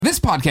This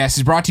podcast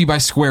is brought to you by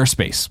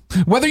Squarespace.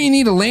 Whether you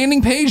need a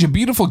landing page, a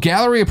beautiful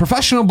gallery, a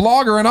professional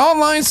blog, or an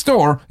online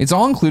store, it's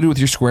all included with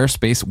your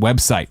Squarespace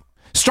website.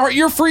 Start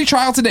your free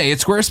trial today at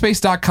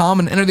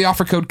squarespace.com and enter the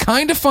offer code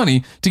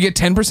KINDAFUNNY to get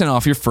 10%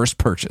 off your first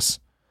purchase.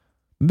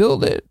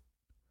 Build it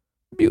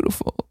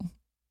beautiful.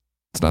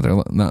 It's not their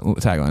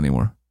tagline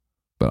anymore,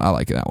 but I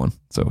like that one,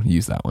 so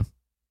use that one.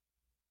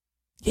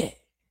 Yeah.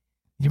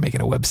 You're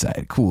making a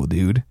website. Cool,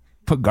 dude.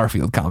 Put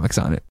Garfield comics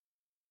on it.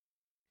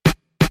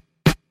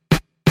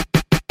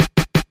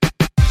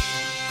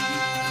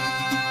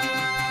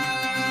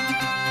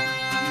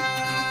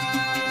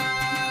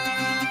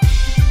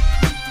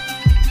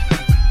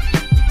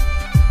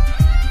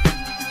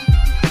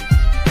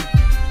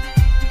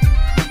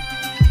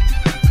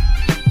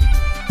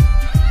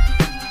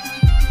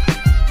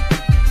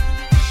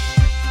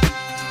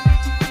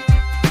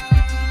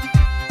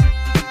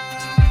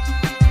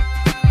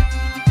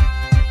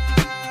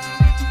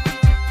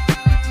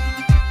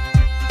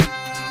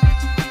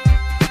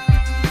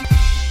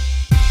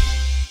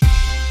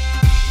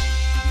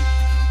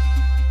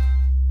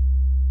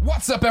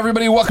 What's up,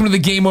 everybody? Welcome to the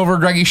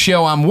GameOverGreggy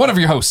show. I'm one of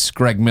your hosts,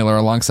 Greg Miller,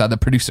 alongside the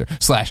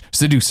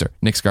producer/seducer,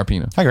 Nick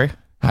Scarpino. Hi, Greg.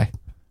 Hi.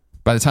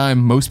 By the time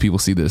most people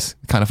see this,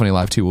 Kinda Funny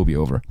Live 2 will be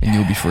over, and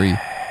you'll be free, and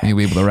you'll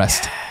be able to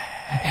rest.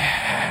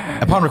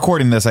 Upon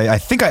recording this, I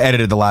think I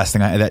edited the last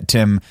thing that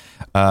Tim,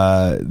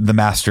 the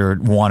master,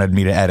 wanted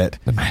me to edit.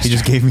 He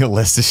just gave me a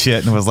list of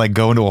shit and was like,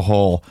 go into a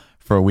hole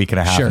for a week and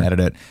a half and edit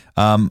it.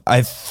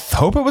 I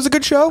hope it was a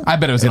good show. I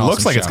bet it was an awesome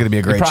looks like show. It's going to be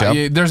a great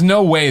show. There's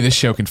no way this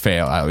show can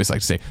fail. I always like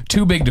to say,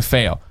 too big to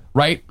fail,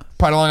 right?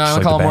 Pride of Long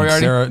Island, like Colin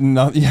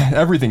Moriarty?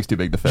 Everything's too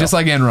big to fail. Just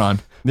like Enron.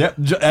 Yep,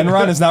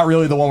 Enron is not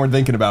really the one we're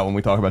thinking about when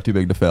we talk about too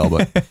big to fail,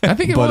 but I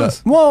think it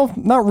was. Well,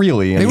 not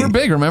really. They were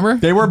big, remember?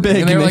 They were big,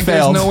 and they were like,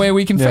 failed. there's no way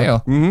we can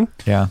fail. Mm-hmm.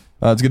 Yeah.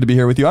 It's good to be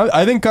here with you.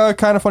 I think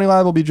Kinda Funny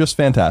Live will be just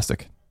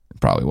fantastic.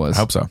 Probably was. I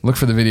hope so. Look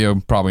for the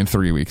video probably in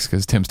 3 weeks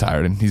because Tim's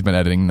tired and he's been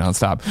editing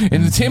nonstop.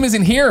 And Tim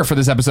isn't here for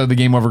this episode of the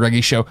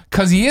GameOverGreggy show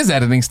because he is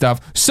editing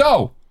stuff.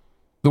 So,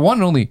 the one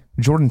and only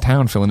Jordan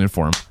Town filling in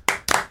for him.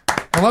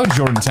 Hello,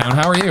 Jordan Town.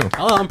 How are you?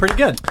 Oh, I'm pretty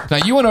good. Now,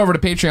 you went over to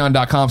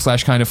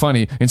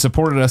patreon.com/kindafunny and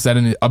supported us at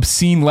an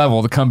obscene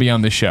level to come be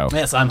on this show.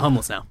 Yes, I'm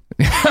homeless now.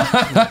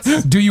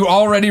 Do you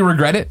already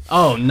regret it?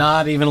 Oh,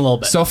 not even a little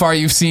bit. So far,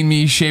 you've seen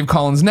me shave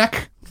Colin's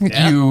neck.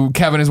 Yeah.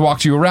 Kevin has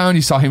walked you around.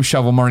 You saw him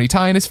shovel Marnie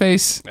Ty in his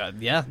face.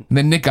 Yeah. And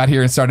then Nick got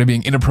here and started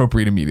being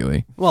inappropriate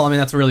immediately. Well, I mean,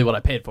 that's really what I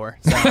paid for.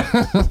 So.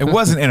 It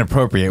wasn't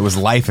inappropriate. It was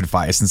life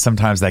advice, and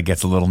sometimes that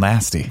gets a little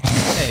nasty.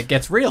 Hey, it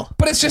gets real.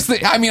 But it's just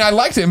that, I mean, I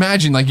like to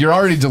imagine, like, you're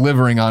already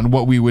delivering on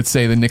what we would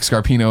say the Nick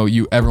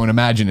Scarpino everyone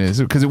imagine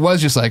is. Because it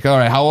was just like, all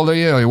right, how old are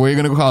you? Like, where are you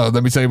going to go to college?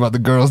 Let me tell you about the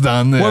girls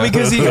down there. Well,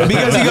 because he goes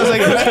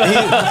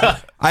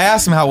like... I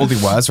asked him how old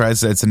he was, right?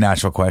 So it's a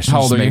natural question.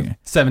 How old are you?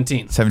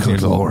 17. 17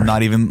 years old.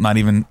 Not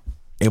even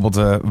able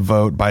to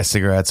vote, buy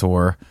cigarettes,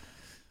 or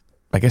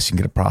I guess you can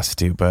get a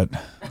prostitute, but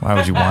why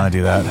would you want to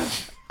do that?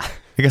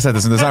 I guess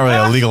there's not really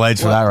a legal age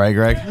for that, right,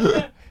 Greg?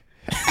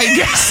 I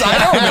guess. I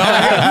don't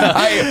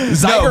know.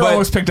 Zyger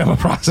almost picked up a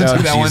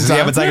prostitute that one time.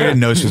 Yeah, but Zyger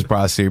didn't know she was a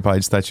prostitute. He probably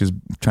just thought she was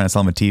trying to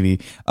sell him a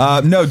TV.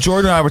 No,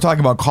 Jordan and I were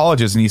talking about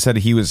colleges, and he said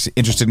he was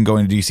interested in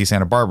going to UC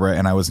Santa Barbara,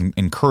 and I was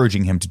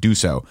encouraging him to do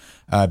so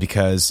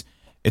because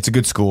it's a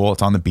good school.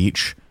 It's on the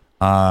beach.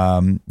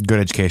 Good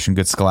education,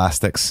 good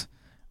scholastics.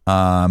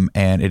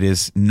 And it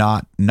is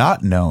not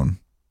known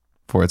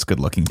for its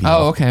good-looking people.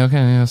 Oh, okay,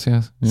 yes.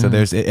 Yeah. So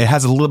it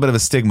has a little bit of a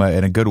stigma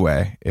in a good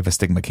way, if a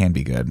stigma can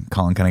be good.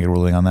 Colin, can I get a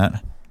ruling on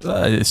that?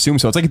 I assume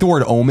so. It's like the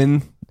word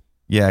omen.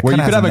 Yeah, where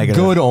you could have a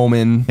good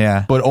omen,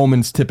 but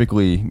omens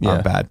typically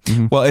aren't bad.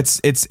 Mm-hmm. Well,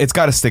 it's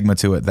got a stigma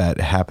to it that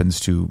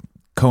happens to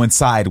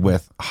coincide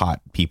with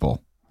hot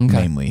people,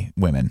 namely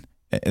women.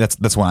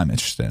 That's what I'm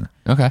interested in.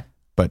 Okay,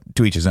 but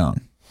to each his own.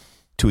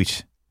 To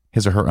each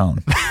his or her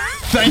own.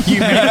 Thank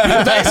you,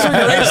 man. Thanks for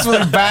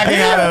gracefully backing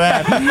out of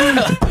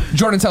that.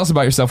 Jordan, tell us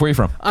about yourself. Where are you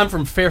from? I'm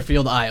from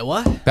Fairfield,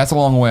 Iowa. That's a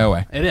long way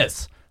away. It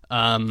is.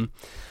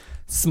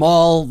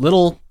 Small,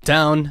 little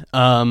town,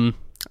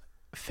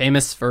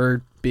 famous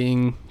for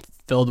being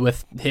filled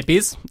with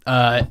hippies.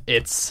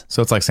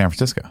 So it's like San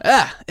Francisco.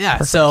 Yeah.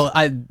 Perfect. So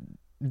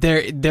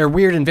they're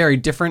weird in very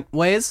different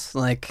ways.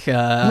 Like,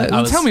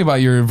 tell me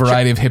about your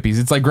variety of hippies.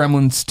 It's like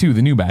Gremlins 2,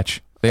 the new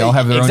batch. They all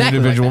have their own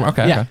individual. Like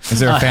okay. Is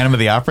there a Phantom of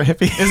the Opera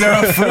hippie? Is there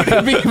a fruit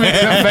hippie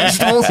made of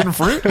vegetables and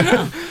fruit?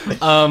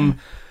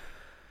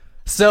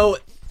 So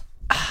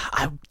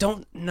I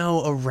don't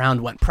know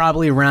around when.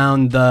 Probably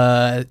around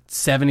the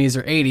 70s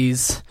or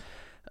 80s.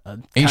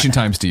 Ancient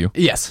times to you.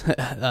 Yes.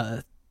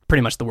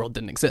 Pretty much the world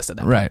didn't exist at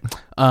that point.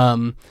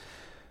 Right.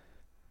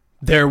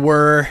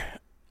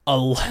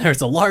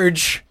 There's a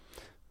large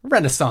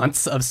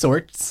renaissance of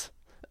sorts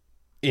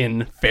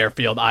in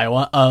Fairfield,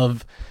 Iowa,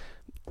 of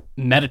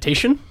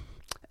meditation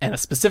and a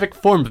specific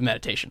form of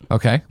meditation.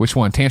 Okay, which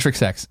one? Tantric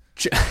sex?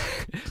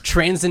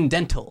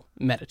 Transcendental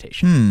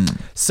meditation.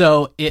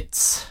 So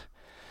it's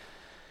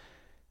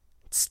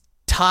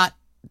taught.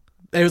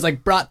 It was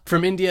like brought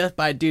from India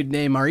by a dude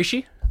named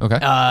Maharishi.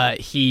 Okay.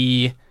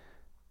 He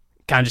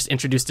kind of just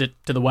introduced it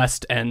to the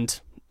West, and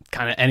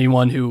kind of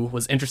anyone who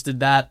was interested in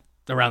that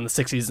around the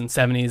 60s and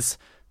 70s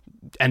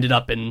ended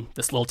up in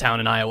this little town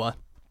in Iowa.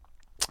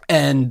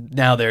 And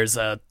now there's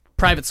a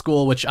private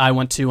school, which I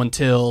went to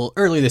until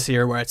early this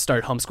year, where I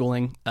started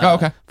homeschooling.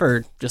 Okay.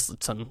 For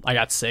just I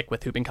got sick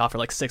with whooping cough for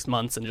like 6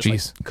 months and just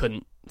like,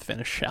 couldn't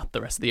finish out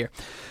the rest of the year.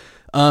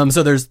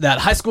 So there's that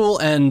high school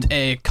and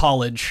a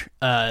college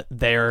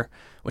there,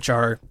 which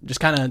are just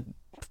kind of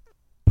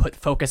put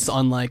focus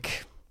on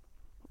like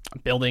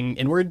building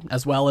inward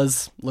as well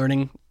as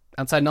learning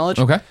outside knowledge.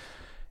 Okay.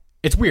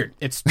 It's weird.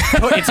 It's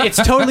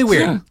totally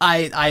weird.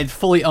 I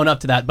fully own up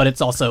to that, but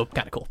it's also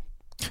kind of cool.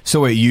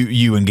 So wait,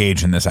 you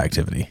engage in this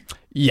activity?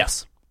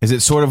 Yes. Is it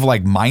sort of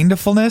like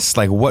mindfulness?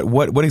 Like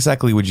what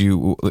exactly would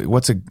you?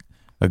 What's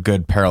a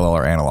good parallel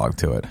or analog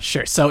to it?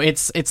 Sure. So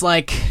it's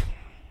like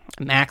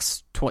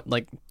max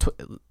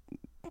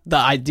the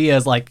idea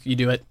is like you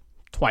do it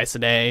twice a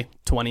day,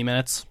 20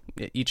 minutes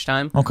each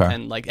time. Okay.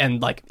 And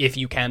like if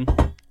you can.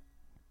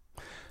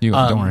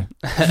 Don't worry.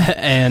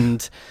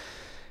 And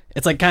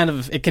it's like kind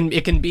of it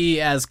can be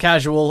as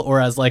casual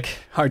or as like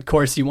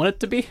hardcore as you want it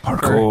to be.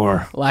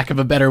 Hardcore. For lack of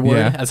a better word,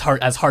 Yeah. as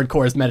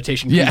hardcore as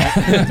meditation can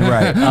Yeah. be.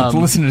 Right.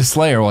 Listen to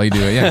Slayer while you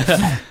do it.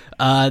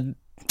 Yeah.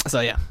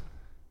 So yeah.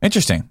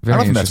 Interesting. Very I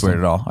don't think that's interesting. weird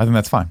at all. I think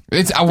that's fine.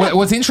 It's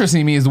what's interesting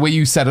to me is the way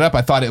you set it up.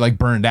 I thought it like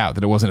burned out,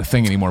 that it wasn't a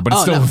thing anymore, but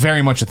it's still no.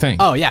 very much a thing.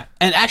 Oh yeah.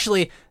 And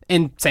actually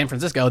in San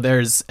Francisco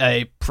there's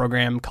a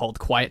program called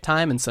Quiet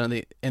Time in some of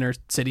the inner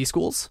city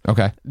schools.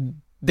 Okay.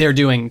 They're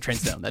doing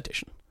transcendental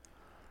meditation.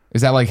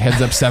 Is that like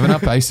Heads Up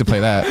 7-Up? I used to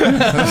play that.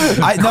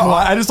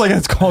 I just like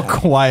it's called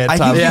quiet I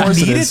time. think Of course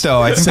we need it is.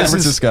 though. I In think San this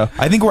is- Francisco.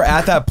 I think we're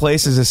at that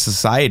place as a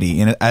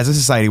society, and as a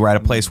society, we're at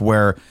a place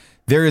where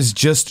there is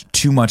just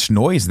too much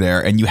noise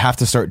there, and you have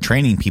to start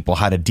training people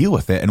how to deal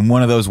with it. And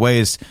one of those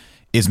ways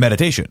is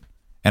meditation.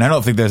 And I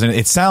don't think there's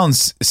it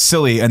sounds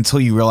silly until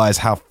you realize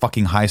how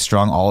fucking high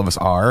strung all of us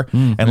are,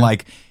 and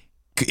like.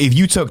 If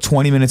you took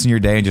 20 minutes in your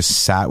day and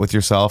just sat with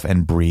yourself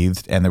and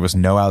breathed, and there was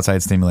no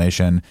outside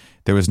stimulation,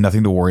 there was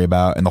nothing to worry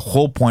about, and the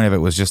whole point of it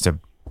was just to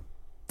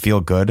feel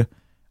good,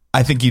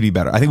 I think you'd be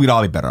better. I think we'd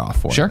all be better off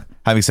for Sure. it.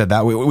 Having said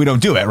that, we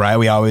don't do it, right?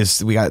 We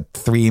got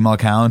 3 email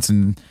accounts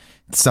and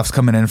stuff's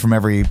coming in from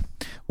every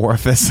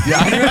orifice. Yeah,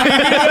 I knew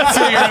that's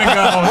where you're gonna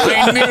go.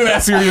 I knew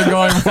that's where you're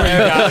going before you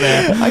got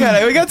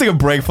there. we got to take a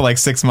break for like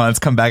 6 months,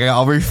 come back,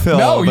 I'll refill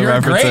No, the you're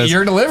references. great.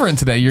 You're delivering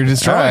today. You're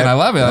destroying. All right. I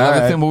love it. I love All the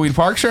right. Thimbleweed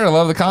Park shirt. I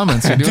love the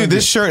comments. You're doing Dude,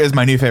 this shirt is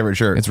my new favorite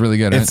shirt. It's really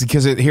good, It's right?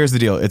 because here's the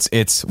deal.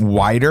 It's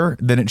wider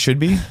than it should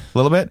be, a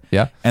little bit.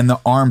 Yeah. And the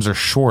arms are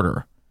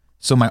shorter.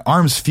 So my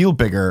arms feel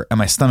bigger and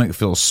my stomach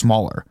feels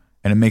smaller.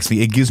 And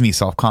it gives me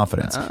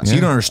self-confidence. So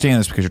you don't understand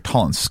this because you're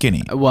tall and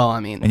skinny. Well, I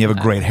mean, And you have a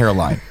great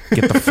hairline.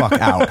 Get the fuck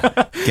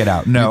out. Get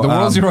out. No. The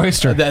world's your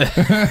oyster.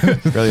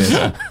 really is.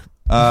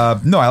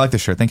 No, I like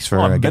this shirt. Thanks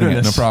for getting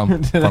it. No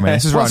problem. For me.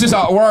 This is Well, Ron. it's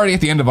just, we're already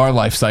at the end of our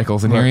life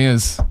cycles, and here he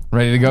is,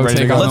 ready to go. Ready to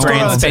Take go. on Let's the go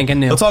world. around the spanking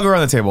new. Let's all go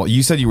around the table.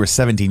 You said you were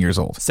 17 years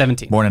old.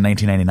 17. Born in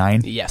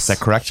 1999? Yes. Is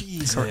that correct?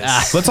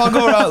 Ah, Let's all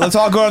go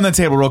around the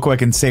table real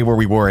quick and say where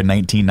we were in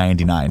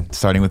 1999.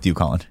 Starting with you,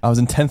 Colin. I was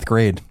in 10th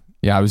grade.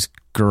 Yeah, I was.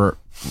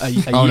 a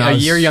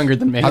year younger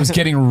than me. I was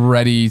getting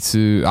ready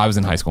to. I was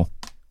in high school.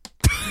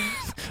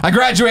 I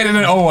graduated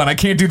in 01. I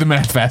can't do the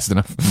math fast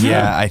enough.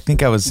 Yeah, I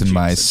think I was in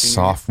my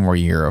sophomore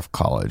year of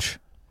college.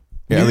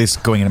 Yeah, at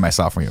least going into my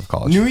sophomore year of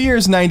college. New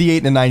Year's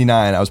 98 and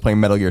 99, I was playing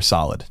Metal Gear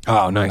Solid.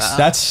 Oh, nice.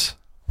 That's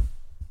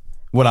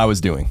what I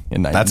was doing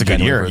in 99. That's a good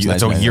year.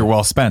 That's a year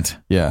well spent.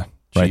 Yeah.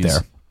 Right Jeez.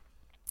 there.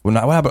 What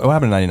happened in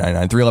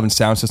 1999? 311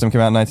 Sound System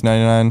came out in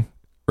 1999.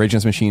 Rage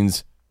Against the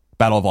Machine's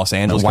Battle of Los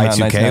Angeles came out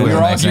in Y2K. We were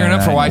all 1999. gearing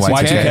up for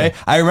Y2K.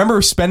 Y2K. I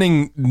remember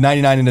spending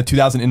 99 into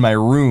 2000 in my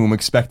room,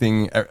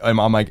 expecting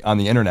on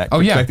the internet. Oh,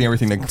 yeah. Expecting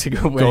everything to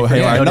go Yeah,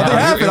 haywire. go Nothing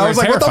down. happened. I was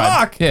like, what the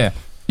fuck? Yeah.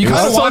 You I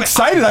kind was of so wanted,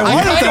 excited. I wanted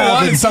it to kind of happen.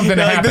 wanted something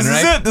to happen, this right?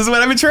 is it. This is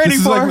what I've been training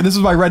for. This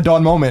was my Red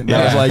Dawn moment. Yeah.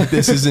 I was like,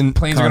 this isn't...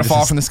 Planes are going to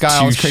fall from the sky.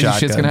 All this crazy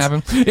shit's going to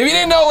happen. If you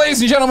didn't know,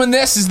 ladies and gentlemen,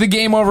 this is the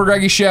Game Over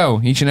Greggy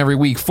Show. Each and every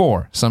week,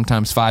 4,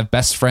 sometimes 5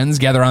 best friends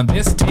gather on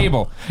this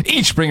table.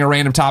 Each bring a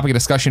random topic of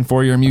discussion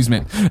for your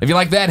amusement. If you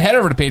like that, head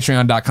over to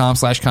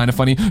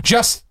patreon.com/kindafunny.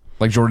 Just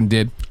like Jordan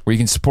did, where you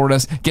can support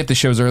us, get the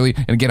shows early,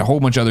 and get a whole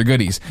bunch of other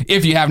goodies.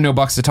 If you have no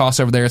bucks to toss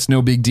over there, it's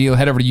no big deal.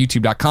 Head over to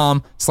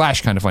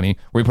youtube.com/kindafunny,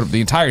 where we put up the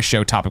entire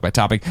show topic by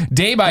topic,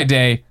 day by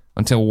day,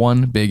 until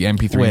one big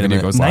MP3 Wait a video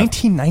minute. goes live.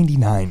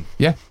 1999.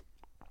 Yeah.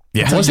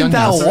 Yeah. Wasn't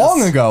that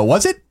long ago,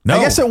 was it? No.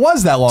 I guess it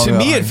was that long To ago.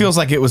 me, it feels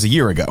like it was a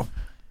year ago.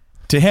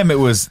 To him, it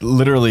was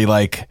literally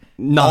like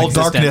all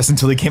Non-existent. darkness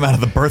until he came out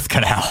of the birth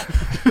canal.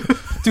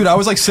 Dude, I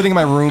was like sitting in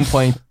my room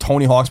playing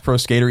Tony Hawk's Pro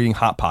Skater, eating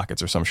Hot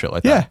Pockets or some shit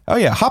like that. Yeah. Oh,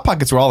 yeah. Hot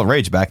Pockets were all the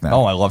rage back then.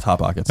 Oh, I loved Hot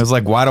Pockets. It was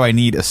like, why do I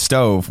need a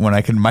stove when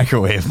I can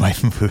microwave my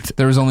food?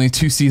 There was only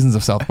 2 seasons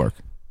of South Park.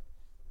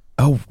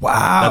 Oh,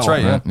 wow. That's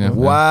right, yeah.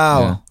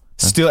 Wow. Yeah.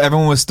 Still,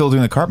 everyone was still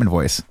doing the Cartman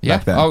voice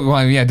back then. Oh,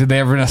 well, yeah. Did they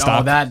ever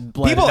stop? Oh, that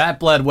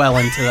bled well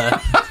into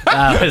the...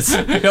 That was...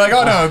 You're like,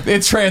 oh no,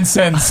 it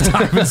transcends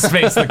time and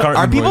space. The Cartman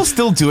Are people voice.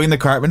 still doing the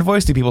Cartman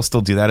voice? Do people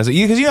still do that?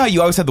 Because you know how you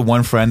always had the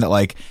one friend that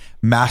like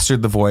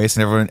mastered the voice,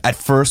 and everyone at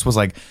first was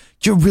like,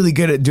 "You're really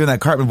good at doing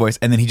that Cartman voice,"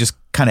 and then he just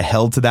kind of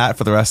held to that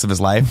for the rest of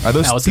his life. Are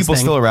those people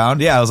still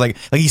around? Yeah, I was like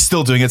he's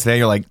still doing it today.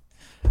 You're like,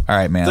 all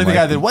right, man. It's like the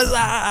guy that was there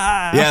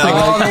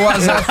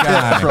was that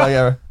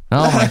guy.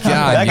 Oh my god,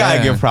 that guy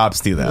I give props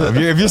to though.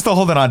 If you're still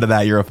holding on to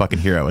that, you're a fucking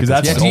hero. Do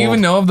you even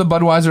know of the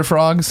Budweiser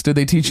frogs? Did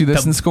they teach you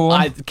this in school?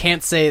 I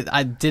can't say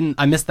I didn't.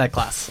 I missed that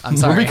class. I'm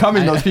sorry. We're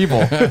becoming those people.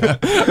 Well,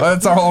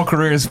 that's our whole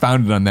career is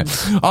founded on that.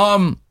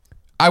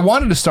 I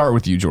wanted to start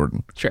with you,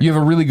 Jordan. Sure. You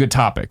have a really good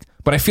topic,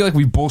 but I feel like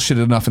we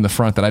bullshitted enough in the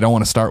front that I don't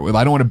want to start with.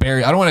 I don't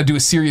want to do a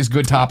serious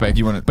good topic.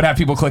 But have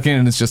people click in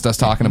and it's just us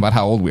talking about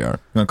how old we are.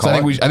 I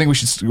think we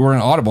should. We're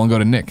in Audible and go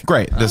to Nick.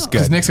 Great, this is good.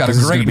 Because Nick's got a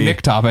great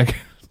Nick topic.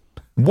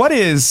 What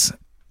is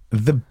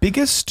the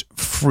biggest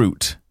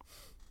fruit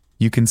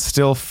you can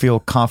still feel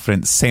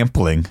confident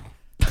sampling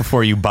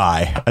before you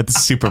buy at the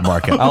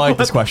supermarket? I like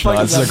this question.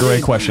 This is a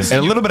great question.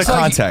 And a little bit of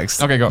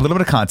context. Okay, go. A little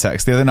bit of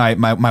context. The other night,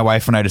 my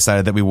wife and I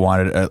decided that we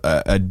wanted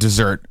a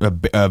dessert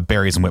of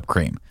berries and whipped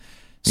cream.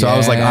 So I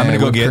was like, I'm gonna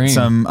go get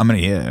some. I'm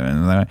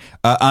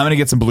gonna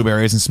get some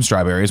blueberries and some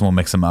strawberries. And we'll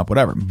mix them up,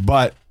 whatever.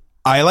 But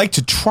I like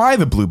to try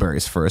the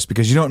blueberries first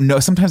because you don't know.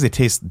 Sometimes they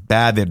taste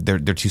bad. They're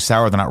too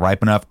sour. They're not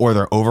ripe enough, or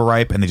they're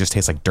overripe and they just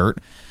taste like dirt.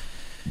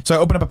 So I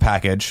open up a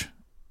package,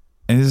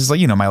 and this is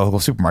like my local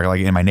supermarket,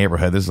 like in my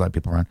neighborhood. This is like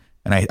people around,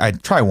 and I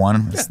try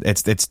one.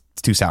 It's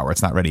too sour.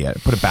 It's not ready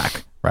yet. Put it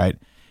back. Right.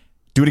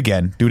 Do it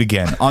again.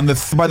 On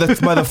by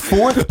the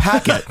fourth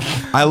packet,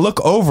 I look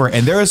over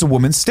and there is a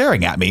woman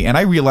staring at me, and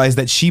I realize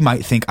that she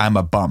might think I'm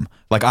a bum,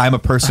 like I'm a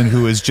person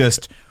who is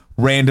just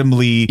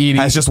randomly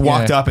has just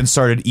walked up and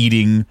started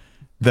eating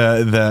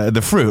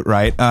the fruit,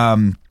 right?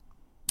 And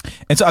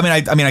so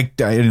I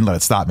didn't let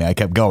it stop me. I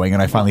kept going,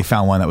 and I finally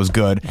found one that was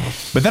good.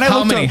 But then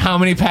how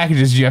many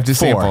packages did you have to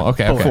sample?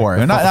 Okay, four.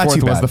 The not fourth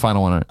too bad. Was the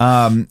final one.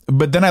 Right?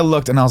 But then I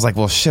looked and I was like,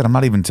 well, shit, I'm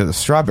not even to the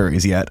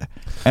strawberries yet.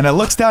 And I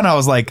looked down and I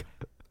was like,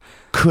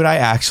 could I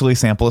actually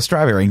sample a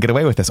strawberry and get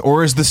away with this,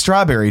 or is the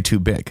strawberry too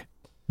big?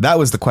 That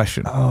was the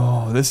question.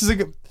 Oh, this is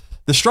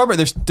the strawberry.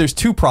 There's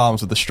two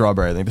problems with the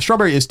strawberry thing. The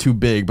strawberry is too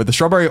big, but the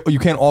strawberry, you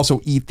can't also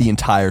eat the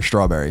entire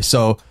strawberry.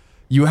 So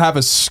you have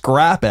a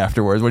scrap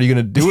afterwards. What are you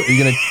going to do? Are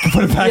you going to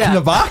put it back in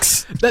the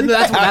box? That's what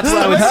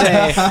I would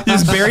say. You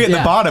just bury it in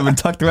the bottom and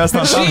tuck the rest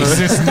on top of it.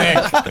 Jesus, Nick.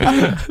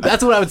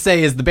 That's what I would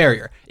say is the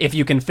barrier. If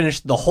you can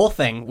finish the whole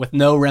thing with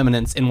no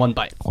remnants in one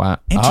bite. Wow.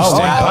 Interesting.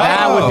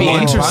 That would be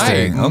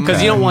interesting.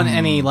 Because you don't want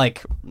any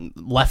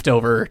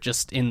leftover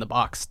just in the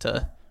box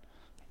to.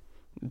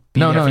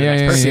 Yeah.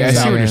 I see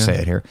what you're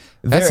saying here.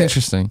 That's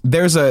interesting.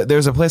 There's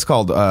a place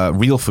called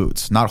Real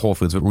Foods, not Whole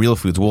Foods, but Real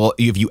Foods. Well,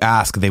 if you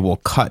ask, they will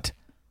cut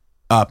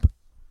up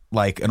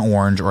like an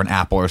orange or an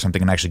apple or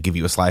something and actually give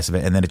you a slice of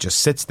it, and then it just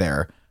sits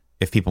there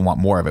if people want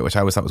more of it, which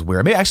I always thought was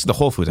weird. Maybe actually the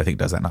Whole Foods I think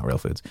does that, not Real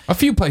Foods. A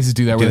few places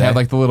do that where they have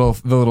like the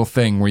little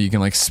thing where you can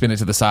like spin it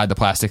to the side, the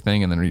plastic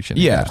thing, and then reach in.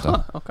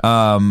 Yeah.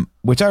 Okay.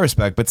 Which I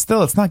respect, but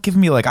still it's not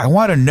giving me I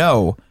want to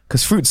know,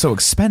 because fruit's so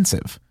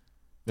expensive.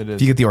 It is.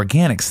 If you get the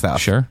organic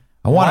stuff. Sure.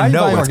 I want to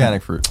know what's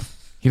organic fruit.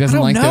 He doesn't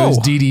like those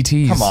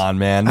DDTs. Come on,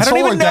 man. I don't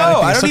even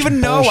know. I don't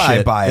even know why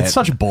I buy it. It's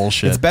such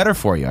bullshit. It's better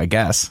for you, I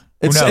guess.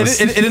 Who knows?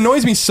 It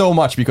annoys me so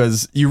much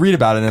because you read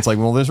about it and it's like,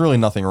 well, there's really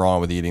nothing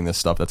wrong with eating this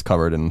stuff that's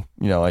covered in,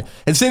 and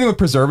same thing with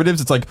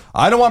preservatives. It's like,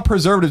 I don't want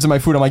preservatives in my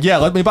food. I'm like, yeah,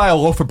 let me buy a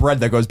loaf of bread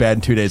that goes bad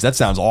in 2 days. That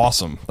sounds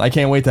awesome. I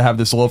can't wait to have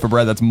this loaf of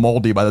bread that's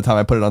moldy by the time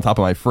I put it on top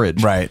of my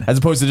fridge. Right. As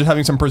opposed to just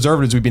having some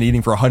preservatives we've been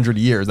eating for 100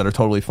 years that are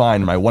totally fine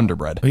in my Wonder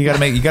Bread. Well, you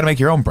gotta make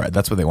your own bread.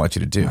 That's what they want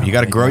you to do. You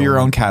gotta grow your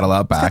own cattle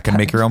out back and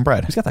make your own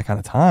bread. Who's got that kind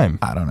of time?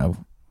 I don't know.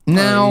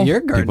 Now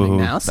you're gardening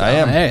now. So I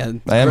am. I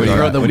am. I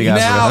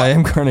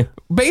am gardening.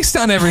 Based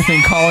on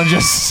everything Colin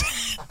just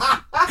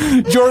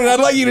Jordan, I'd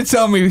like you to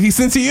tell me,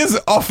 since he is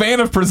a fan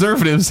of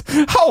preservatives,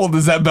 how old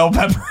is that bell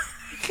pepper?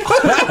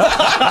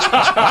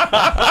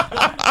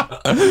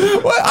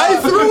 I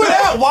threw it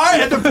out. Why?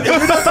 You're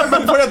not talking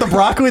about putting out the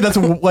broccoli that's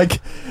like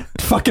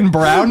fucking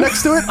brown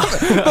next to it?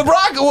 The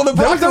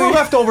broccoli. They were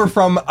left over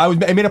from. I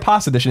made a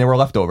pasta dish and they were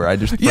left over. I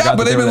just forgot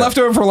but they've been left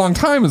over for a long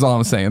time. Is all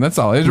I'm saying. That's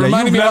all. It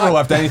reminded me. Never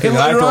left anything. It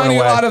reminded me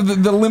a lot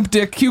of the limp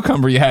dick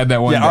cucumber you had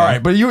that one day. All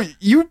right, but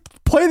you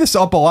play this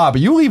up a lot,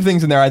 but you leave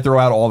things in there I throw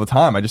out all the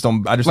time. I just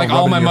don't like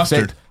all my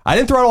mustard. I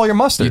didn't throw out all your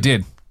mustard. You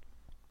did.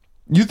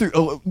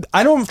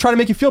 I don't try to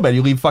make you feel bad.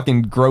 You leave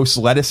fucking gross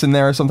lettuce in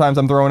there. Sometimes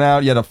I'm throwing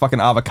out. You had a fucking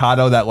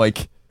avocado that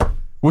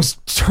was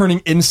turning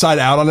inside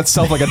out on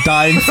itself like a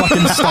dying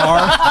fucking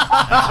star.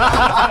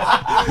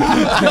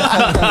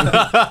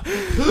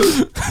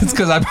 It's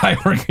because I buy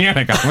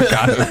organic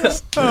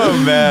avocados.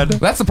 Oh man,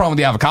 that's the problem with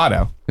the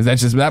avocado. Is that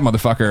just that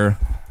motherfucker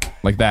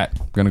like that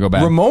gonna go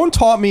bad? Ramon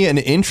taught me an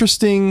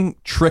interesting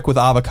trick with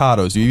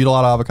avocados. Do you eat a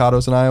lot of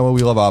avocados in Iowa?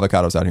 We love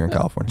avocados out here in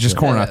California. Just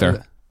corn out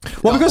there.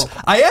 Well, because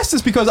I asked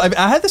this because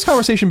I had this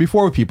conversation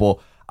before with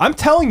people. I'm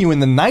telling you, in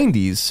the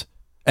 90s,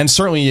 and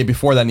certainly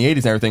before that in the 80s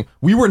and everything,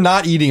 we were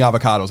not eating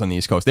avocados on the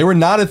East Coast. They were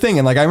not a thing.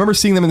 And I remember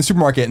seeing them in the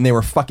supermarket and they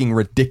were fucking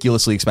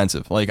ridiculously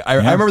expensive. I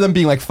remember them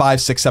being like $5,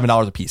 $6,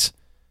 $7 a piece.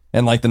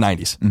 in like the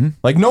 90s.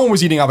 Like no one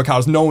was eating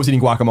avocados, no one was eating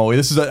guacamole.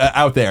 This is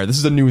out there. This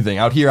is a new thing.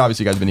 Out here,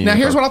 obviously, you guys have been eating. Now,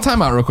 here's what I'll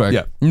time out real quick.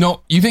 Yeah.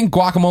 No, you think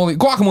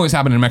guacamole's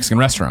happening in Mexican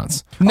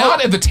restaurants,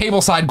 not at the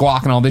tableside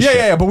guac and all this shit.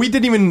 Yeah. But we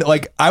didn't even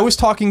like. I was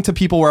talking to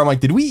people where I'm like,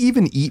 did we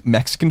even eat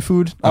Mexican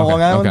food on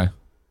Long Island? Okay.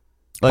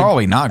 Like,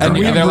 Probably not. And we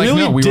growing up. They're like,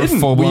 really no, we were didn't.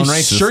 full-blown We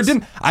racists. sure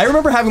didn't. I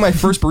remember having my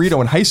first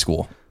burrito in high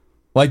school.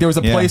 Like there was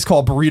a place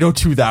called Burrito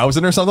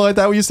 2000 or something like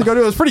that we used to go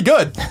to. It was pretty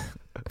good.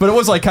 But it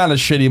was like kind of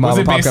shitty. Was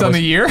it based on the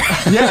year?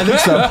 Yeah, I think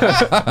so.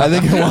 I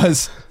think it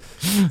was.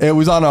 It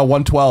was on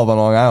 112 on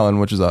Long Island,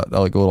 which is like a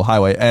little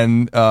highway.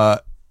 And I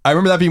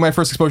remember that being my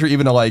first exposure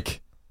even to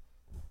like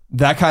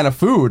that kind of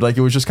food. Like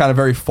it was just kind of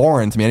very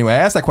foreign to me. Anyway, I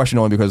asked that question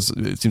only because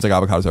it seems like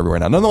avocados everywhere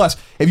now. Nonetheless,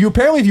 if you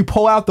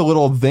pull out the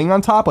little thing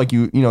on top, like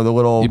you know the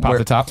little You pop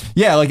the top?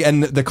 Yeah, like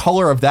and the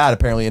color of that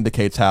apparently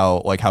indicates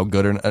how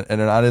good or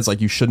not it is.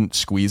 Like you shouldn't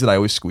squeeze it. I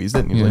always squeezed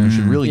it. And like, you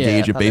should really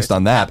gauge it based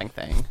on that.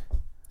 Thing.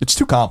 It's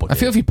too complicated. I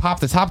feel if you pop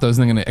the top, though,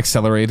 isn't it going to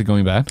accelerate it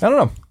going bad? I don't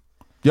know.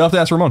 You'll have to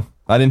ask Ramon.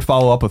 I didn't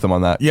follow up with him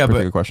on that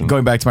particular question.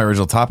 Going back to my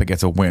original topic,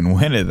 it's a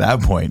win-win at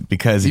that point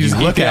because if You you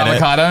just look eat the at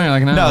avocado, it, and you're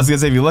like, no. I was gonna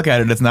say if you look at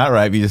it, it's not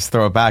right. You just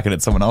throw it back, and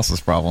it's someone else's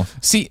problem.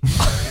 See,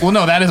 well,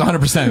 no, that is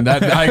 100%.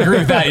 I agree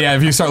with that. Yeah,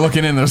 if you start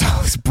looking in, there's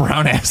all these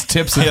brown ass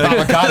tips of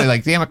avocado.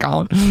 Like, damn it,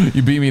 Colin,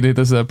 you beat me to hit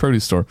this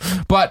produce store.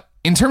 But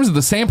in terms of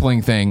the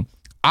sampling thing,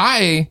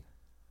 I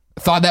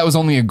thought that was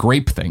only a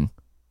grape thing.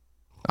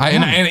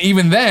 And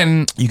even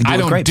then, You can do it I with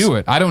don't grapes. do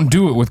it. I don't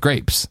do it with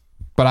grapes.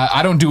 But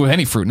I don't do it with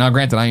any fruit. Now,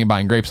 granted, I ain't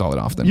buying grapes all that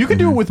often. You can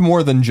do it with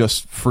more than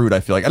just fruit,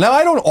 I feel like. Now,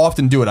 I don't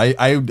often do it.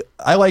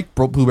 I like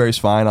blueberries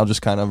fine. I'll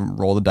just kind of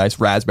roll the dice.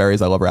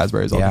 Raspberries, I love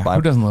raspberries. Yeah. I'll buy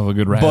Who doesn't love a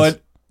good ras?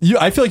 But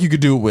I feel like you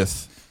could do it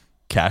with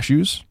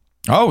cashews.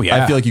 Oh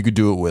yeah. I feel like you could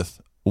do it with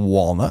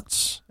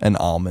walnuts and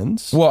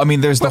almonds. well, I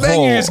mean, there's the But then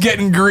whole. you're just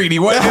getting greedy.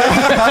 When's the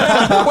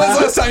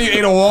last time you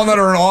ate a walnut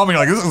or an almond?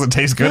 You're like, this doesn't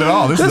taste good at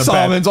all. This is This a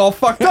bad. almond's all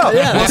fucked up.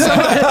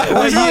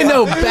 There's really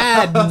no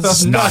bad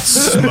It's not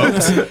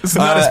smoked. It's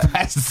not as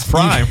past its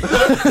prime.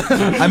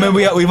 I mean,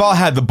 we've all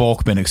had the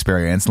bulk bin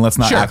experience, and let's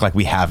not Sure. act like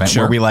we haven't.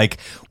 Sure.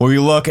 Where we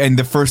look, and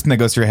the first thing that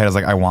goes through your head is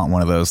like, I want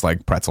one of those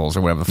like pretzels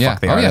or whatever the Yeah.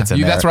 fuck they Oh, are. yeah. That's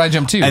in there. That's where I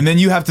jump to. And then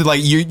you have to like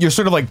you're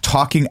sort of like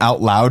talking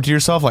out loud to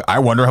yourself, like, I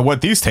wonder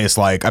what these taste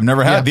like. I've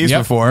never had Yep, these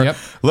yep, before. yep.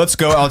 Let's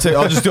go. I'll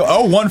just do.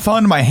 Oh, one fell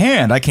into my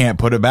hand. I can't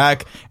put it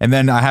back, and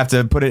then I have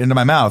to put it into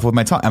my mouth with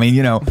my tongue. I mean,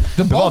 you know,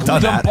 we've all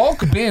done that.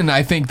 bulk bin,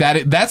 I think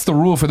that's the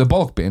rule for the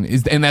bulk bin,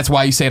 and that's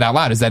why you say it out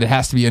loud, is that it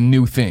has to be a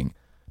new thing.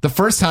 The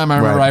first time I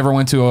remember Right. I ever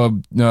went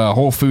to a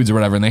Whole Foods or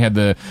whatever, and they had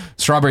the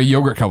strawberry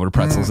yogurt covered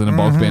pretzels in a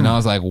bulk bin. I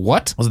was like,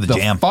 "What? Was it the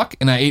jam? fuck?"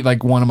 And I ate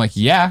like one. I'm like,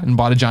 "Yeah," and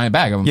bought a giant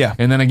bag of them. Yeah.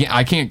 And then again,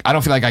 I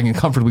don't feel like I can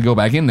comfortably go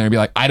back in there and be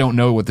like, "I don't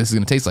know what this is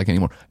going to taste like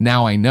anymore."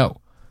 Now I know.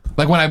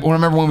 Like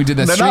remember when we did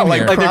that They're stream not like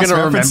here. Like they're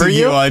gonna remember cross-referencing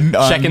you?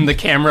 on Checking the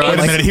camera. Wait a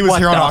like, minute, he was what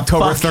here on the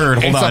October fuck? 3rd.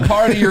 Hold It's on. a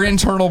part of your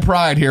internal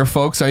pride here,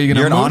 folks. Are you going to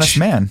You're an honest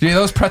man. Yeah,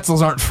 those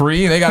pretzels aren't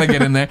free. They got to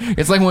get in there.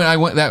 It's like when I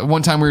went that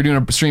one time we were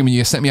doing a stream and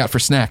you sent me out for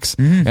snacks,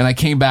 and I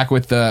came back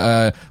with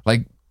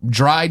like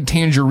dried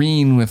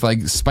tangerine with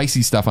like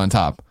spicy stuff on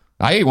top.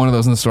 I ate one of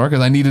those in the store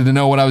because I needed to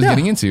know what I was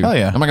getting into. Hell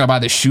yeah. I'm not gonna buy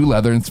this shoe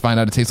leather and find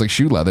out it tastes like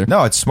shoe leather.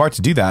 No, it's smart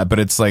to do that, but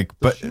it's like,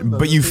 but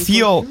you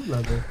feel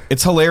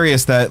it's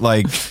hilarious that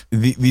like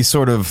these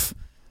sort of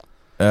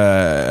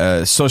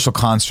social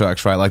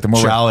constructs, right? Like the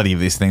morality of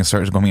these things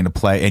starts going into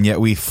play, and yet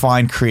we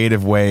find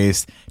creative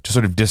ways to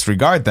sort of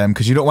disregard them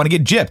because you don't want to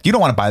get gypped. You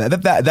don't want to buy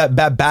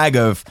that bag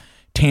of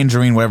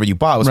tangerine, whatever you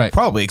bought, was Right.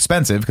 probably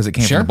expensive because it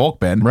came Sure. from a bulk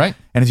bin, Right.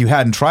 And if you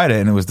hadn't tried it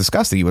and it was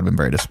disgusting, you would have been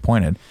very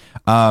disappointed.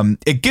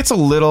 It gets a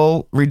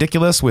little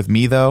ridiculous with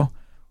me though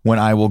when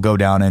I will go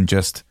down and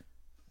just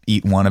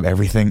eat one of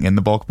everything in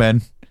the bulk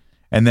bin.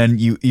 And then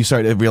you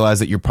start to realize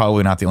that you're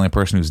probably not the only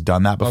person who's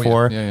done that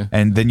before. Yeah.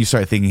 And then you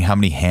start thinking how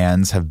many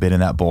hands have been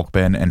in that bulk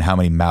bin and how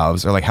many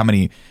mouths, or like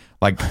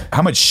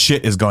how much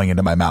shit is going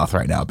into my mouth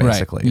right now,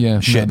 basically. Right. Yeah.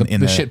 Shit No,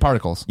 in the shit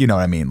particles. You know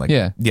what I mean? Like,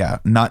 Yeah.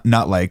 Not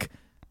like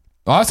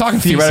Oh, I was talking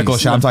theoretical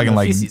feces. shit. I'm talking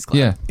like, Feces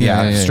Club.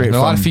 Yeah. straight There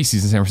are a lot of from-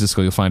 feces in San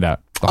Francisco. You'll find out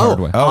the hard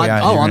way. Oh, yeah,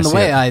 you're on gonna the see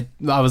way,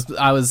 it.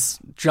 I was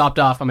dropped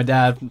off by my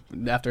dad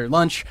after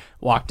lunch.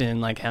 Walked in,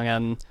 like hung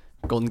out in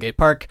Golden Gate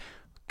Park.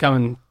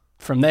 Coming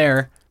from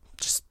there,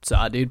 just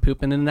saw a dude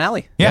pooping in an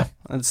alley. Yeah.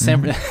 It's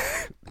San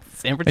Francisco.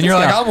 And you're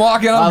like, I'm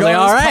walking, I I'm was going like, to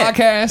all this right.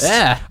 podcast.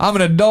 Yeah. I'm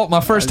an adult,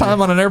 my first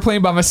time on an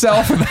airplane by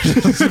myself, and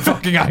there's just a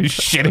fucking guy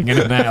shitting in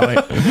an alley.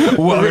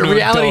 Welcome to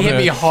Reality hit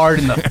me adulthood. hard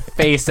in the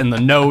face and the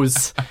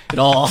nose. It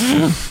all.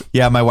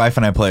 yeah, my wife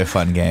and I play a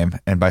fun game.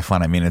 And by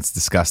fun, I mean it's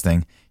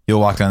disgusting. You'll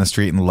walk down the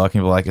street and look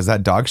and you'll be like, is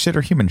that dog shit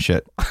or human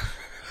shit?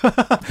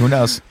 Who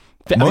knows?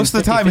 I mean, Most of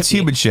the time, it's 50-50.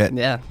 human shit.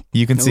 Yeah.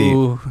 You can see.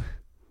 Ooh.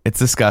 It's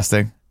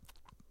disgusting.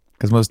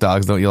 Because most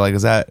dogs don't. You're like,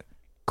 is that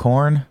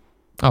corn?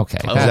 Okay.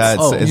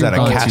 Oh, Is that a You're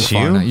going too far cashew?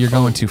 now. Is You're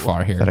going too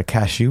far here. that a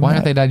cashew? Why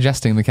aren't they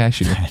digesting the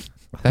cashew?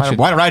 That shit-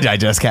 Why don't I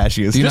digest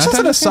cashews? You Just not as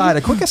an digest aside,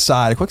 a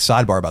quick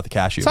sidebar about the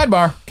cashew.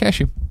 Sidebar,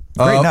 cashew.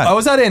 Great nut. I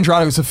was at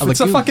Andronico. It's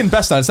a ooh. fucking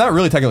best nut. It's not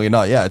really technically a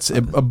nut. Yeah,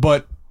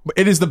 but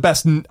It is the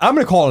best. I'm going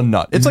to call it a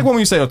nut. It's like when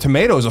you say, "Oh,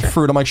 tomato is a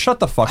fruit." I'm like, shut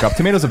the fuck up.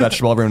 Tomato's a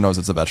vegetable. Everyone knows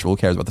it's a vegetable. Who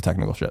cares about the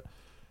technical shit?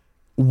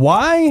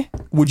 Why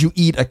would you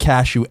eat a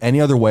cashew any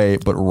other way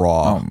but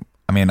raw?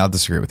 I mean, I'll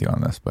disagree with you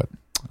on this, but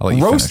I'll let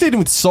you roasted finish.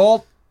 with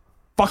salt.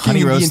 Fucking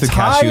Honey the roasted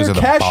entire cashews are the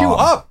cashew bomb.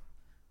 up.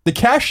 The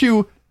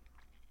cashew.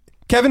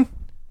 Kevin,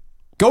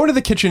 go into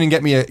the kitchen and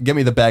get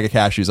me the bag of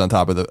cashews on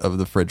top of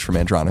the fridge from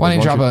Andronico. Why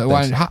don't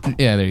you drop a?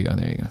 Yeah, there you go.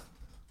 There you go.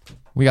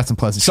 We got some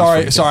pleasant. Sorry,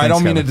 I Thanks,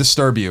 don't mean to Kevin.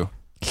 disturb you,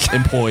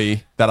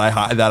 employee that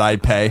I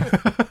pay.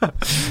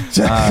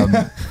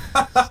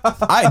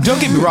 Don't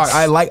get me wrong.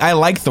 I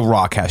like the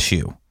raw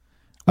cashew.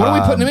 What are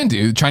we putting them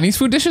into? Chinese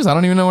food dishes? I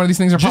don't even know where these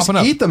things are Just popping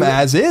up. eat them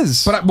as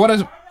is. But what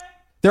is?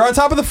 They're on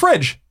top of the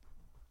fridge.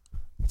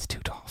 It's too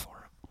tall for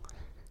them.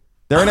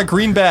 They're in a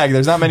green bag.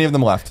 There's not many of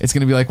them left. It's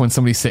gonna be like when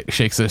somebody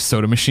shakes a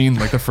soda machine,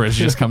 like the fridge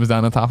just comes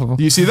down on top of them.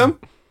 Do you see them?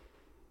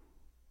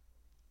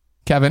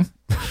 Kevin,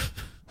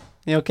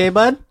 You okay,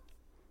 bud?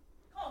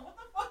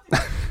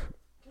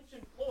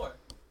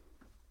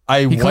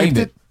 I he cleaned wiped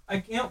it I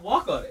can't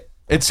walk on it.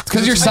 It's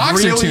because your socks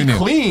really are too new.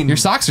 clean. Your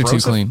socks are too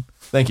Rosa. clean.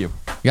 Thank you.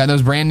 You got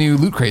those brand new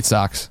Loot Crate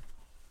socks.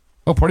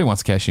 Oh, Porty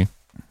wants a cashew.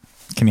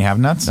 Can you have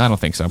nuts? I don't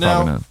think so.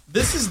 Probably not.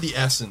 This is the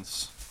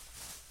essence.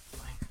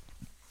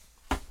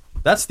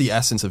 That's the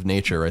essence of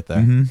nature right there.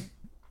 Mm-hmm.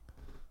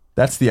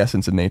 That's the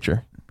essence of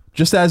nature.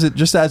 Just as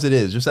it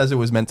is, just as it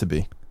was meant to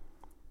be.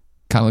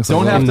 Kind of looks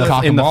Don't like a have little to-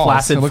 cock in and the balls.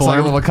 flaccid It looks like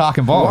a form. little cock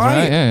and balls, Why?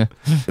 right? Yeah.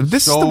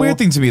 This is So the weird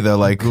thing to me, though.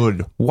 Like,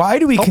 good. why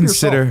do we Help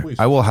consider? yourself, please.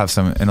 I will have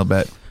some in a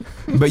bit.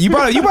 But you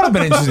brought up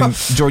an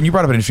interesting, Jordan. You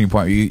brought up an interesting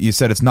point. You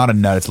said it's not a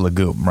nut; it's a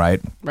legume, right?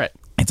 Right.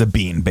 It's a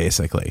bean,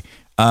 basically.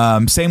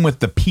 Same with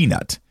the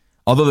peanut.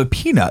 Although the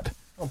peanut,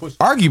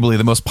 arguably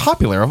the most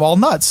popular of all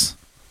nuts,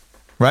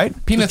 right?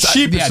 Peanuts, The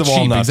cheapest yeah, of all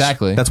cheap, nuts.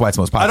 exactly. That's why it's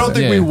most I popular. don't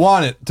think Yeah. we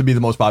want it to be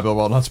the most popular of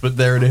all nuts, but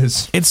there it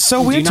is. it's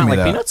so Do weird you to not me,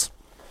 like though. peanuts?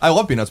 I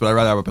love peanuts, but I'd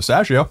rather have a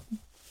pistachio.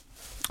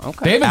 They've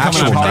been coming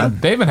Actual out hard.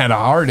 nut. They haven't had a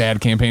hard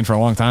ad campaign for a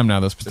long time now.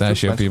 Those pistachio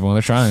expensive. people,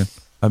 they're trying.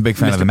 I'm a big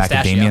fan of the Mr.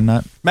 macadamia Pistachio.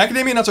 nut.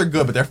 Macadamia nuts are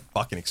good, but they're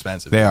fucking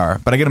expensive. They are,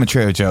 but I get them at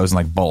Trader Joe's in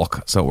like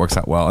bulk, so it works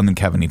out well. And then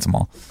Kevin eats them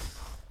all.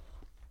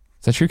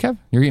 Is that true, Kev?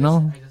 You're eating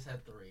all? I just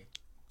had 3.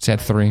 Just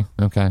had 3.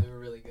 Okay. They were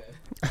really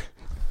good.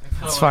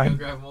 It's fine. Go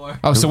grab more.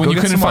 Oh, so when Go you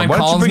get couldn't some more. find Why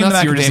don't you Colin's bring the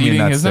nuts, you were just macadamia eating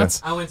nuts his too?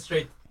 nuts?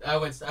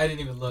 I didn't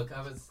even look.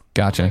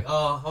 Gotcha. Like,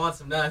 oh, I want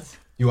some nuts.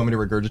 You want me to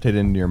regurgitate it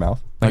into your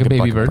mouth? Like a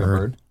baby bucket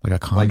bird. like a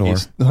condor.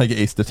 Like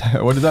Ace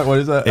What is that? What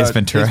is that? Ace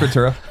Ventura. Ace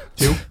Ventura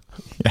 2?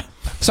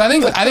 So I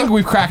think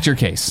we've cracked your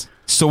case.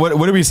 So what do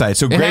we decide?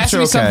 So It grapes has to are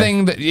be okay.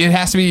 something that it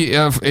has to be.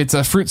 It's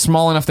a fruit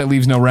small enough that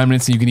leaves no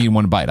remnants, and you can eat in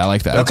one bite. I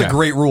like that. That's Okay. a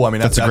great rule. I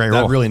mean, That's a great that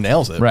rule. really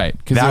nails it. right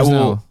because That there's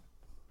will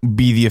no.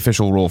 be the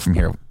official rule from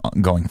here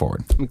going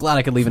forward. I'm glad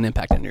I could leave an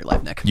impact in your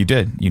life, Nick. You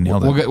did. You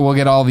nailed it. We'll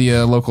get all the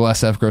local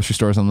SF grocery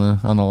stores on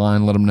the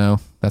line. Let them know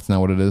that's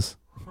not what it is.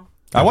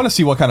 I want to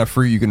see what kind of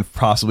fruit you can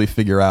possibly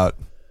figure out.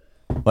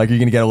 Like, you're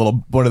going to get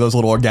one of those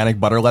little organic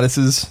butter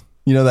lettuces.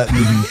 You know that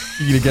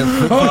you're going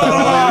to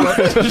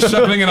get. Just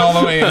shoving it all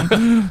the way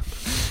in.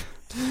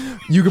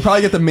 You could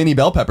probably get the mini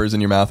bell peppers in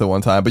your mouth at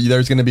one time, but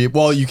there's going to be.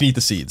 Well, you can eat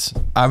the seeds.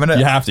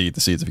 You have to eat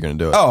the seeds if you're going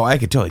to do it. Oh, I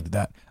could totally do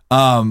that.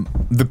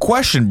 The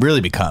question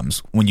really becomes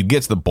when you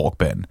get to the bulk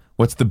bin,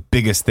 what's the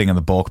biggest thing in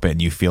the bulk bin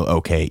you feel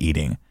okay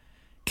eating?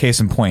 Case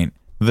in point,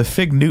 the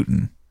Fig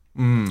Newton.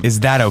 Is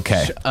that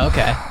okay?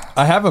 Okay.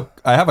 I have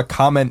a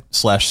comment /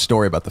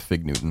 story about the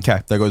Fig Newton. Okay.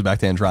 That goes back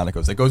to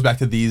Andronico's. That goes back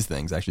to these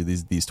things, actually,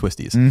 these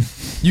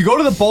twisties. You go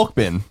to the bulk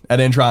bin at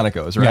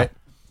Andronico's, right?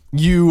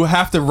 You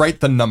have to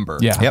write the number.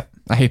 Yeah. Yep.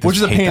 I hate this. Which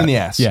is a Hate pain in that. the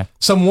ass. Yeah.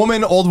 Some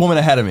old woman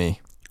ahead of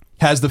me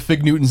has the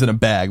Fig Newtons in a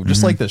bag,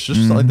 just like this,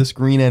 just like this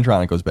green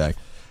Andronico's bag.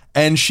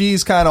 And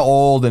she's kind of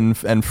old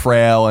and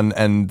frail,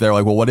 and they're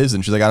like, well, what is it?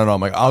 And she's like, I don't know.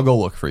 I'm like, I'll go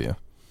look for you.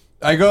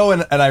 I go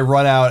and I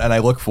run out and I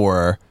look for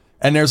her,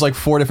 and there's like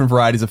 4 different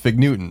varieties of Fig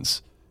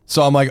Newtons.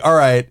 So I'm like, all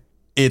right,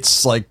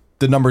 it's like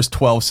the number's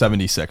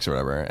 1276 or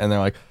whatever. And they're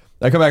like,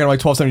 I come back and I'm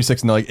like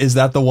 1276, and they're like, is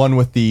that the one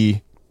with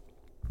the,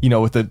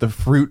 with the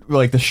fruit,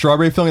 like the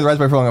strawberry filling, the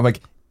raspberry filling? I'm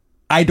like,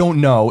 I don't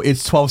know.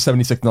 It's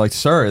 1276. And they're like,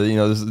 sir,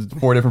 there's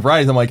 4 different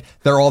varieties. I'm like,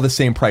 they're all the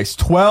same price.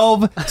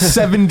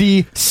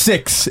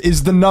 1276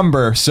 is the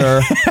number,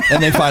 sir.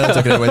 And they finally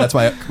took it away. That's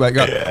my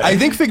I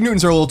think Fig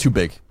Newtons are a little too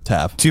big to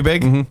have. Too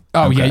big?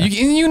 Oh Okay. yeah,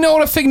 you know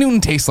what a Fig Newton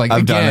tastes like.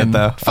 I've done Again, it,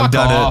 though. Fuck I've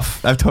done it.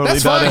 off. I've totally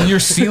That's done fine. it. You're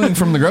stealing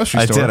from the grocery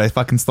I store. did. I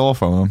fucking stole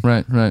from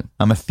him. Right.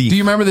 I'm a thief. Do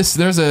you remember this?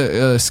 There's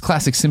a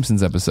classic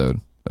Simpsons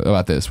episode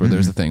about this where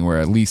there's a thing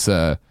where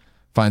Lisa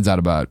finds out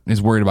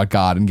is worried about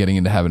God and getting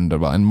into heaven,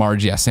 and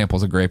Marge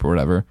samples a grape or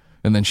whatever,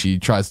 and then she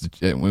tries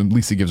to, when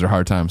Lisa gives her a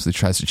hard time, so she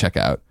tries to check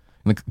out,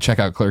 and the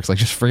checkout clerk's like,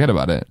 just forget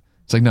about it.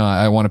 It's like, no,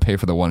 I want to pay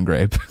for the one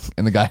grape.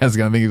 And the guy has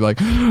gonna think, he's like,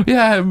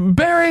 yeah,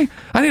 Barry,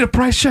 I need a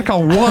price check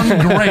on one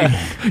grape.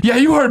 Yeah,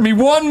 you heard me,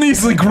 one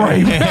measly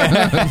grape.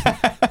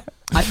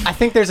 I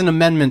think there's an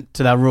amendment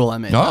to that rule I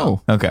made.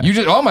 Oh, Okay.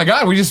 Oh my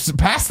God, we just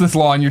passed this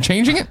law and you're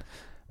changing it?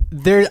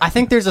 I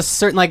think there's a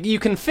certain, you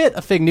can fit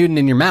a Fig Newton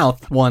in your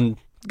mouth one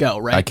go,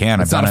 right? I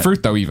can. It's I've not done a it.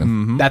 fruit though,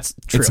 even. That's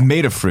true. It's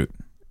made of fruit.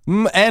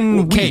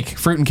 And Cake,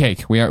 fruit and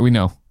cake. We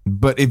know.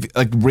 But if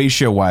like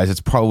ratio wise, it's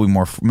probably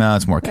more. No,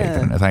 it's more cake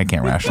than it. I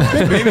can't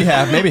rationalize. maybe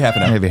half and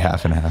half. Maybe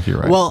half and half. You're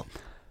right. Well,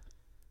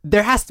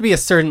 there has to be a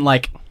certain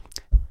like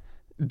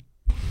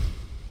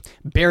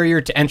barrier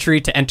to entry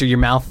to enter your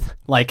mouth.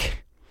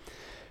 Like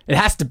it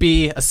has to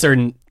be a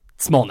certain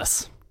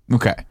smallness.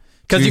 Okay.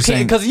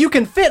 Because you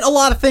can fit a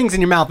lot of things in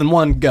your mouth in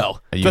one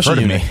go. You've heard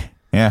of me.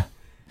 Yeah.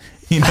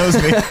 He knows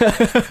me.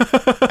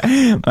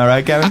 All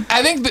right, Kevin.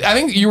 I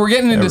think you were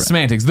getting into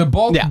semantics. The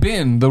bulk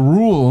bin, the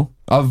rule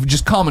of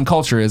just common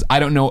culture is I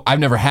don't know. I've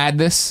never had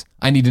this.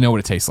 I need to know what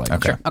it tastes like.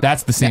 Okay.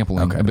 That's the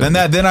sampling. Okay.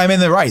 Then I'm in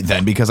the right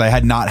then because I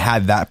had not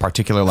had that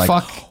particular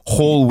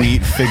whole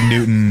wheat fig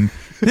Newton.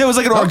 It was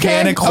like an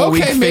organic whole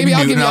wheat fig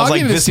Newton. I was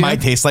like, this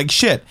might taste like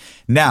shit.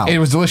 Now it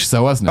was delicious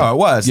though, wasn't it? Oh, it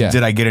was. Yeah.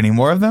 Did I get any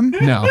more of them?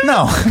 No. You've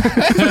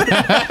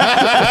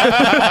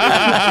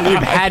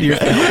had your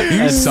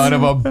you son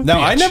of a bitch. No,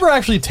 I never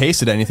actually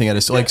tasted anything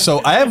at a like.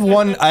 So I have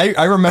one.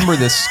 I remember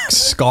this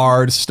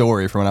scarred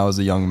story from when I was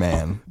a young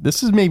man.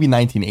 This is maybe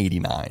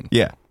 1989.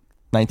 Yeah.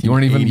 You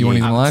weren't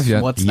even alive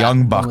yet. What's Young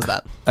that? buck. What was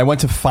that? I went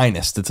to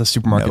Finest. It's a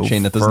supermarket No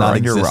chain that does fur not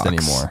on your exist rocks.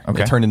 anymore.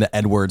 Okay. It turned into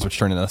Edwards, which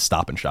turned into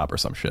Stop and Shop or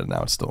some shit.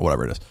 Now it's still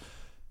whatever it is.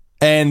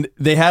 And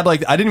they had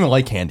like I didn't even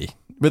like candy,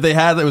 but they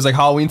had it was like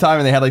Halloween time,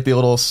 and they had like the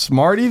little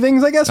Smartie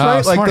things, I guess,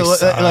 right? Like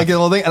Smarties like a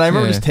little thing. And I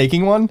remember just Yeah.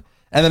 taking one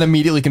and then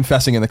immediately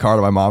confessing in the car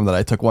to my mom that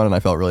I took one, and I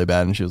felt really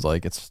bad. And she was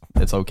like, "It's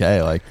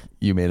okay. Like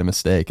you made a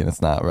mistake, and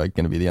it's not like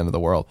going to be the end of the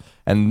world."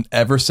 And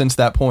ever since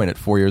that point, at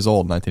 4 years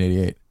old,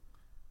 1988.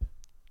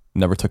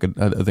 Never took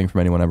a thing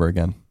from anyone ever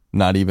again.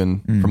 Not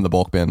even from the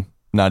bulk bin.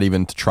 Not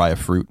even to try a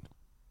fruit.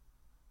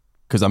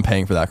 Because I'm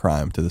paying for that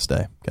crime to this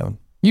day, Kevin.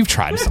 You've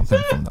tried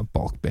something from the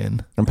bulk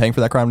bin. I'm paying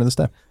for that crime to this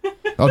day.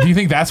 Oh, do you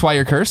think that's why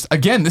you're cursed?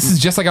 Again, this is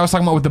just like I was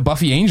talking about with the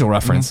Buffy Angel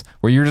reference,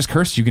 where you're just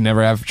cursed. You can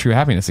never have true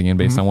happiness again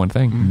based on one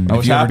thing. I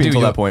was happy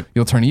until that point.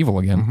 You'll turn evil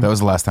again. That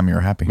was the last time you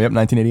were happy. Yep,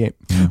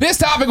 1988. This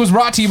topic was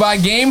brought to you by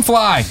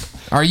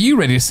GameFly. Are you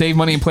ready to save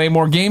money and play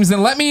more games?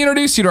 Then let me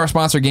introduce you to our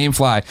sponsor,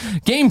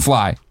 GameFly.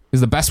 GameFly is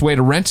the best way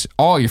to rent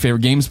all your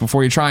favorite games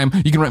before you try them.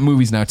 You can rent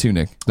movies now too,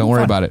 Nick. Don't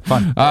worry about it.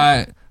 Fun.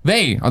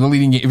 They are the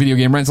leading video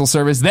game rental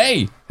service.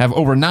 They have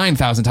over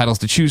 9,000 titles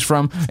to choose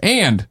from,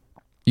 and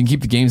you can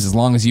keep the games as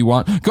long as you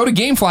want. Go to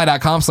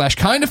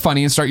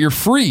gamefly.com/kindafunny and start your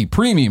free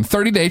premium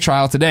 30-day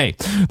trial today.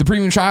 The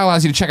premium trial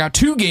allows you to check out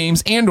 2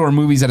 games and or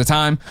movies at a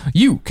time.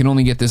 You can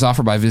only get this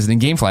offer by visiting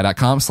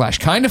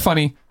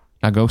gamefly.com/kindafunny.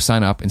 Now go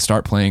sign up and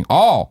start playing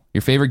all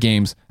your favorite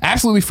games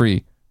absolutely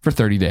free for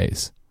 30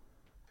 days.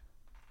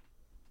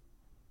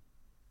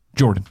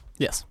 Jordan,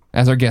 Yes.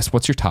 as our guest,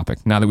 what's your topic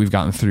now that we've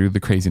gotten through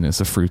the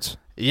craziness of fruits?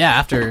 Yeah,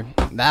 after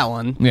that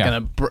one, Yeah.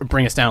 gonna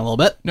bring us down a little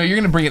bit. No, you're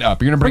going to bring it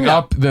up. You're going to bring Bring it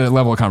up the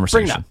level of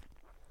conversation. Bring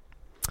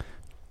it up.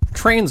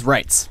 Trans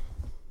rights.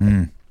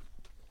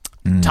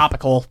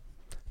 Topical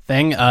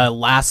thing.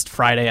 Last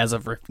Friday, as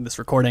of this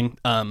recording,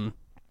 the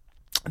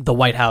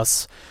White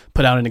House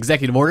put out an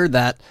executive order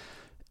that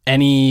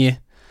any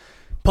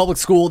public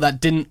school that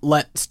didn't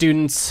let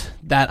students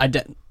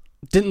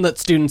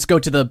go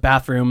to the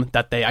bathroom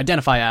that they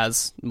identify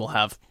as will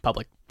have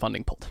public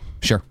funding pulled.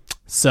 Sure.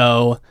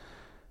 So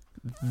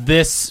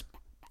this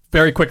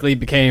very quickly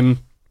became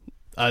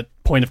a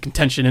point of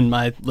contention in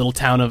my little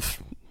town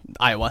of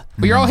Iowa.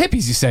 But you're all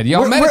hippies, you said. You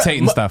all meditate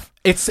and stuff.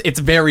 It's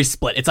very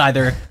split. It's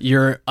either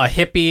you're a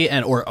hippie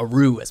or a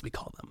roo, as we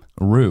call them.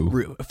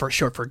 Rue. For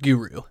short for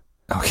guru.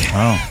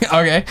 Okay.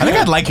 Okay. I think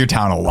I'd like your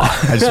town a lot.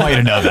 I just want you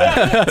to know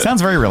that. It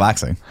sounds very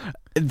relaxing.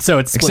 So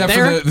it's split Except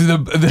there.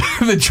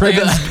 for the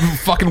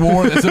trans fucking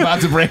war that's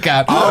about to break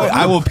out.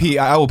 I will pee.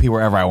 I will pee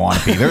wherever I want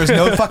to pee. There is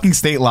no fucking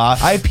state law.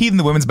 I peed in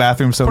the women's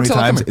bathroom so many Portela,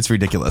 times. come here. It's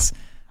ridiculous.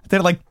 I did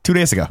it like 2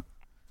 days ago.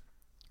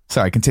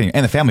 Sorry, continue.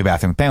 And the family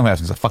bathroom. The family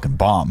bathroom is a fucking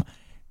bomb.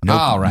 No,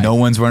 All right. No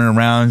one's running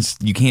around.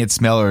 You can't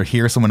smell or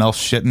hear someone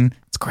else shitting.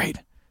 It's great.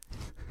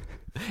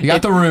 You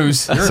got the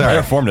ruse. Sorry.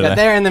 Informed today.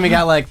 There, and then we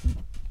got like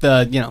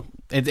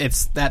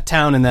it's that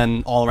town, and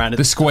then all around it,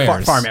 The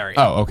squares. farm area.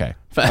 Oh, okay.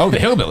 Oh, the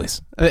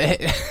hillbillies.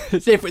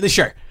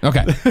 Sure.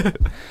 Okay.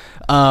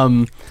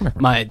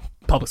 My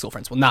public school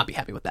friends will not be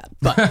happy with that.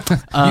 But you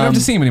don't have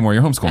to see them anymore.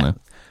 You're homeschooled now.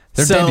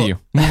 They're So- dead to you.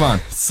 Move on.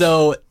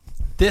 So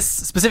this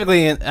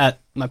specifically at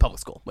my public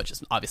school, which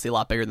is obviously a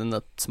lot bigger than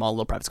the small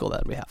little private school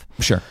that we have.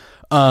 Sure.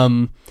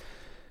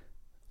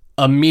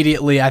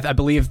 Immediately, I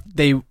believe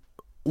they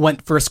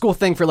went for a school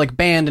thing for like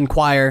band and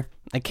choir.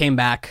 I came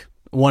back.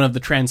 One of the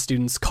trans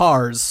students'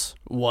 cars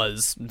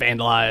was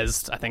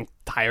vandalized. I think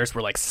tires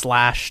were like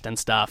slashed and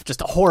stuff.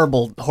 Just a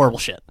horrible, horrible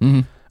shit.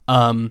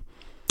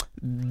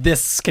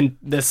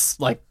 This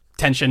like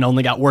tension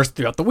only got worse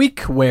throughout the week,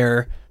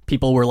 where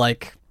people were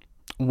like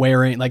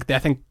wearing like I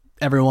think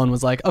everyone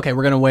was like, okay,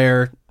 we're gonna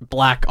wear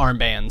black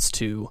armbands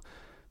to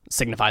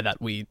signify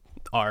that we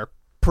are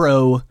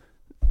pro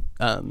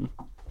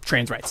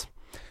trans rights.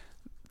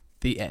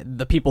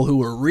 The people who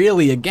were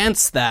really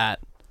against that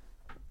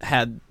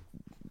had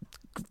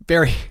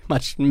very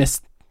much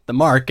missed the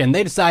mark, and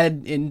they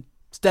decided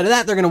instead of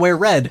that they're going to wear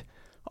red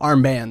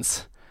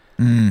armbands.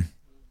 Gross.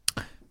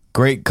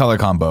 Great color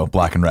combo,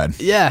 black and red.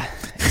 Yeah.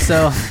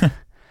 So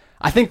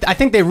I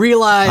think they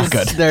realized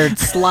Not good. their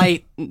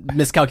slight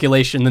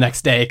miscalculation the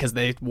next day because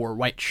they wore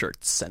white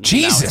shirts. And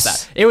Jesus.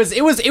 that was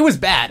that. It was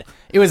bad.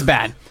 It was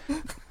bad.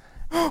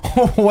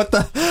 What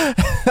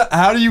the?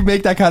 How do you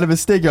make that kind of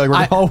mistake? You're like,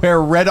 we're gonna all wear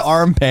red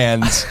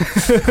armbands.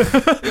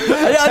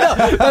 Yeah, I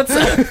know.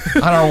 That's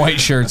On our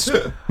white shirts.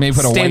 Maybe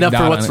put a Stand white up for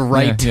dot what's on it.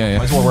 right. Yeah.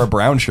 Might as well wear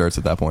brown shirts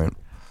at that point.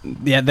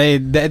 yeah. They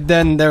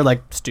then they're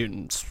like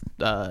students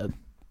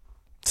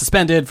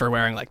suspended for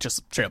wearing like just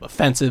straight up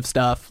offensive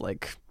stuff,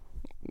 like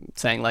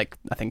saying like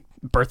I think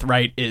birth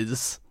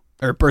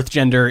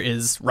gender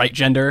is right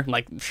gender,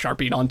 like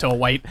sharpied onto a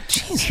white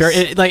shirt.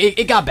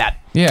 It got bad.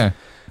 Yeah.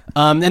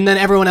 And then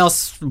everyone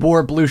else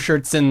wore blue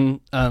shirts and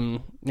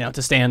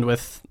to stand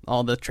with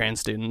all the trans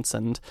students.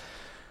 And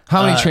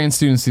How many trans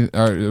students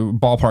are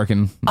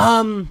ballparking?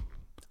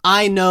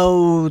 I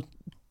know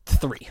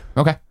 3.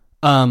 Okay.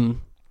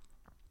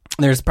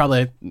 There's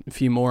probably a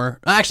few more.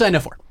 Actually, I know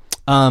 4.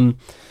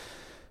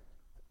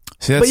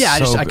 See, But yeah,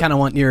 I kind of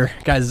want your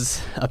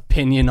guys'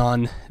 opinion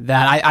on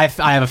that. I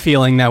have a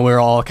feeling that we're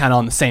all kind of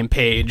on the same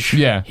page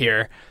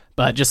here.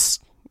 But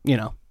just,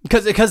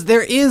 because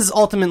there is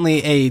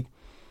ultimately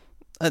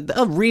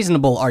a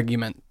reasonable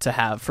argument to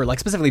have for like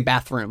specifically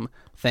bathroom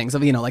things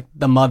of like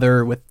the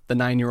mother with the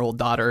 9-year-old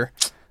daughter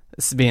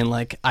being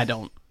like, I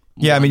don't.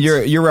 Yeah, I mean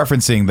you're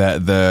referencing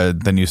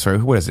the news story.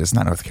 What is it? It's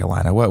not North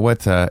Carolina.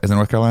 What is it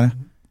North Carolina?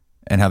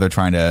 And how they're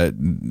trying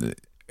to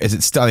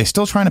are they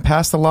still trying to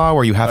pass the law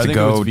where you have to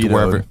go to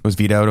wherever it was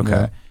vetoed?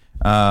 Okay.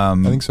 Yeah.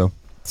 I think so.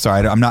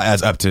 Sorry, I'm not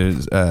as up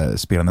to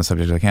speed on the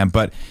subject as I can,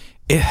 but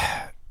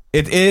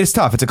it is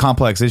tough. It's a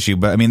complex issue,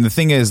 but I mean, the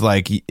thing is,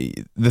 like, the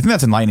thing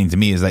that's enlightening to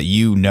me is that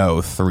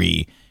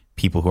 3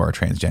 people who are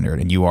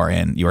transgendered, and you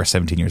are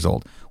 17 years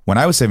old. When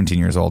I was 17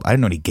 years old, I didn't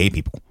know any gay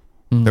people.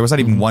 There was not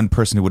even one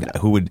person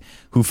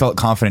who felt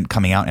confident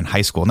coming out in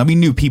high school. Now we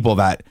knew people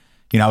that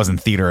I was in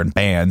theater and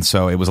band,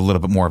 so it was a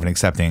little bit more of an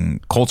accepting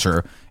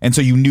culture, and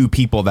so you knew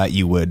people that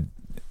you would.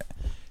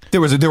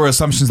 There were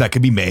assumptions that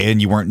could be made,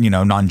 and you weren't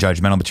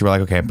non-judgmental, but you were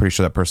like, okay, I'm pretty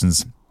sure that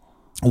person's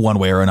one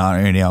way or another,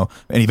 and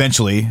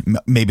eventually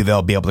maybe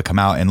they'll be able to come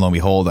out. And lo and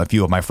behold, a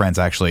few of my friends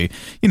actually,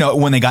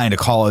 when they got into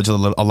college, a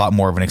lot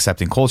more of an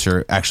accepting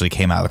culture actually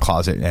came out of the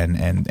closet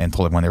and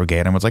told everyone they were gay.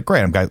 And I was like,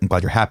 great, I'm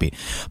glad you're happy.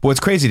 But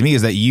what's crazy to me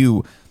is that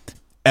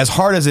as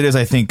hard as it is,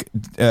 I think,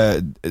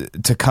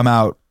 to come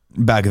out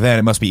back then,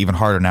 it must be even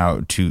harder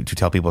now to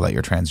tell people that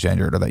you're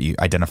transgendered or that you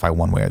identify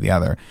one way or the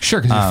other.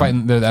 Sure, because you're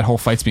fighting that whole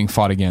fight's being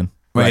fought again.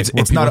 Right, it's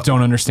people not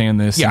don't understand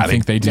this. Yeah, and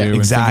think they do. yeah, And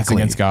think it's exactly.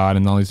 against God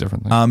and all these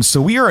different things.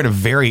 So we are at a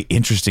very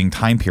interesting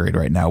time period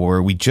right now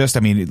where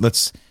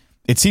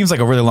it seems like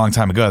a really long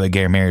time ago that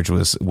gay marriage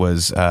was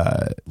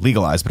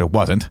legalized, but it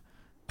wasn't.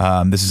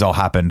 This has all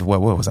happened.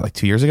 What was that, like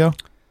 2 years ago?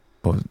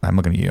 I'm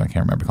looking at you. I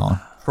can't remember, Colin.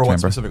 For what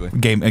specifically?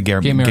 Gay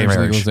marriage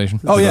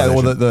legalization. Oh yeah,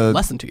 well the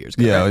less than 2 years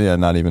ago. yeah, right? yeah,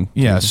 not even.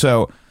 Yeah,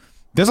 so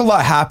there's a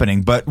lot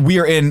happening, but we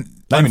are in,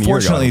 Not even a year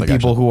ago, I don't unfortunately, think,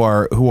 people who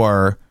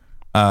are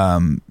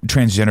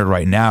transgendered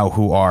right now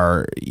who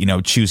are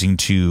choosing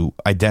to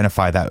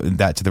identify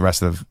that to the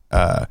rest of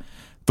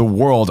the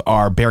world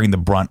are bearing the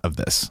brunt of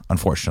this,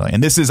 unfortunately.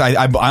 And this is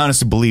I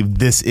honestly believe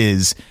this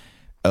is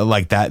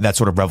like that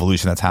sort of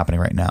revolution that's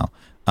happening right now.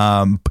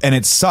 And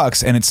it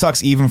sucks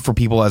even for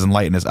people as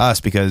enlightened as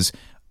us, because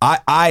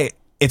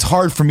it's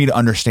hard for me to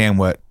understand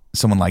what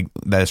someone like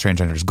that is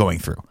transgender is going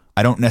through.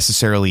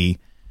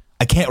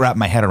 I can't wrap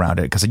my head around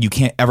it because you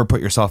can't ever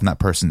put yourself in that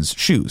person's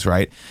shoes,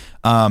 right?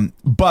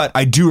 But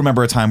I do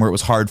remember a time where it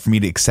was hard for me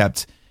to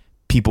accept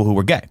people who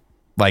were gay.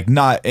 Like,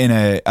 not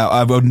in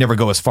I would never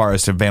go as far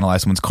as to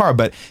vandalize someone's car,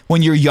 but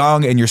when you're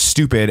young and you're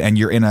stupid and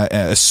you're in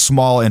a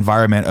small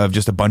environment of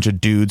just a bunch of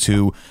dudes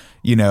who,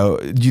 you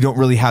don't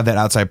really have that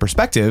outside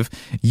perspective,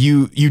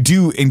 you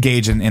do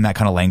engage in that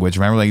kind of language.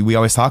 Remember, like we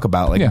always talk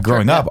about, like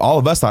growing up, all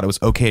of us thought it was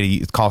okay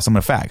to call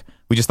someone a fag.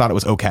 We just thought it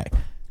was okay.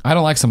 I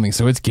don't like something,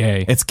 so it's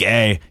gay. It's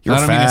gay. You're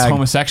I don't a fag. mean it's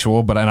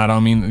homosexual, but I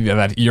don't mean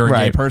that you're a gay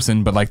Right.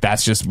 person. But like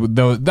that's just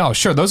no,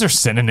 sure, those are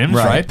synonyms,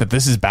 right? That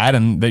this is bad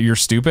and that you're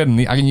stupid, and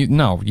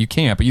you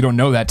can't. But you don't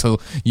know that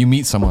till you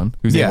meet someone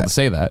who's able to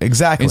say that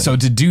exactly. And so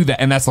to do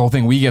that, and that's the whole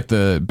thing. We get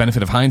the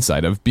benefit of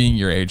hindsight of being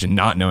your age and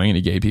not knowing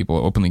any gay people,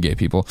 openly gay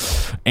people.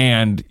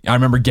 And I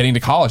remember getting to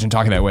college and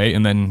talking that way,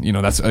 and then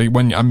that's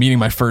when I'm meeting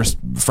my first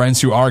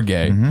friends who are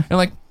gay, and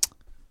like.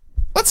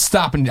 Let's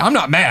stop and I'm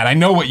not mad. I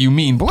know what you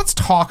mean, but let's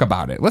talk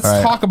about it. Let's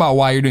talk about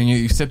why you're doing it.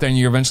 You sit there and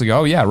you eventually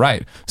go, oh yeah,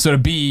 right. So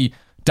to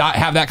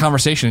have that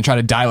conversation and try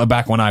to dial it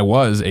back when I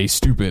was a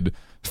stupid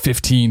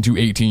 15 to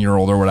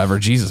 18-year-old or whatever,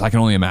 Jesus, I can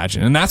only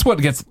imagine. And that's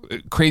what gets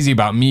crazy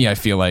about me, I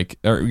feel like,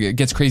 or it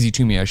gets crazy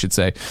to me, I should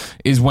say,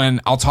 is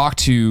when I'll talk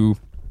to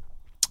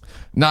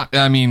not,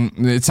 I mean,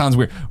 it sounds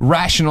weird.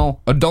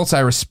 Rational adults I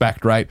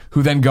respect, right?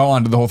 Who then go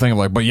on to the whole thing of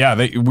like, but yeah,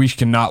 we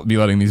cannot be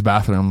letting these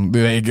bathrooms,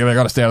 they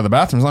got to stay out of the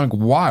bathrooms. I'm like,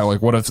 why?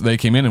 Like, what if they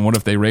came in and what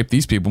if they raped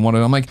these people?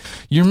 I'm like,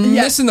 you're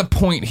missing the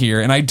point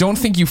here. And I don't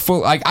think you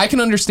like, I can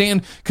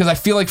understand because I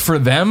feel like for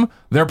them,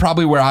 they're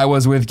probably where I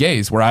was with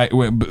gays,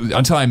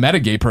 until I met a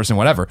gay person,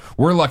 whatever.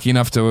 We're lucky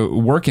enough to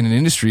work in an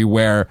industry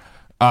where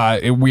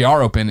we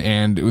are open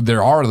and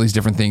there are all these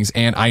different things,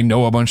 and I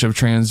know a bunch of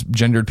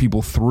transgendered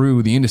people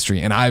through the industry,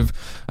 and I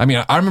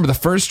remember the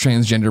first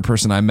transgender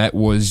person I met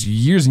was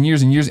years and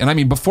years and years, and I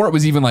mean before it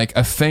was even like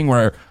a thing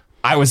where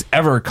I was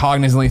ever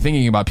cognizantly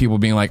thinking about people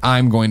being like,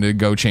 I'm going to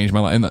go change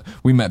my life, and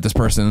we met this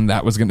person and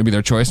that was going to be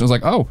their choice, and I was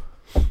like, oh,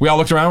 we all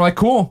looked around and were like,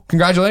 cool,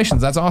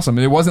 congratulations, that's awesome.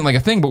 It wasn't like a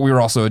thing, but we were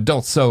also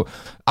adults. So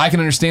I can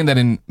understand that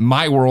in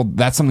my world,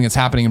 that's something that's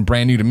happening and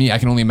brand new to me. I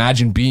can only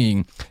imagine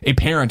being a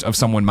parent of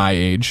someone my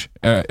age.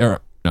 No,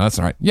 that's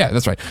not right. Yeah,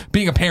 that's right.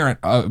 Being a parent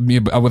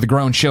with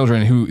grown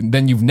children who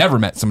then you've never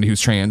met somebody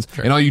who's trans,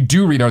 and all you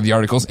do read are the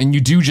articles, and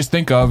you do just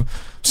think of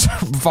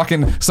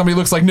fucking somebody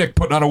looks like Nick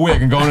putting on a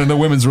wig and going into the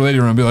women's relating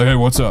room and be like, hey,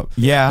 what's up?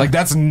 Yeah. Like,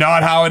 that's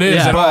not how it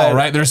is at all,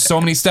 right? There's so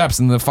many steps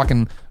in the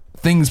fucking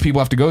things people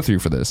have to go through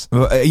for this.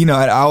 Well, you know,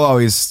 I'll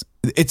always,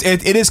 it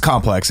is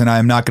complex, and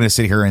I'm not going to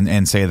sit here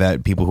and say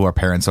that people who are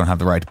parents don't have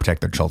the right to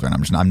protect their children.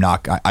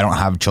 I don't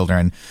have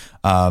children,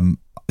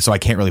 so I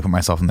can't really put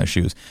myself in their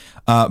shoes.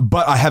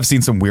 But I have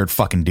seen some weird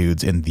fucking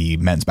dudes in the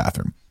men's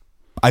bathroom.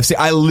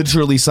 I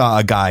literally saw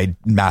a guy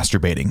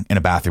masturbating in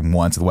a bathroom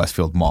once at the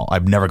Westfield Mall.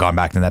 I've never gone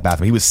back to that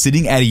bathroom. He was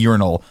sitting at a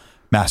urinal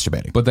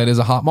masturbating. But that is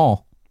a hot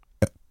mall.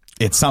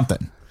 It's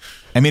something.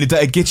 I mean,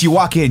 it gets you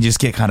walk in, and just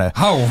get kind of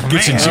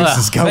get your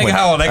juices going. They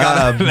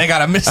got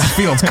a Mrs.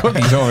 Fields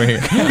cookies over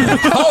here.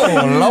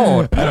 Oh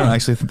Lord! I don't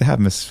actually think they have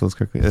Mrs. Fields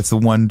cookies. That's the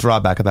one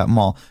drawback of that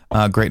mall.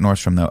 Great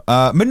Nordstrom though. But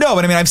I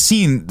mean, I've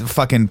seen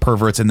fucking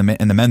perverts in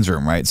the men's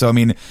room, right? So I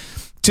mean,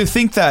 to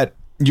think that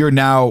you're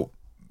now,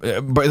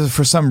 but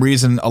for some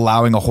reason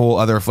allowing a whole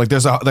other, like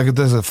there's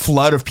a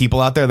flood of people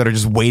out there that are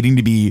just waiting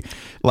to be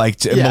like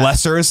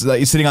molesters,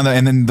 like, sitting on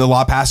and then the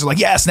law passes like,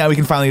 yes, now we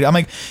can finally. I'm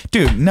like,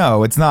 dude,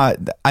 no, it's not.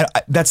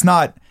 That's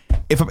not.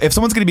 If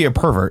someone's going to be a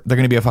pervert, they're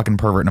going to be a fucking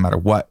pervert no matter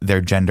what their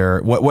gender,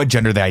 what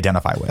gender they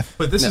identify with.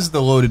 But this is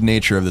the loaded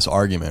nature of this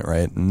argument,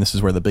 right? And this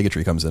is where the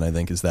bigotry comes in, I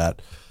think, is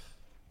that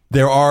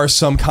there are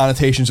some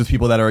connotations with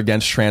people that are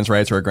against trans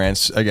rights or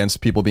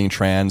against people being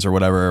trans or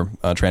whatever,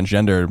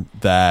 transgender,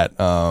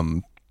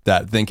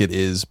 that think it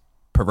is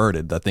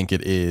perverted, that think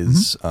it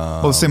is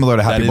well, similar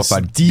to how people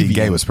thought being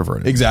gay was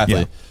perverted. Exactly.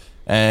 Yeah.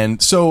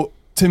 And so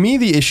to me,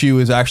 the issue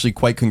is actually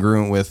quite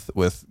congruent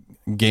with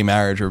gay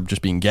marriage or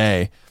just being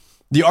gay.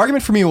 The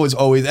argument for me was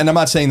always, and I'm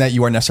not saying that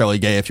you are necessarily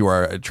gay if you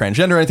are a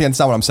transgender or anything, that's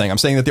not what I'm saying. I'm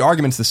saying that the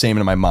argument's the same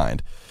in my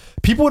mind.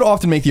 People would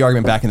often make the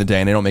argument back in the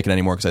day, and they don't make it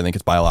anymore because I think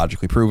it's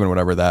biologically proven or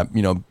whatever, that,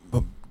 you know,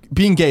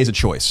 being gay is a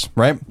choice,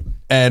 right?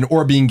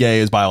 Or being gay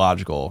is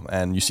biological,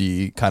 and you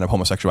see kind of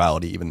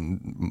homosexuality,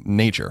 even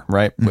nature,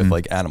 right? With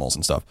like animals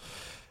and stuff.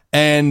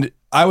 And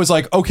I was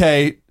like,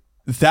 okay,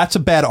 that's a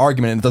bad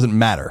argument, and it doesn't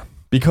matter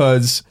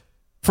because,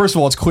 first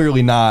of all, it's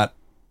clearly not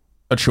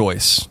a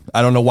choice.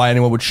 I don't know why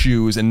anyone would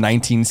choose in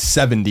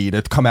 1970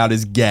 to come out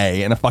as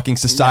gay in a fucking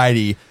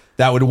society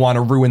that would want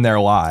to ruin their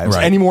lives.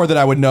 Right. Any more than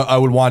I would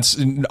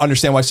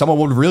understand why someone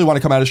would really want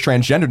to come out as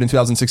transgendered in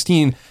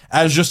 2016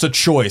 as just a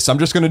choice. I'm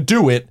just going to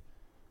do it.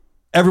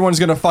 Everyone's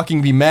going to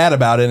fucking be mad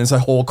about it, and it's a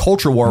whole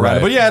culture war around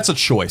it. But yeah, it's a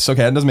choice.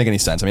 Okay, it doesn't make any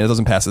sense. I mean, it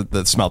doesn't pass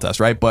the smell test,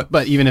 right?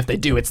 But even if they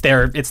do, it's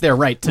their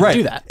right to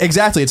do that.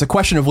 Exactly. It's a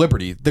question of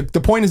liberty.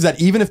 The point is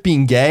that even if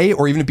being gay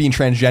or even if being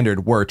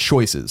transgendered were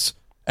choices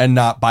and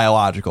not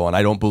biological, and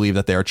I don't believe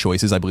that they are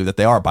choices. I believe that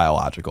they are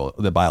biological.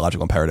 The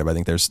biological imperative. I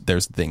think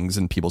there's things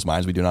in people's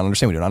minds we do not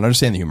understand. We do not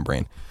understand the human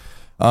brain.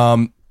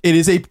 It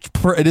is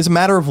a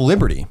matter of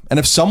liberty. And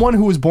if someone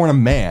who was born a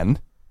man,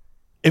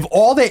 if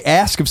all they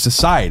ask of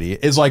society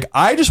is like,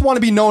 I just want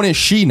to be known as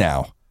she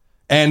now,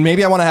 and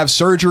maybe I want to have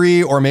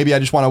surgery, or maybe I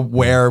just want to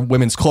wear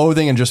women's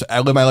clothing and just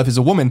live my life as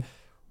a woman,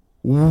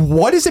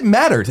 what does it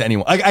matter to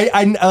anyone?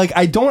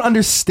 I don't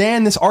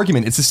understand this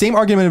argument. It's the same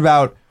argument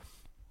about,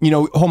 you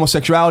know,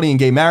 homosexuality and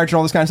gay marriage and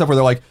all this kind of stuff, where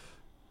they're like,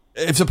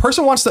 if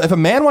a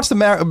man wants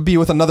to be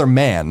with another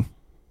man,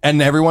 and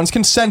everyone's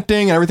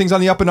consenting and everything's on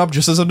the up and up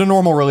just as a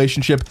normal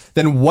relationship,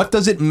 then what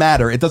does it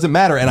matter? It doesn't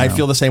matter. And I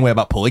feel the same way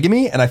about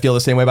polygamy, and I feel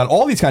the same way about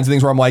all these kinds of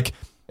things where I'm like,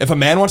 if a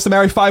man wants to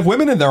marry 5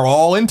 women and they're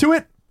all into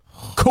it,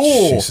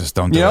 cool. Jesus,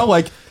 don't do it. You know,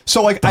 like,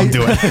 so like, don't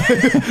do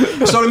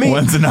it. So to me,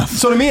 one's enough.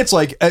 So to me, it's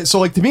like,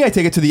 to me, I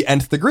take it to the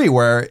nth degree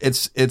where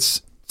it's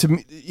to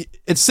me, it's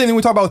the same thing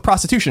we talk about with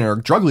prostitution or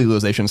drug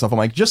legalization and stuff. I'm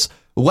like, just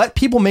let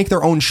people make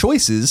their own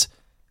choices,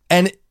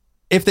 and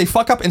if they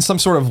fuck up in some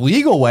sort of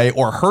legal way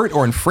or hurt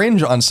or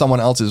infringe on someone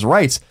else's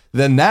rights,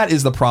 then that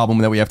is the problem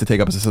that we have to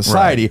take up as a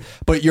society. Right.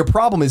 But your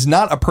problem is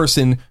not a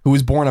person who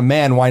was born a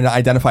man wanting to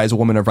identify as a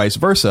woman or vice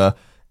versa.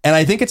 And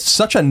I think it's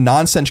such a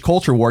nonsense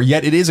culture war,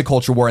 yet it is a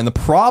culture war. And the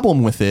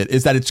problem with it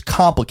is that it's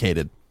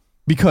complicated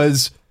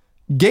because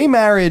gay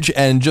marriage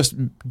and just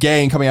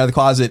gay and coming out of the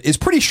closet is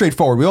pretty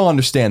straightforward. We all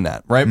understand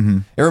that, right?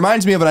 It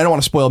reminds me of, and I don't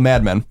want to spoil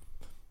Mad Men,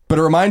 but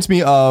it reminds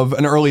me of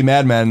an early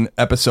Mad Men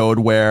episode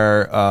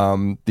where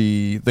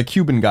the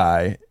Cuban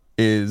guy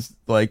is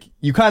like,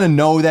 you kind of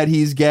know that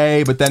he's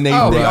gay, but then the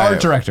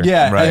art director.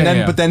 Yeah, Right. and then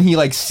Yeah. but then he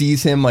like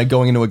sees him like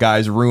going into a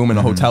guy's room in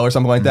a hotel or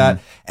something like that,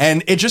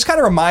 and it just kind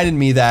of reminded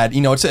me that,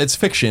 you know, it's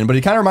fiction, but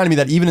it kind of reminded me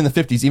that even in the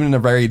 50s, even in a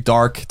very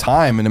dark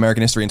time in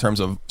American history in terms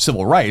of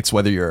civil rights,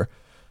 whether you're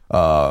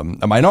a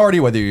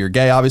minority, whether you're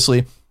gay,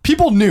 obviously,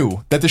 people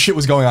knew that the shit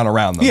was going on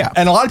around them. Yeah.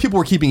 And a lot of people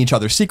were keeping each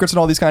other's secrets and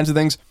all these kinds of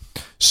things.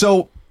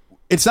 So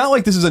it's not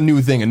like this is a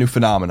new thing, a new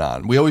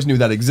phenomenon. We always knew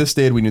that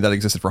existed. We knew that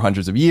existed for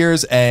hundreds of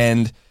years.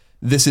 And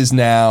this is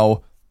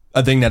now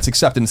a thing that's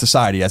accepted in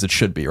society as it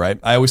should be, right?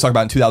 I always talk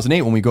about in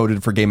 2008 when we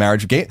voted for gay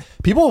marriage.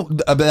 People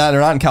that are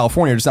not in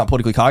California, or just not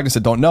politically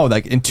cognizant, don't know.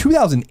 Like in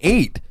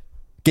 2008,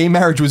 gay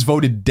marriage was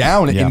voted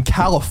down in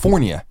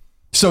California.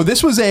 So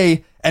this was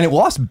and it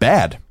lost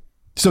bad.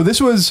 So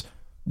this was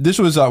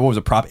what was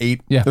it, Prop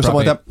 8 or something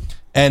like that.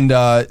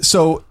 And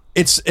so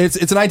it's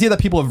an idea that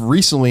people have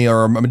recently,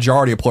 or a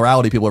majority, a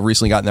plurality of people have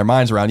recently gotten their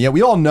minds around. Yeah,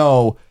 we all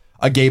know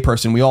a gay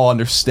person. We all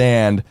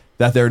understand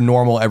that they're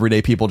normal,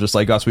 everyday people just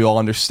like us. We all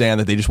understand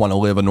that they just want to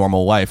live a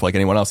normal life like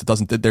anyone else.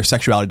 Their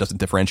sexuality doesn't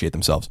differentiate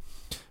themselves.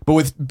 But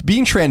with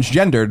being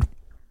transgendered,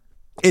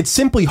 it's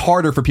simply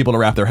harder for people to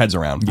wrap their heads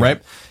around,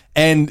 right?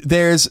 And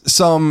there's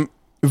some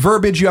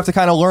verbiage you have to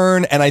kind of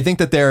learn. And I think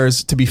that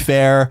there's, to be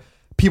fair,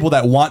 people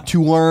that want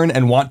to learn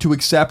and want to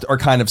accept are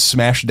kind of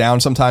smashed down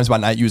sometimes by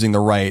not using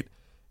the right,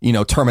 you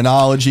know,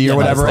 terminology or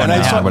whatever.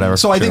 And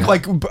so I think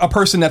like a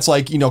person that's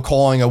like, you know,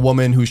 calling a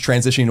woman who's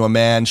transitioning to a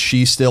man,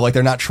 she's still like,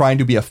 they're not trying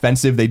to be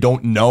offensive. They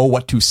don't know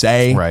what to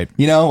say. Right.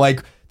 You know,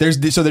 like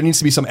so there needs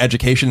to be some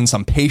education and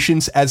some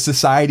patience as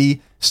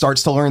society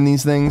starts to learn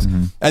these things.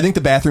 I think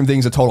the bathroom thing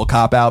is a total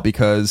cop out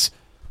because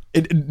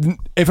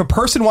if a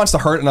person wants to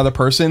hurt another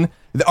person,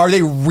 are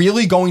they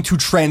really going to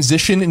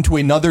transition into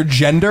another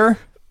gender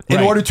in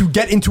order to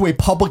get into a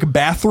public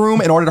bathroom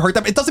in order to hurt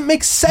them? It doesn't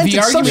make sense.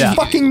 It's such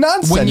fucking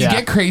nonsense. When you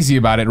get crazy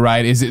about it,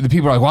 right, is that the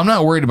people are like, well, I'm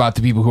not worried about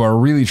the people who are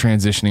really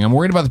transitioning. I'm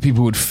worried about the people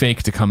who would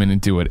fake to come in and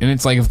do it. And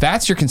it's like, if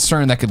that's your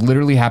concern, that could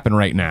literally happen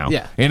right now.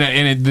 Yeah.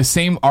 And the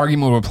same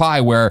argument will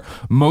apply where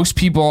most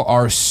people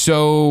are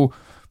so,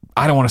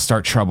 I don't want to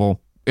start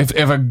trouble. If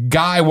a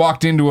guy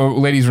walked into a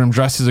ladies' room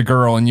dressed as a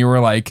girl and you were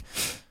like,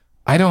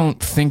 I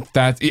don't think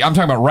that, I'm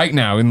talking about right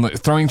now, and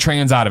throwing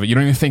trans out of it. You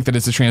don't even think that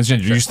it's a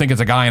transgender. You just think it's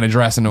a guy in a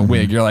dress and a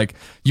wig. You're like,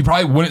 you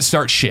probably wouldn't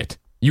start shit.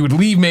 You would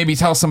leave, maybe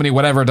tell somebody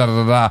whatever,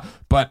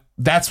 but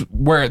that's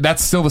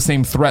still the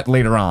same threat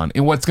later on.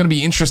 And what's going to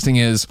be interesting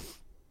is,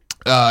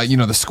 you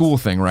know, the school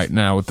thing right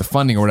now with the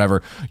funding or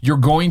whatever, you're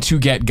going to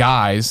get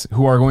guys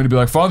who are going to be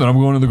like, fine, then I'm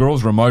going to the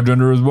girls' room. My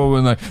gender is well,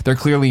 and like, they're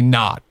clearly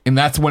not. And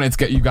that's when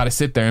you got to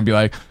sit there and be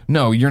like,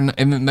 no, you're not.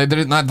 And not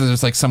that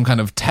there's like some kind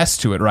of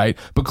test to it, right?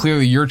 But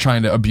clearly you're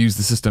trying to abuse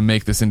the system,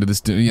 make this into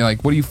this. You're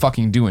like, what are you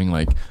fucking doing?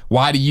 Like,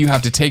 why do you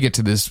have to take it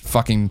to this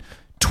fucking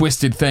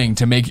twisted thing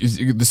to make?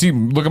 See,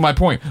 look at my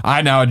point.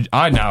 I now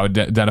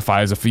identify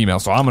as a female,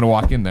 so I'm going to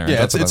walk in there.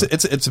 Yeah,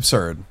 it's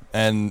absurd.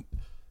 And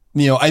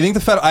you know, I think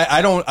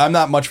I'm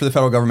not much for the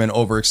federal government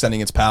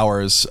overextending its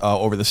powers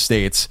over the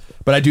states,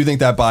 but I do think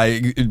that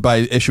by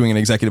issuing an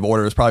executive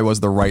order, it probably was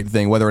the right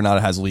thing. Whether or not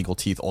it has legal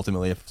teeth,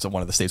 ultimately, if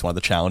one of the states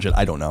wanted to challenge it,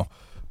 I don't know.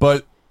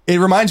 But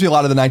it reminds me a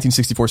lot of the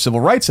 1964 Civil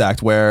Rights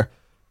Act, where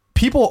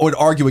people would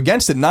argue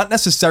against it, not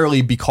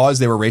necessarily because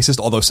they were racist,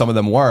 although some of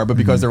them were, but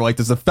because they were like,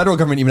 does the federal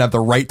government even have the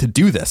right to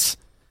do this?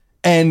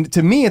 And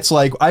to me, it's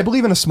like, I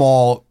believe in a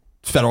small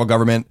federal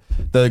government.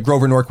 The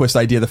Grover Norquist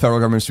idea, the federal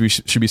government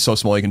should be so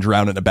small you can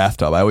drown it in a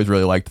bathtub. I always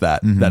really liked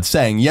that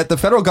saying. Yet the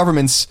federal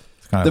government's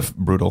kind of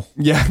brutal.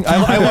 Yeah,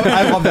 I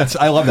love that.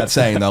 I love that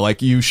saying though.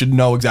 Like, you should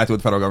know exactly what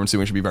the federal government's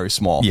doing. It should be very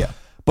small. Yeah.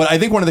 But I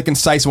think one of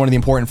the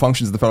important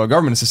functions of the federal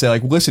government is to say,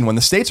 like, listen, when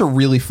the states are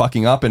really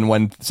fucking up and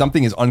when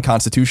something is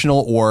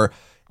unconstitutional or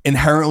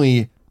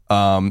inherently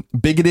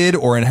bigoted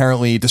or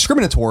inherently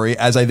discriminatory,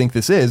 as I think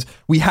this is,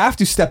 we have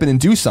to step in and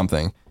do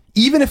something.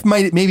 Even if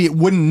maybe it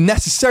wouldn't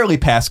necessarily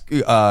pass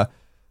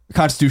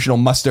constitutional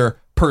muster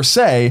per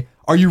se,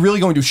 are you really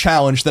going to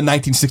challenge the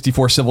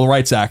 1964 Civil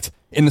Rights Act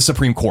in the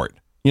Supreme Court?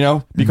 You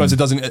know, because it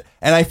doesn't.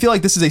 And I feel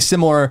like this is a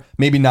similar,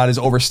 maybe not as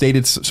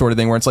overstated sort of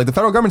thing, where it's like the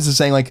federal government is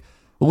saying, like,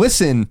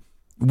 listen,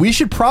 we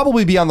should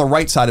probably be on the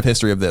right side of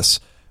history of this.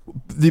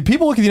 The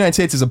people look at the United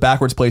States as a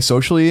backwards place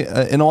socially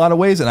in a lot of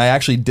ways, and I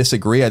actually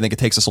disagree. I think it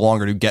takes us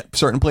longer to get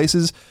certain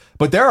places,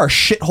 but there are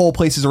shithole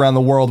places around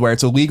the world where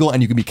it's illegal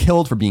and you can be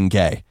killed for being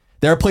gay.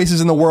 There are places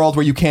in the world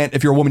where you can't,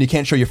 if you're a woman, you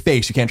can't show your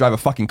face. You can't drive a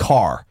fucking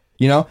car.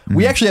 You know,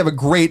 we actually have a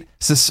great,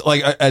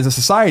 like, as a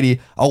society,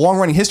 a long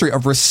running history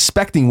of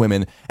respecting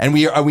women, and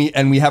we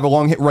have a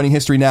long running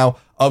history now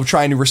of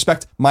trying to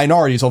respect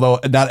minorities.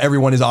 Although not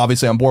everyone is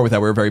obviously on board with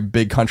that. We're a very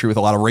big country with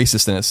a lot of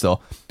racists in it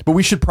still, but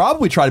we should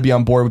probably try to be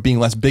on board with being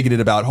less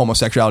bigoted about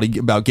homosexuality,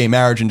 about gay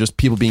marriage, and just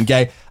people being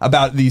gay,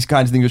 about these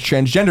kinds of things with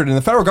transgendered. And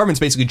the federal government's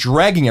basically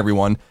dragging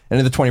everyone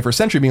into the 21st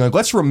century, being like,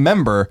 let's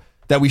remember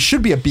that we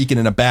should be a beacon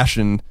and a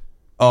bastion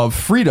of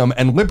freedom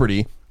and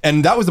liberty.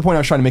 And that was the point I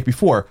was trying to make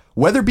before.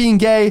 Whether being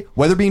gay,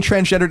 whether being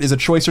transgendered is a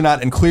choice or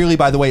not, and clearly,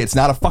 by the way, it's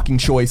not a fucking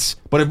choice.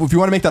 But if you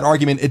want to make that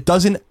argument, it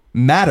doesn't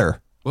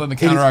matter. Well, then the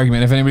counter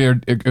argument, if anybody,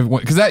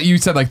 because that you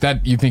said like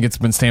that, you think it's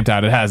been stamped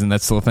out. It hasn't.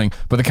 That's still a thing.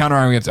 But the counter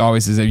argument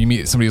always is that you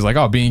meet somebody who's like,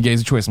 "Oh, being gay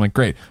is a choice." I'm like,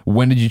 "Great.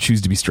 When did you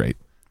choose to be straight?"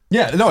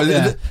 Yeah, no,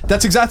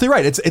 that's exactly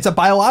right. It's a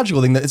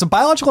biological thing. It's a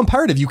biological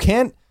imperative. You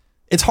can't.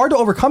 It's hard to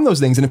overcome those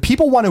things. And if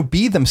people want to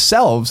be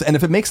themselves, and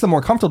if it makes them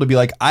more comfortable to be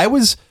like, I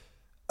was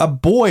a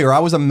boy or I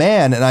was a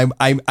man, and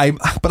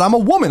but I'm a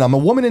woman. I'm a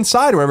woman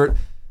inside, or whatever.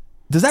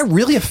 Does that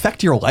really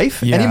affect your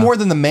life any more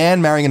than the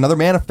man marrying another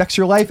man affects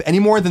your life? Any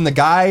more than the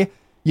guy,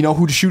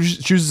 who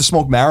chooses to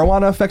smoke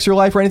marijuana affects your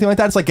life or anything like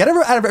that? It's like, get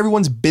out of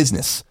everyone's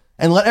business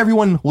and let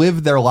everyone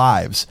live their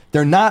lives.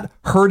 They're not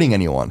hurting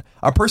anyone.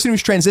 A person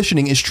who's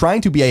transitioning is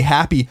trying to be a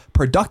happy,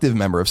 productive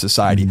member of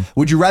society.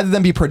 Would you rather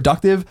them be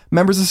productive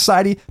members of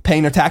society,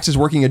 paying their taxes,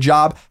 working a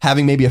job,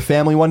 having maybe a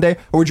family one day?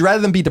 Or would you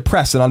rather them be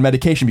depressed and on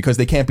medication because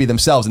they can't be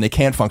themselves and they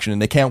can't function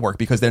and they can't work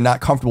because they're not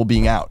comfortable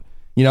being out,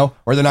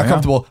 or they're not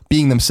comfortable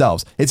being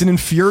themselves? It's an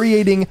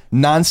infuriating,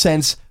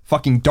 nonsense,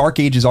 fucking dark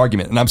ages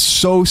argument. And I'm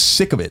so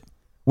sick of it.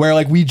 Where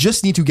like we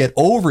just need to get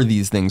over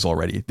these things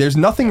already. There's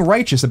nothing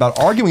righteous about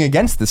arguing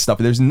against this stuff.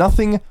 There's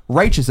nothing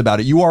righteous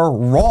about it. You are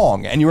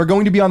wrong, and you are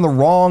going to be on the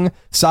wrong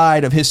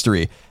side of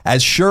history.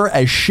 As sure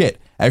as shit.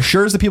 As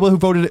sure as the people who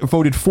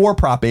voted for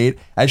Prop 8,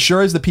 as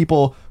sure as the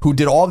people who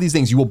did all these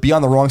things, you will be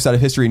on the wrong side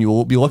of history, and you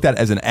will be looked at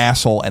as an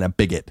asshole and a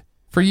bigot.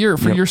 For your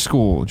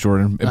school,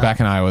 Jordan, back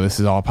in Iowa, this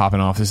is all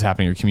popping off. This is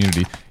happening in your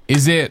community.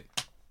 Is it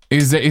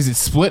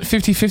split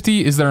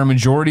 50-50? Is there a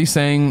majority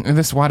saying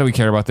this? Why do we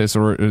care about this?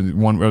 Or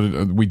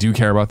we do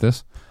care about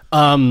this?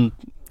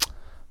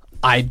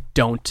 I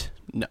don't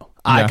know.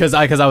 Because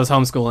I was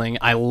homeschooling.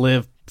 I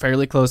live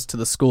fairly close to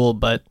the school,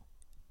 but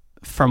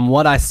from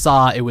what I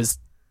saw, it was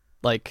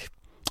like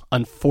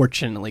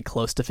unfortunately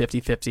close to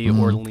 50-50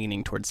 or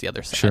leaning towards the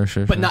other side.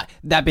 Sure. But not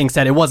that being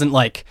said, it wasn't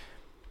like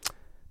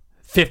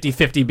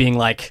 50-50 being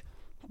like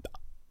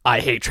I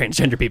hate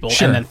transgender people,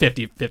 and then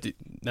 50-50,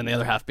 then the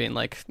other half being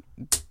like,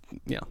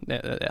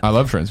 I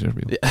love transgender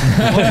people.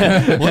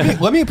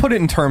 let me put it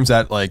in terms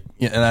that like,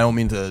 and I don't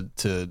mean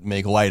to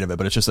make light of it,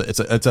 but it's just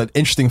it's an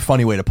interesting,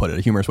 funny way to put it,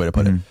 a humorous way to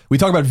put it. We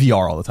talk about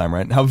VR all the time,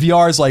 right? How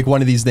VR is like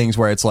one of these things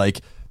where it's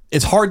like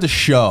it's hard to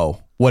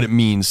show what it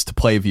means to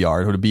play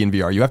VR or to be in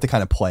VR. You have to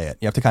kind of play it.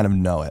 You have to kind of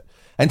know it.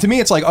 And to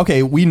me, it's like,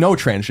 okay, we know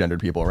transgendered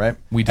people, right?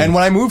 We do. And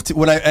when I moved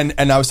to,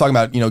 and I was talking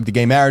about, the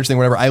gay marriage thing,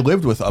 whatever, I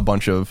lived with a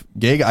bunch of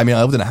gay, I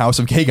lived in a house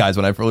of gay guys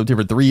when I lived here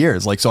for 3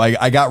 years. Like, so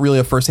I got really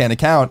a firsthand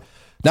account,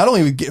 not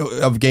only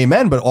of gay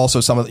men, but also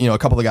some of, a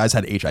couple of the guys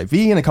had HIV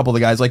and a couple of the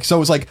guys, like, so it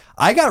was like,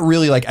 I got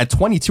really like at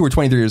 22 or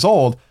 23 years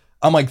old,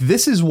 I'm like,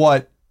 this is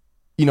what,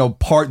 this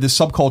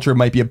subculture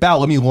might be about.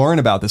 Let me learn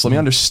about this. Let me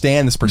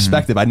understand this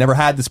perspective. I never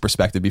had this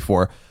perspective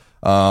before.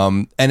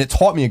 And it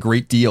taught me a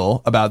great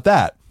deal about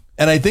that.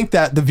 And I think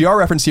that the VR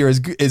reference here is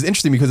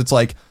interesting because it's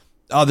like,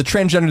 the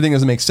transgender thing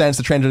doesn't make sense,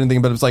 the transgender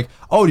thing, but it's like,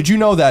 oh, did you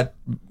know that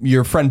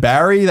your friend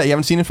Barry that you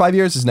haven't seen in 5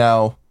 years is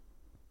now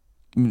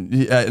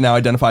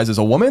identifies as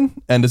a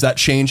woman? And does that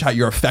change how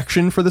your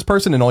affection for this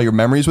person and all your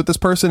memories with this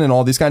person and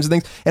all these kinds of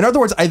things? In other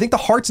words, I think the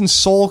hearts and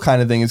soul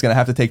kind of thing is going to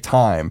have to take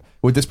time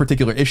with this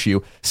particular issue,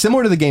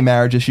 similar to the gay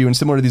marriage issue and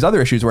similar to these other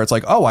issues where it's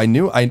like, oh, I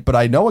know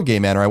a gay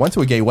man, or I went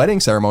to a gay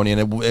wedding ceremony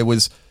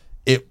and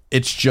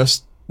it's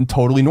just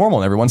totally normal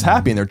and everyone's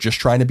happy and they're just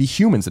trying to be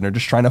humans and they're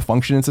just trying to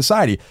function in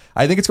society.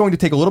 I think it's going to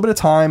take a little bit of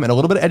time and a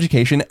little bit of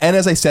education, and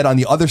as I said, on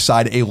the other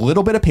side, a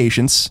little bit of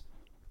patience,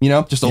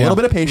 just a little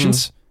bit of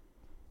patience,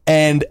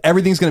 and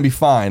everything's going to be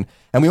fine.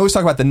 And we always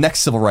talk about the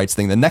next civil rights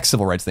thing.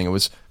 It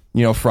was,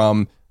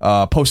 from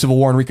post-Civil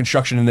War and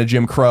Reconstruction into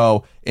Jim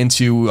Crow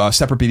into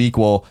separate but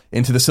equal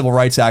into the Civil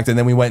Rights Act, and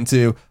then we went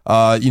into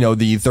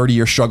the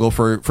 30-year struggle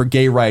for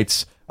gay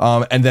rights.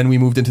 And then we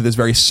moved into this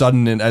very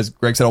sudden and, as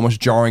Greg said,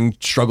 almost jarring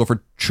struggle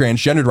for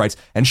transgendered rights.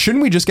 And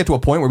shouldn't we just get to a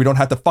point where we don't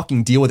have to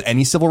fucking deal with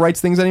any civil rights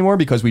things anymore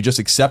because we just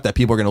accept that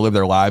people are going to live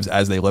their lives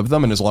as they live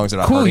them, and as long as they're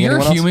not hurting anyone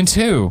else? Cool, you're human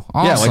too.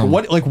 Awesome.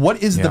 Yeah,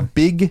 what is the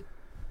big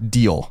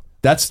deal?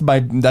 That's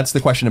the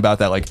question about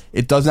that. Like,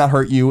 it does not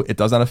hurt you. It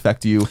does not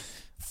affect you.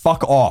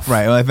 Fuck off.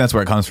 Right. Well, I think that's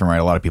where it comes from, right?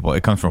 A lot of people,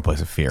 it comes from a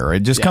place of fear. It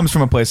just comes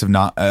from a place of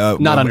not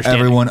understanding.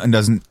 Everyone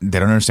they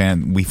don't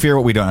understand. We fear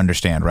what we don't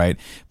understand, right?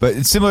 But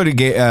it's similar to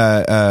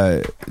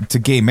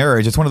gay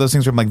marriage. It's one of those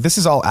things where I'm like, this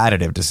is all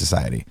additive to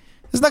society.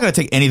 This is not going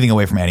to take anything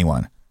away from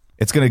anyone.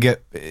 It's going to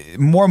get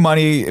more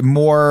money,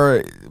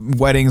 more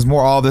weddings,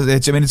 more all this.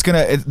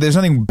 There's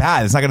nothing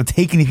bad. It's not going to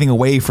take anything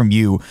away from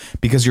you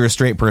because you're a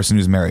straight person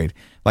who's married.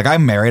 Like,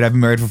 I'm married. I've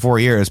been married for 4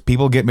 years.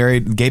 People get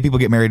married. Gay people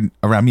get married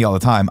around me all the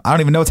time. I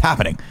don't even know what's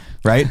happening,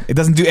 right? It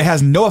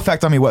has no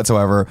effect on me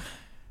whatsoever.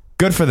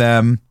 Good for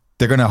them.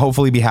 They're going to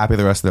hopefully be happy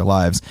the rest of their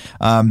lives.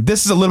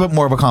 This is a little bit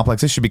more of a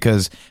complex issue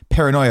because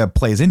paranoia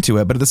plays into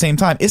it. But at the same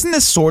time, isn't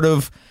this sort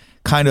of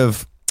kind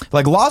of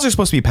like laws are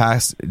supposed to be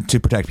passed to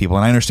protect people,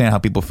 and I understand how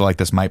people feel like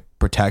this might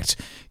protect,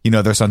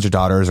 their sons or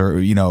daughters,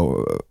 or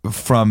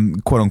from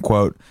quote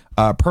unquote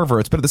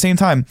perverts. But at the same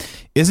time,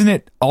 isn't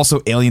it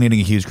also alienating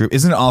a huge group?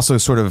 Isn't it also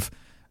sort of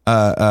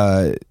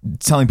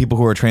telling people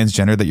who are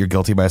transgender that you're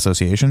guilty by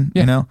association?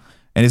 Yeah.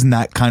 And isn't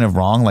that kind of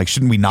wrong? Like,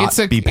 shouldn't we not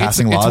be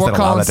passing laws that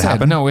allow that to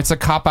happen? No, it's a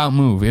cop-out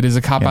move. It is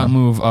a cop-out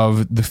move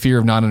of the fear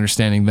of not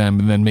understanding them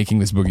and then making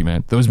this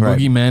boogeyman. Those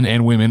boogeymen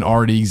and women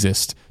already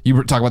exist.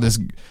 You talk about this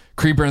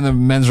creeper in the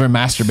men's room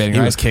masturbating.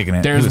 He was kicking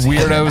it. There's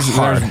weirdos.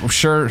 Hard. There's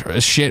sure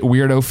as shit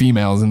weirdo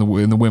females in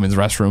the women's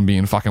restroom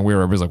being fucking weird.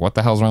 Everybody's like, what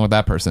the hell's wrong with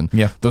that person?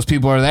 Yeah. Those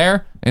people are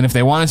there, and if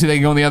they wanted to, they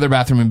can go in the other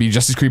bathroom and be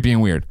just as creepy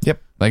and weird.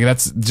 Yep. Like,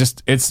 that's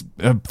just, it's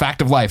a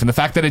fact of life. And the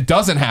fact that it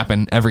doesn't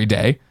happen every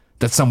day,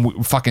 that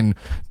some fucking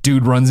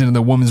dude runs into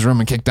the woman's room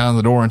and kick down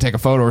the door and take a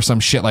photo or some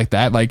shit like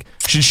that, like,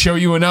 should show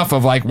you enough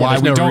of like why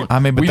we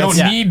don't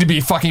need to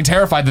be fucking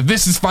terrified that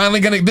this is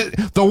finally gonna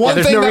the one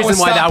there's thing no that reason was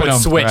why that would him.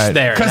 switch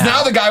there. Because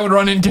now the guy would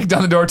run in, kick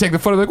down the door, take the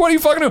photo, like, what are you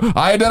fucking doing?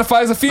 I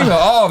identify as a female.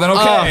 Oh, then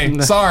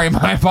okay. Sorry,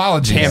 my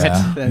apologies.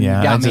 Damn it.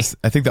 Yeah, Got me.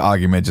 I think the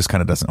argument just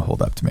kind of doesn't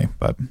hold up to me.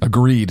 But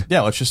Agreed.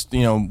 Yeah, let's just,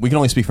 we can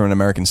only speak from an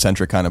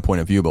American-centric kind of point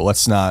of view, but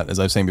let's not, as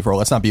I was saying before,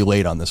 let's not be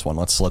late on this one.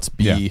 Let's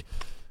be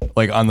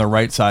like on the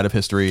right side of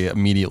history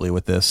immediately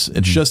with this.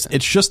 It's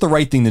just the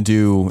right thing to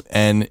do,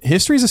 and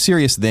history is a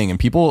serious thing, and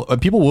people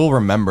will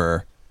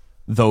remember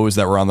those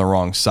that were on the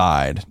wrong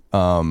side.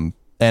 And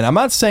I'm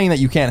not saying that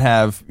you can't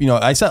have,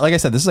 like I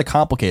said, this is a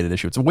complicated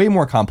issue. It's way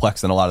more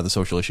complex than a lot of the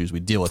social issues we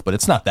deal with, but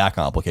it's not that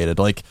complicated.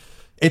 Like,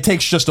 it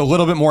takes just a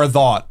little bit more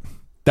thought.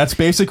 That's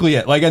basically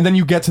it. Like, and then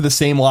you get to the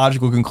same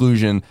logical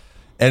conclusion,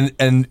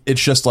 and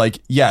it's just like,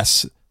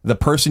 yes, the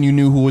person you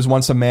knew who was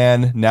once a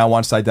man now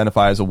wants to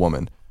identify as a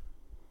woman.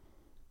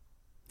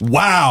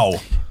 Wow.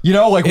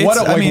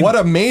 What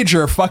a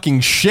major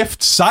fucking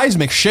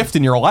seismic shift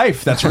in your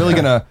life that's really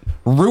going to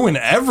ruin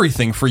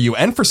everything for you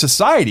and for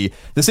society.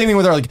 The same thing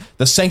with like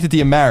the sanctity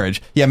of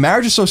marriage. Yeah,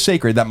 marriage is so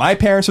sacred that my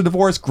parents are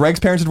divorced, Greg's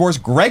parents are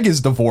divorced, Greg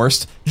is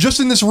divorced just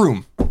in this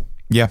room.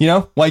 Yeah.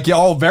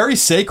 Very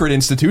sacred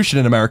institution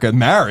in America,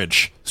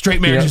 marriage.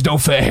 Straight marriages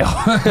don't fail.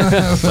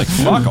 Like,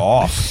 fuck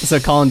off. So,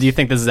 Colin, do you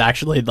think this is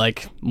actually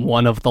like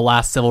one of the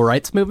last civil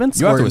rights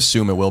movements? You have to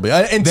assume it will be.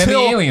 Until then the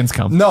aliens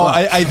come. No,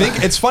 I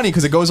think it's funny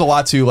because it goes a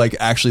lot to like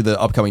actually the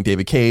upcoming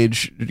David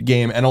Cage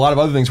game and a lot of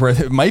other things where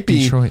it might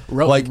be Detroit.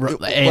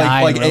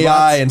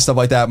 AI and stuff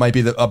like that might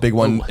be a big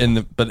one in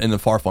the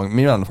far flung,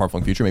 maybe not in the far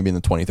flung future, maybe in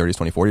the 2030s,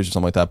 2040s or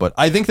something like that. But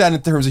I think that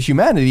in terms of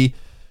humanity,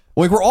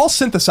 like, we're all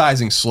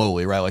synthesizing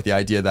slowly, right? Like the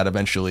idea that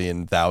eventually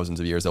in thousands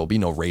of years there will be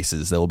no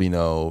races, there will be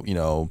no,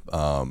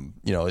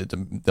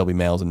 there'll be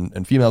males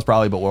and females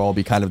probably, but we'll all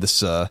be kind of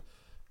this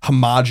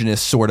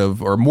homogenous sort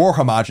of, or more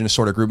homogenous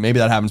sort of group. Maybe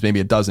that happens, maybe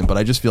it doesn't, but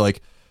I just feel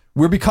like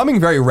we're becoming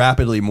very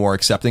rapidly more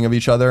accepting of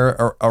each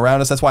other around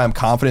us. That's why I'm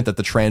confident that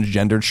the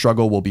transgendered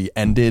struggle will be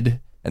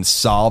ended and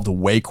solved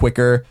way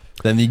quicker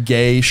than the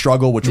gay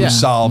struggle, which was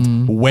solved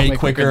way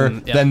quicker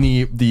than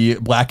the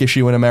black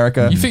issue in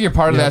America. You figure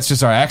part of that's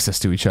just our access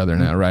to each other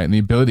now, right? And the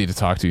ability to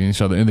talk to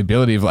each other, and the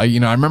ability of, like,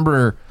 I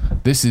remember,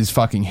 this is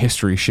fucking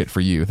history shit for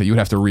you that you would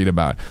have to read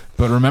about.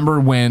 But remember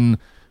when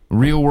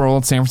Real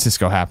World San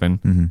Francisco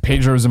happened,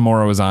 Pedro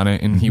Zamora was on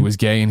it, and he was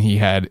gay and he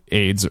had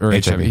AIDS or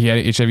HIV. He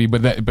had HIV,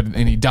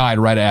 and he died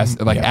right as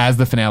as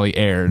the finale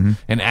aired.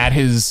 And at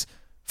his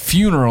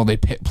funeral, they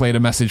played a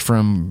message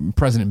from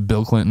President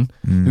Bill Clinton,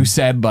 who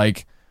said,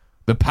 like,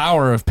 the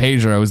power of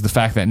Pedro is the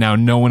fact that now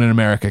no one in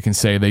America can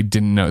say they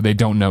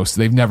don't know,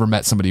 so they've never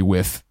met somebody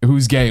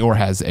who's gay or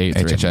has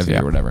AIDS or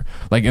HIV or whatever.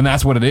 Like, and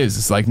that's what it is.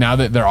 It's like, now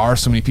that there are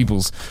so many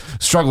people's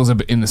struggles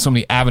in so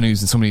many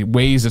avenues and so many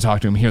ways to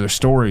talk to them, hear their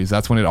stories,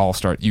 that's when it all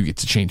starts. You get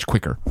to change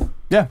quicker.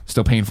 Yeah.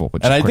 Still painful,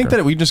 but and I quicker. think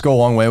that we just go a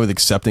long way with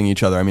accepting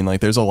each other. I mean,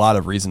 like, there's a lot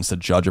of reasons to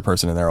judge a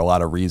person, and there are a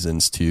lot of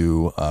reasons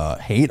to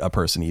hate a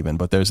person even,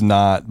 but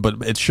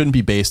it shouldn't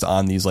be based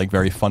on these like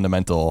very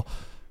fundamental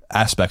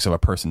aspects of a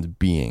person's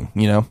being,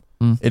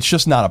 It's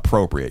just not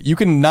appropriate. You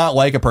can not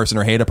like a person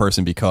or hate a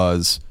person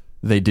because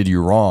they did you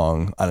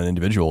wrong on an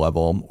individual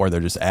level, or they're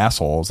just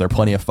assholes. There are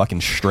plenty of fucking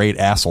straight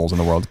assholes in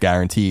the world,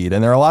 guaranteed.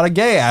 And there are a lot of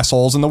gay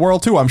assholes in the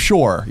world too, I'm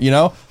sure,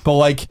 But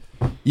like,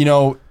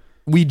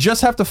 we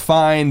just have to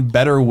find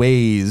better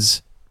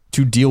ways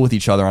to deal with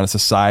each other on a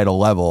societal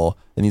level,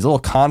 and these little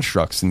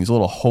constructs and these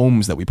little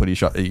homes that we put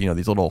each other,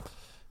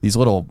 these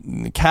little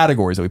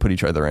categories that we put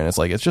each other in.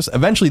 It's just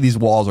eventually these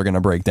walls are going to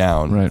break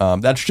down.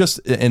 Right. That's just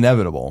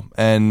inevitable.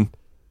 And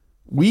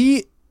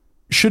we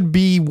should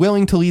be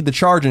willing to lead the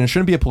charge, and it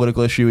shouldn't be a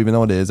political issue, even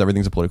though it is.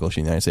 Everything's a political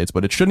issue in the United States,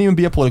 but it shouldn't even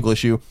be a political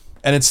issue.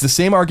 And it's the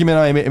same argument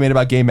I made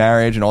about gay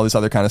marriage and all this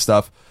other kind of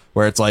stuff,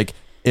 where it's like,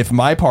 if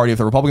the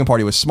Republican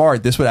Party was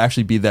smart, this would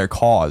actually be their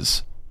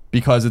cause,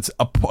 because it's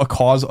a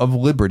cause of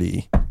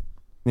liberty.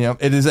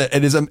 It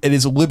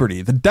is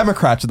liberty. The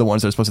Democrats are the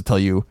ones that are supposed to tell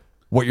you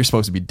what you're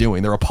supposed to be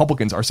doing. The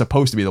Republicans are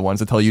supposed to be the ones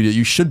that tell you that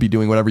you should be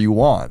doing whatever you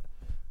want.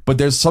 But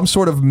there's some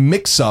sort of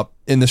mix-up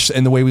in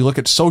the way we look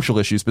at social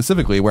issues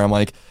specifically, where I'm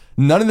like,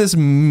 none of this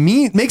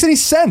makes any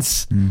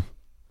sense.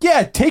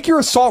 Yeah, take your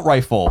assault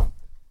rifle.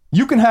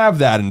 You can have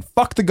that and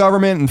fuck the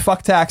government and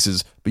fuck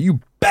taxes, but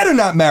you better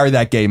not marry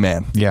that gay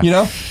man. Yeah. You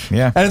know?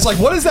 Yeah. And it's like,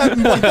 what is that?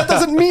 Like, that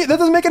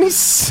doesn't make any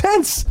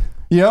sense.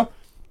 You know?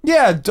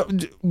 Yeah,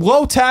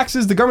 low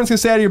taxes, the government's gonna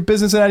stay out of your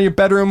business and out of your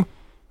bedroom,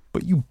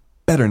 but you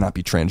better not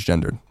be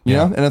transgendered. You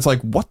know? And it's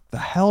like, what the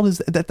hell is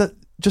that?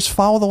 Just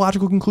follow the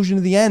logical conclusion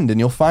to the end and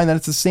you'll find that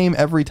it's the same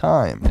every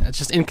time. It's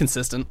just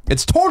inconsistent.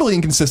 It's totally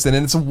inconsistent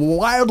and it's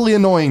wildly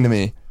annoying to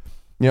me.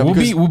 You know,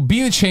 We'll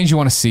be the change you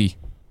want to see.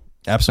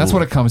 absolutely. That's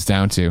what it comes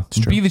down to.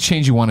 Be the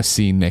change you want to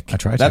see, Nick. I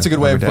try to. That's a good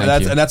way of Every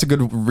putting day. and that's a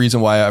good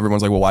reason why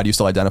everyone's like, well, why do you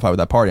still identify with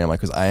that party? I'm like,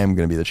 because I am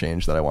going to be the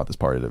change that I want this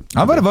party to.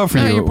 I'm going to vote for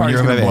Yeah, you your when party's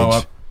you're gonna of blow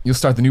age. up. You'll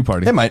start the new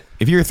party. It might.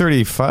 If you're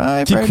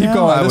 35 Keep right now,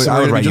 going. I This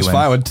would is write just you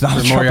fine in. with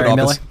Donald Trump Moriarty in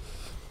office.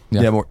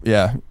 Miller?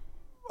 Yeah,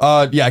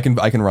 yeah.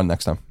 I can run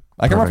next time.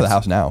 I can run for the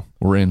House now.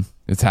 We're in.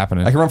 It's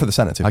happening. I can run for the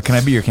Senate too. Can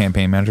I be your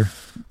campaign manager?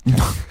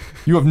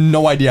 You have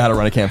no idea how to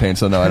run a campaign,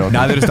 so no, I don't.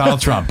 Neither does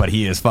Donald Trump, but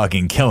he is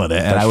fucking killing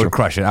it, and I would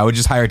crush it. I would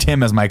just hire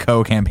Tim as my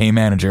co-campaign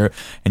manager,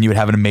 and you would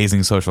have an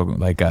amazing social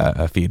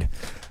feed.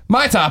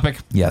 My topic.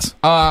 Yes.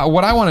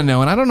 What I want to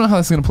know, and I don't know how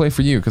this is going to play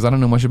for you because I don't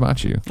know much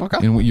about you. Okay.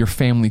 And what your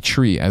family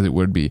tree, as it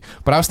would be.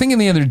 But I was thinking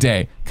the other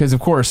day, because of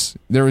course,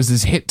 there was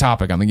this hit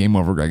topic on the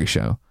Game-Over-Greggy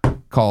show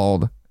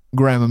called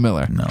Grandma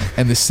Miller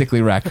and the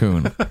sickly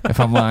raccoon. If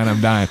I'm lying,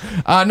 I'm dying.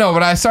 No,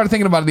 but I started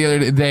thinking about it the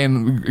other day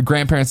and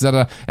grandparents, and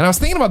I was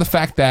thinking about the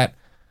fact that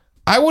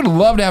I would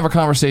love to have a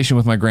conversation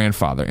with my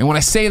grandfather. And when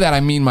I say that, I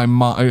mean my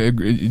mom,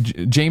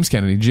 Jim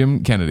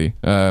Kennedy,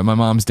 my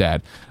mom's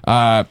dad.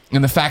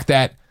 And the fact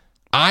that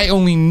I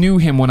only knew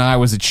him when I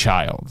was a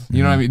child.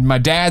 You know what I mean? My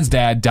dad's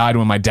dad died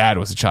when my dad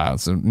was a child,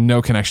 so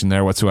no connection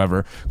there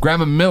whatsoever.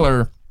 Grandma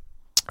Miller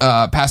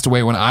passed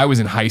away when I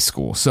was in high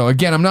school. So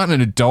again, I'm not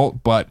an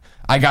adult, but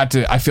I got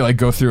to, I feel like,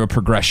 go through a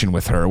progression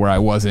with her where I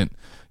wasn't,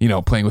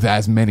 playing with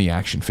as many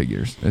action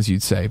figures, as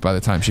you'd say, by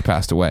the time she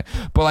passed away.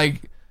 But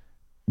like,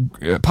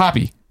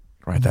 Poppy.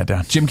 Write that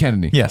down. Jim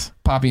Kennedy. Yes.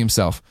 Poppy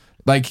himself.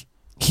 Like,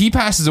 he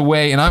passes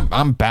away, and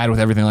I'm bad with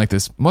everything like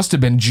this. Must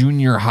have been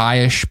junior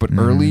high-ish, but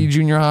early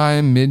junior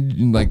high,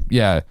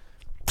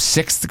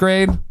 sixth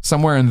grade,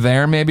 somewhere in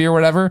there maybe or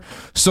whatever.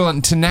 So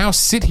to now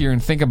sit here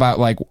and think about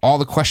like all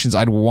the questions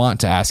I'd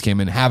want to ask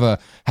him and have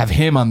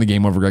him on the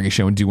Game-Over-Greggy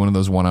show and do one of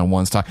those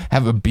one-on-ones,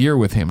 have a beer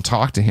with him,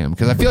 talk to him,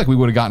 because I feel like we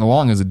would have gotten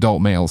along as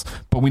adult males,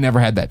 but we never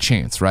had that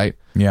chance, right?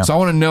 Yeah. So I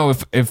want to know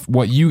if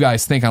what you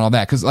guys think on all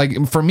that, because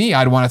like for me,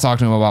 I'd want to talk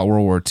to him about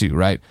World War II,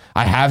 right?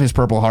 I have his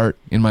Purple Heart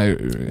in my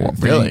thing.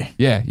 really?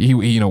 Yeah,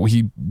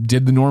 he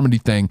did the Normandy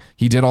thing.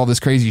 He did all this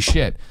crazy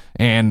shit,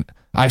 and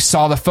I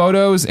saw the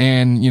photos,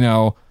 and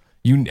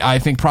I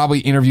think probably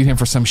interviewed him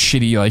for some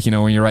shitty,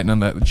 when you're writing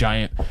on the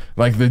giant,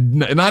 like the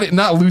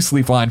not loose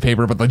leaf line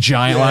paper, but the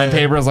giant line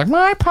paper. It's like,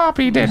 my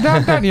poppy did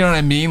that. You know what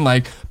I mean?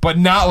 Like, but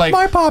not like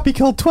My poppy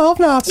killed 12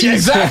 Nazis. Yeah,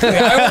 exactly.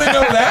 I only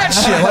know that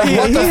shit. Like,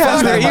 what he the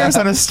has fuck? their ears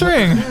on a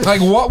string.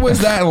 Like, what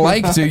was that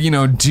like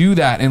to, do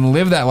that and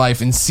live that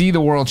life and see the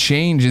world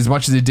change as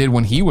much as it did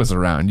when he was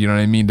around? You know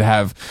what I mean? To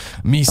have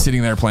me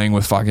sitting there playing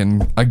with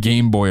fucking a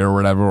Game Boy or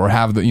whatever, or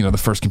have the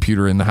first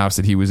computer in the house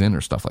that he was in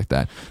or stuff like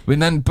that.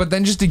 But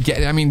then just to get,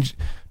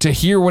 to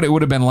hear what it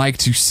would have been like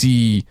to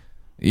see,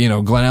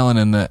 Glen Ellen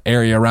and the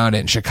area around it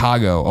in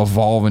Chicago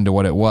evolve into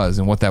what it was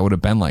and what that would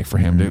have been like for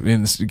him.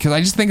 Because I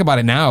just think about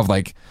it now of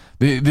like,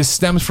 this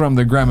stems from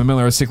the Grandma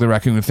Miller or Sickly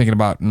Raccoon and thinking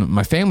about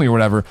my family or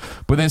whatever,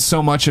 but then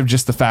so much of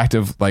just the fact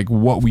of like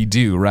what we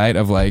do, right?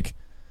 Of like,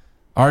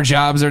 our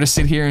jobs are to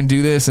sit here and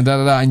do this and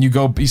and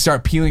you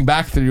start peeling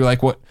back through, you're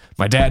like, what?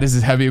 My dad is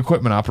his heavy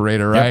equipment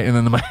operator, right? Yep.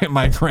 And then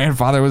my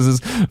grandfather was this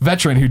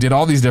veteran who did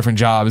all these different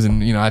jobs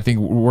and, I think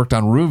worked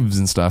on roofs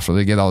and stuff, so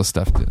they get all this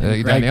stuff.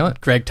 Did I nail it?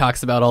 Greg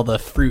talks about all the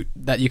fruit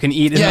that you can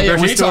eat in the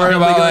grocery we store. talk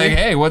about like,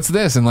 hey, what's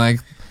this? And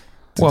like,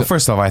 Well,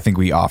 first off, I think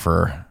we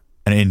offer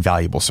an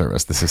invaluable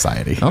service to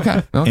society.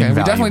 Okay. We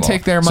Invaluable. definitely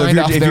take their So mind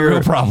off their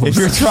real problems.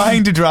 If you're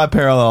trying to draw a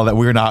parallel that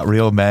we're not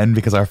real men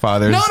because our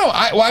fathers... No.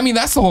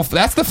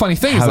 That's the funny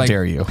thing. How is like,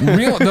 dare you?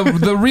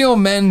 the real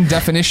men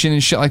definition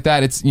and shit like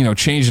that, it's,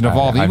 changed and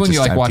evolved. I'm Even when you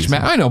just- like I'm watch teasing.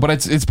 I know, but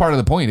it's part of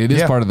the point. It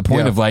is part of the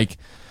point of like,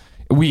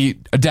 we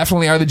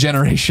definitely are the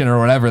generation or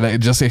whatever that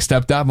just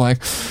stepped up. I'm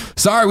like,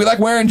 sorry, we like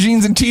wearing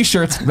jeans and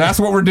t-shirts.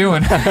 That's what we're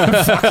doing.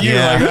 Fuck you.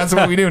 Yeah. Like, that's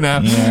what we do now.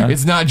 Yeah.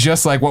 It's not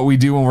just like what we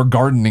do when we're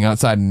gardening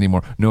outside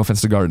anymore. No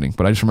offense to gardening,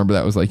 but I just remember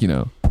that was like,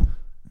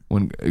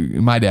 when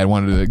my dad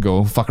wanted to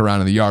go fuck around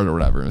in the yard or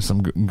whatever,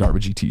 some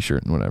garbagey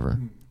t-shirt and whatever,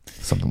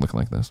 something looking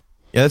like this.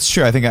 Yeah, that's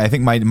true. I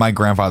think my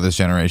grandfather's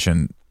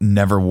generation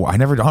I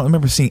don't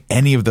remember seeing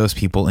any of those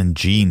people in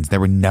jeans. They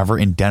were never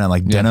in denim.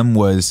 Like denim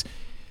was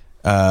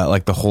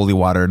like the holy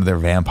water to their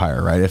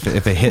vampire, right?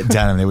 If they hit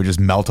denim, they would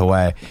just melt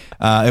away.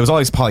 It was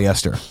always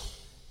polyester.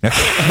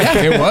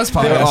 Yeah, it was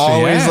polyester.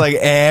 Always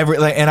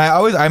and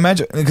I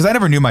imagine, because I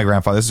never knew my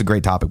grandfather. This is a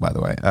great topic, by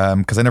the way,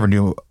 because I never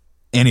knew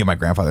any of my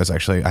grandfathers.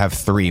 Actually, I have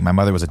three. My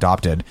mother was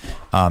adopted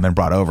and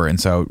brought over, and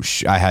so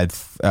I had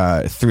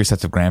three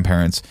sets of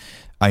grandparents.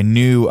 I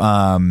knew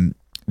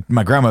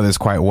my grandmothers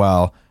quite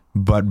well,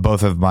 but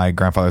both of my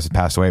grandfathers had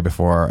passed away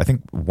before. I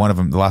think one of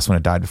them, the last one,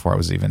 had died before I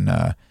was even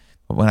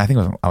when I think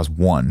I was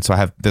 1.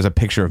 So there's a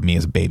picture of me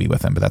as a baby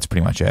with him, but that's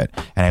pretty much it.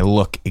 And I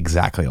look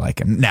exactly like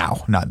him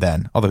now, not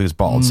then, although he was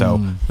bald.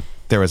 So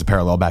there was a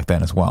parallel back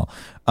then as well.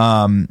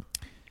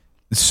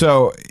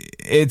 So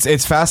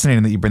it's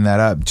fascinating that you bring that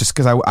up, just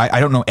because I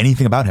don't know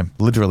anything about him,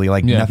 literally,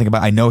 like nothing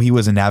about. I know he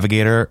was a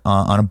navigator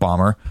on a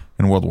bomber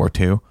in World War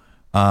II.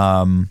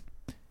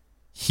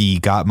 He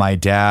got my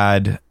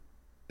dad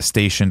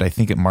stationed, I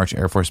think, at March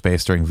Air Force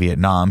Base during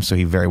Vietnam, so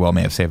he very well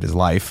may have saved his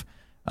life.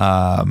 He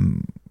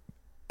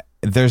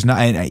was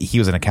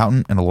an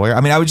accountant and a lawyer.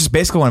 I mean, I would just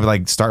basically want to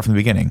like start from the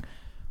beginning.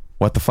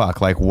 What the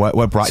fuck? Like,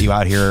 what brought you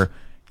out here?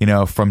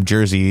 From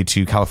Jersey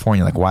to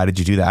California, like, why did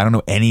you do that? I don't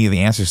know any of the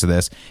answers to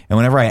this. And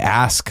whenever I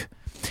ask,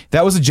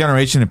 that was a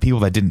generation of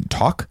people that didn't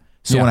talk.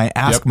 So when I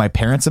ask my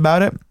parents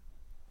about it,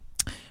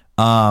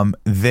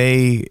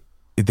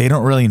 they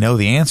don't really know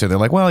the answer. They're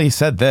like, well, he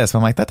said this.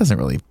 I'm like, that doesn't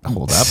really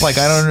hold up. Like,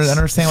 I don't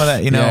understand why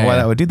that, why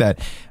that would do that.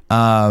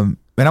 And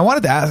I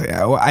wanted to ask,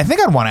 I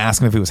think I'd want to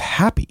ask him if he was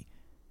happy.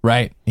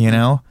 Right.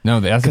 No,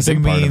 that's a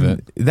big part of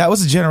it. That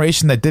was a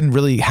generation that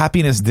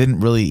happiness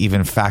didn't really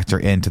even factor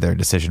into their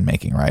decision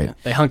making, right? Yeah.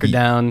 They hunkered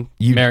down,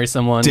 marry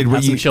someone,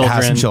 have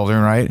some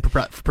children, right?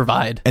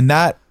 Provide. And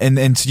that, and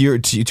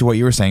to what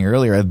you were saying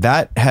earlier,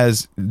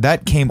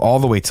 that came all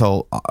the way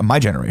till my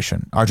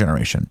generation, our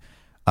generation,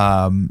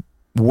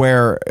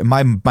 where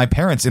my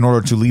parents, in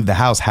order to leave the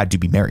house, had to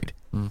be married.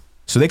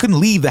 So they couldn't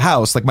leave the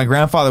house. Like, my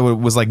grandfather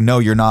was like, no,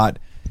 you're not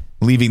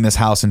leaving this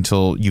house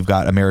until you've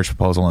got a marriage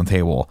proposal on the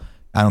table.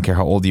 I don't care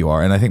how old you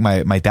are. And I think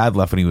my dad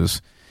left when he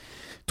was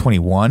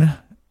 21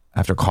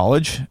 after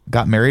college,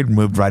 got married,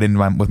 moved right in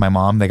with my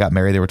mom. They got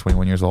married. They were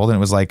 21 years old, and it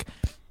was like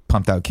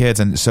pumped out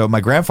kids. And so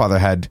my grandfather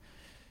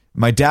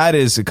my dad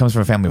comes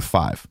from a family of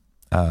 5.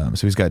 So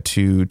he's got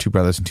two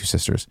brothers and 2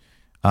 sisters.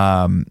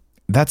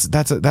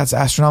 That's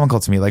astronomical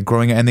to me. Like,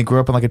 growing, and they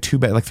grew up in like a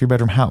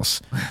 3-bedroom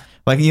house.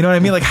 Like, you know what I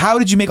mean? Like, how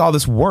did you make all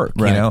this work?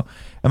 Right.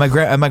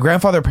 And my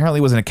grandfather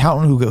apparently was an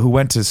accountant who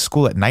went to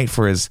school at night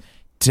for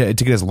to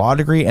get his law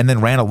degree, and then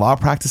ran a law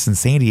practice in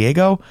San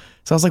Diego.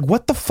 So I was like,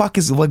 what the fuck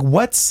is, like,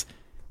 what's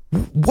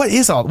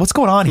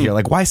going on here?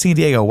 Like, why San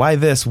Diego? Why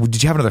this?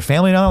 Did you have another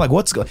family now? Like,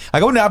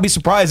 I would not be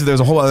surprised if there's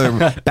a whole other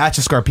batch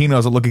of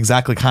Scarpinos that look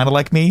exactly kind of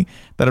like me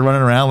that are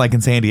running around like in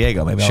San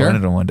Diego. Maybe I'll run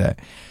into them one day.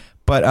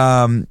 But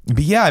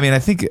yeah, I mean, I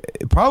think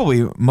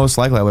probably most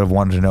likely I would have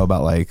wanted to know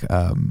about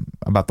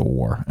about the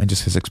war and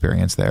just his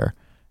experience there,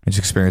 and his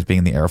experience being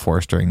in the Air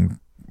Force during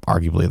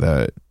arguably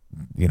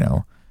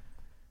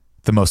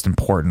the most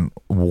important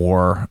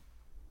war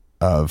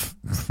of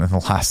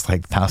the last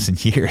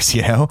 1,000 years.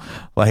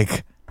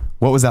 Like,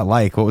 what was that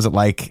like? What was it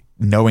like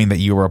knowing that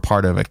you were a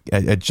part of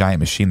a giant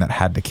machine that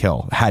had to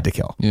kill?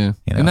 Yeah.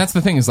 And that's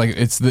the thing, is like,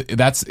 it's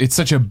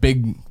such a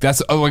big,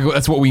 that's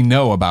what we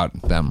know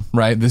about them,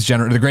 right?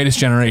 The greatest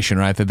generation,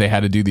 right? That they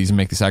had to do these and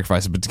make the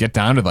sacrifices, but to get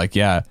down to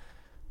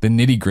the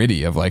nitty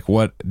gritty of like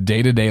what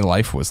day-to-day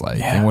life was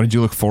like, and what did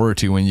you look forward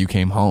to when you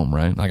came home,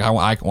 right? Like, I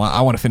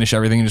want to finish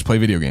everything and just play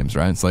video games,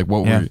 right? It's like,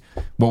 what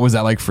was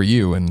that like for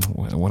you, and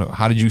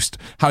how did you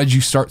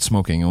start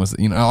smoking? And was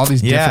all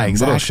these different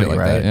little shit like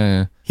right? that.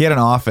 Yeah. He had an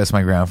office.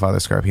 My grandfather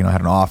Scarpino had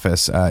an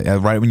office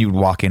right when you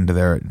would walk into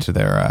their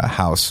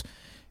house.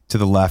 To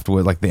the left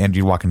was like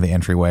you'd walk into the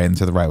entryway, and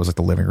to the right was like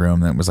the living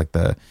room, and it was like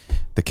the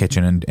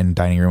kitchen and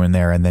dining room in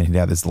there, and then he'd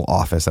have this little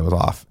office that was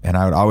off. And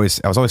I was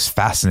always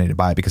fascinated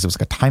by it because it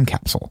was like a time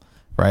capsule,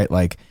 right?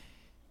 Like,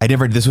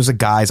 this was a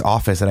guy's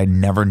office that I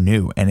never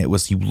knew, and it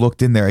was, you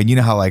looked in there, and you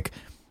know how like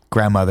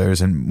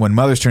grandmothers, and when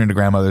mothers turn into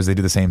grandmothers, they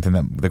do the same thing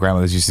that the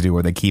grandmothers used to do,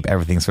 where they keep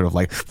everything sort of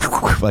like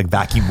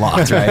vacuum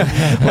locked, right?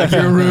 Like,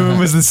 your room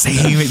was the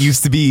same it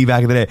used to be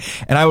back in the day.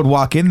 And I would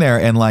walk in there,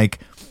 and like,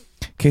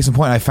 case in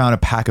point, I found a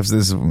pack of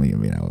this. I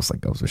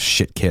was a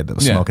shit kid that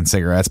was smoking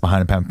cigarettes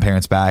behind my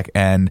parents' back,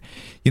 and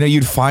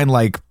you'd find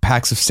like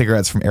packs of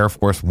cigarettes from Air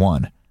Force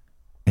One,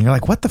 and you're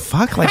like, what the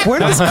fuck? Like, where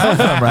did this come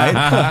from, right?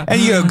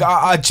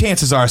 And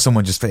chances are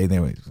someone just they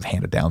would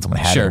hand it down, someone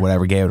had it or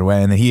whatever, gave it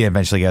away, and then he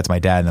eventually got it to my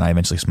dad, and then I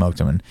eventually smoked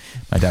them, and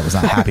my dad was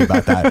not happy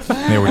about that.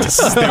 They were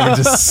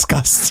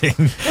disgusting,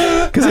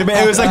 because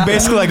it was like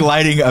basically like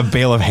lighting a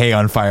bale of hay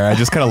on fire. I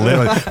just kind of lit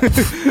it.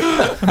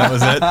 That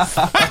was it.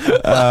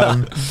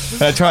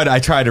 I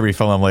tried to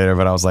refill them later,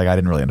 but I was like, I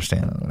didn't really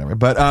understand it or whatever.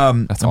 But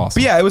that's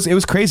awesome. But yeah, it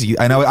was crazy.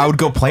 I know I would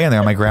go play in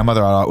there. My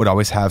grandmother would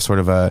always have sort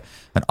of an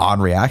odd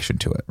reaction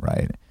to it,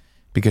 right?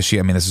 Because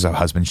this is a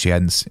husband she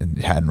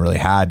hadn't really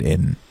had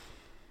in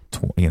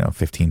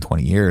 15,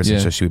 20 years. And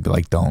so she would be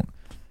like, don't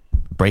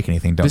break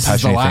anything, don't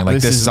touch anything.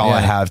 Like, this is all I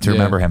have to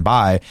remember him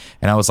by.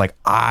 And I was like,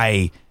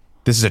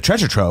 this is a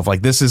treasure trove.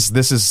 Like, this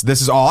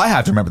is all I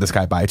have to remember this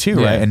guy by too,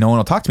 right? And no one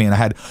will talk to me.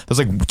 And there's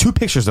like 2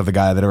 pictures of the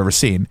guy that I've ever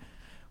seen.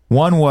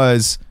 One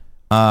was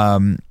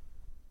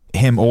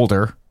him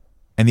older,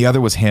 and the other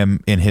was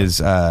him in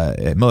his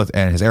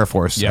Air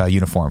Force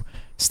uniform.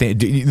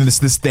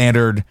 This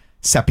standard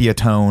sepia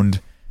toned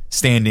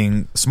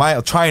standing,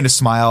 trying to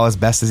smile as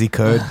best as he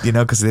could,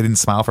 because they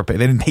didn't they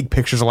didn't take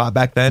pictures a lot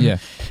back then. Yeah.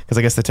 Because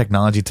I guess the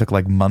technology took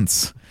like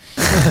months.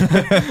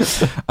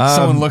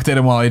 Someone looked at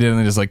him while he did, and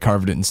they just like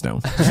carved it in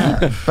stone.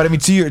 But I mean,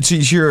 to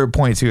your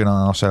point too, and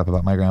I'll shut up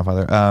about my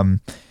grandfather,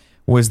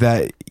 was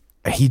that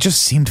he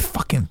just seemed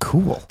fucking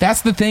cool.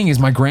 That's the thing, is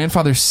my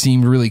grandfather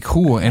seemed really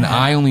cool, and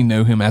I only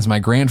know him as my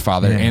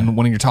grandfather. Yeah. And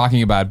when you're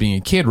talking about being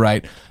a kid,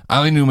 right, I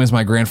only knew him as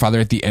my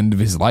grandfather at the end of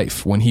his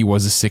life, when he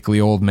was a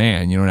sickly old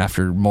man, and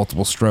after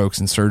multiple strokes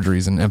and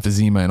surgeries and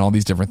emphysema and all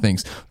these different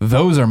things.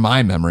 Those are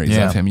my memories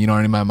of him.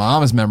 My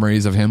mom's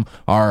memories of him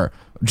are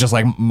just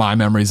like my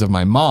memories of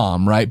my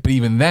mom, right? But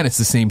even then, it's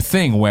the same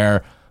thing,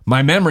 where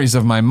my memories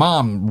of my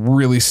mom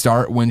really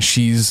start when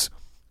she's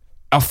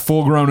a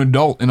full-grown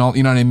adult and all,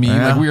 you know what I mean?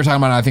 Yeah. Like we were talking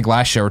about, I think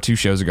last show or 2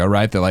 shows ago,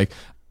 right? That like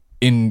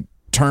in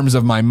terms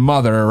of my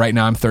mother, right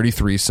now I'm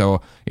 33.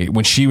 So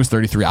when she was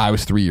 33, I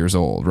was 3 years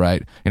old,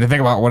 right? And to think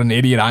about what an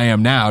idiot I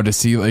am now to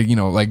see,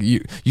 like,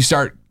 you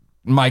start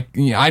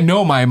I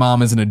know my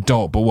mom is an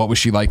adult, but what was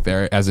she like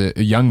there as a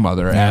young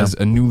mother, as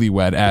a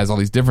newlywed, as all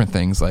these different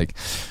things? Like,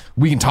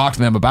 we can talk to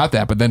them about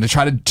that, but then to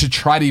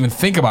try to even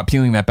think about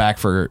peeling that back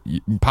for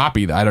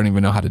Poppy, I don't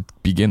even know how to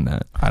begin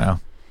that. I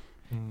know.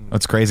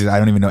 What's crazy is I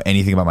don't even know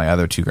anything about my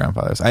other 2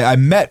 grandfathers. I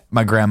met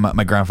my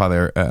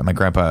grandfather, my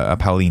grandpa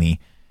Paolini,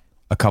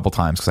 a couple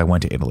times because I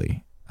went to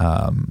Italy,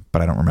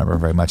 but I don't remember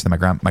very much. Then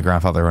my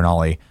grandfather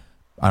Rinaldi,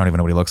 I don't even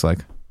know what he looks like.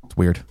 It's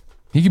weird.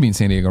 He could be in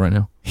San Diego right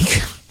now.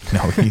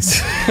 No,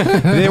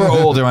 they were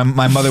older.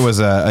 My mother was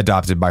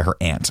adopted by her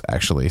aunt,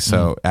 actually.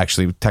 So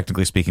actually,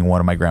 technically speaking,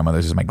 one of my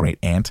grandmothers is my great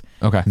aunt.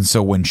 Okay. And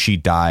so when she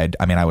died,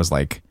 I mean, I was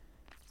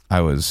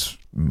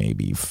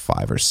maybe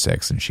 5 or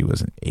 6, and she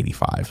was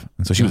 85,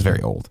 and so she was very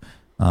old.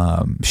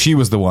 She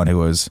was the one who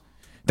was.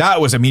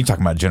 That was, I mean,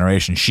 talking about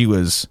generation. She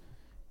was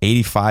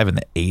 85 in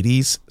the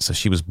 80s, so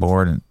she was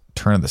born in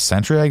turn of the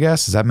century, I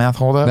guess. Does that math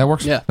hold up? That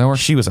works. Yeah. That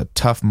works. She was a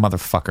tough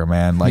motherfucker,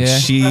 man. Like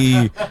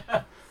Yeah.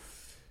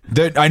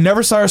 I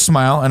never saw her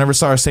smile. I never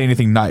saw her say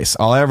anything nice.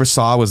 All I ever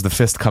saw was the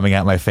fist coming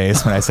at my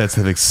face when I said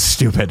something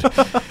stupid.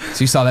 So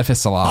you saw that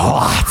fist a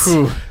lot.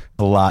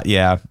 A lot,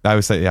 yeah. I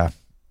would say, yeah.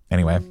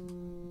 Anyway.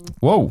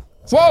 Whoa.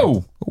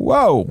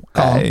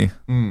 Hey.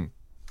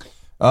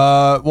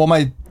 Well,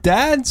 my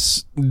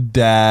dad's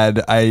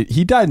dad,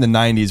 he died in the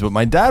 90s, but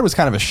my dad was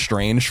kind of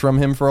estranged from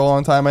him for a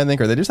long time, I think,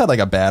 or they just had like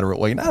a bad,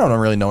 like, I don't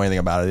really know anything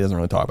about it. He doesn't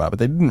really talk about it, but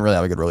they didn't really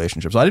have a good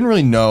relationship. So I didn't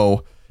really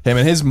know him,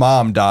 and his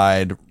mom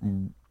died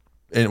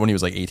when he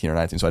was like 18 or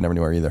 19, so I never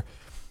knew her either.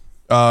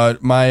 On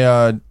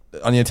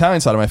the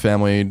Italian side of my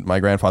family, my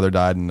grandfather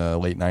died in the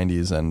late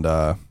 90s, and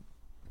I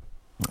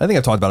think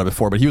I've talked about it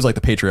before, but he was like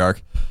the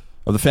patriarch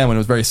of the family, and it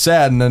was very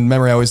sad. And then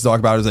memory I always talk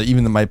about is that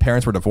even though my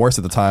parents were divorced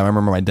at the time, I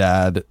remember my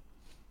dad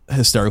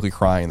hysterically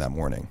crying that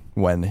morning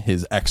when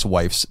his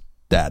ex-wife's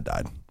dad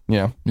died.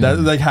 That's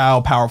like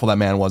how powerful that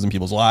man was in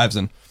people's lives,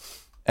 and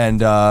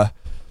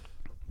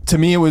to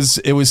me it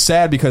was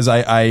sad because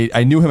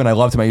I knew him and I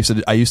loved him. I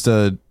used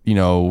to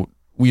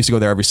we used to go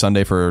there every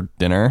Sunday for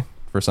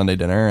Sunday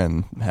dinner,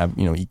 and have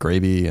eat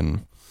gravy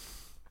and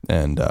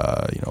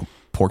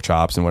pork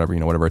chops and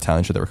whatever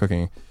Italian shit they were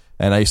cooking.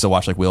 And I used to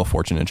watch like Wheel of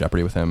Fortune and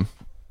Jeopardy with him.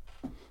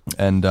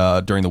 And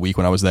during the week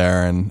when I was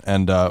there, and I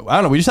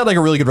don't know, we just had like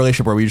a really good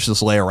relationship where we used to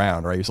just lay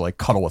around, right? I used to like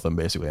cuddle with him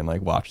basically and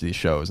like watch these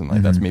shows, and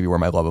like that's maybe where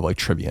my love of like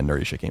trivia and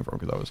nerdy shit came from,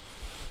 because I was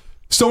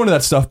so into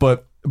that stuff.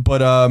 But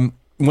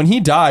when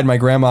he died, my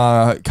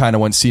grandma kind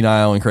of went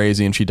senile and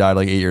crazy, and she died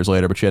like 8 years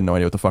later, but she had no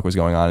idea what the fuck was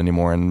going on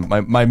anymore. And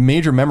my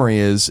major memory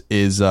is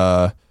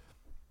the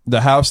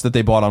house that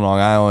they bought on Long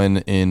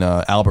Island in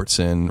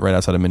Albertson, right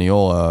outside of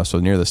Mineola, so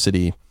near the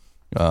city.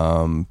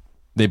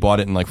 They bought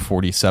it in like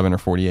 47 or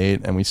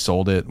 48, and we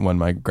sold it when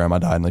my grandma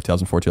died in like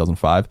 2004,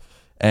 2005.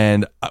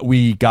 And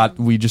we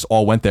just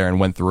all went there and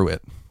went through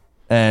it.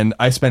 And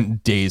I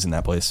spent days in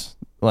that place,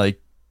 like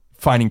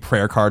finding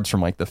prayer cards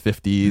from like the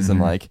 50s and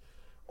like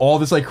all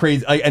this like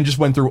crazy, and just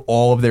went through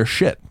all of their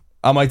shit.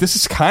 I'm like, this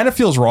is kind of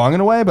feels wrong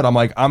in a way, but I'm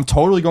like, I'm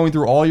totally going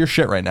through all your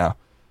shit right now.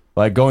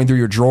 Like going through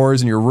your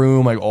drawers in your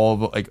room, like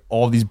all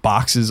of these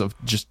boxes of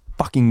just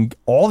fucking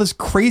all this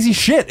crazy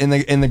shit in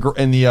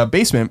the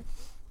basement.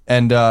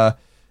 And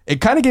it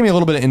kind of gave me a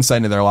little bit of insight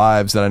into their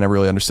lives that I never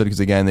really understood,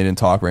 because again, they didn't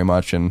talk very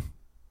much, and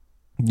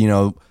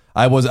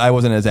I didn't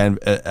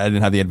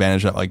have the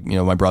advantage that like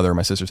my brother and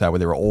my sisters had, where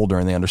they were older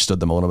and they understood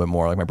them a little bit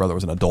more. Like my brother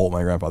was an adult,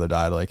 my grandfather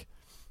died, like,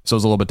 so it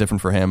was a little bit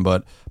different for him.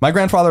 But my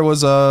grandfather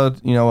was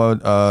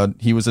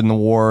he was in the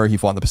war, he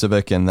fought in the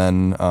Pacific, and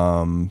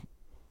then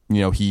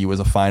he was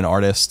a fine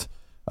artist.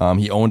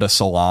 He owned a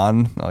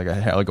salon,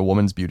 like a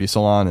woman's beauty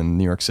salon in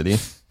New York City.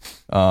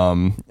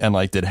 And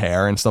like did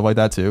hair and stuff like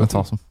that too. That's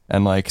awesome.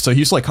 And like, so he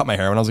used to like cut my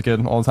hair when I was a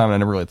kid all the time, and I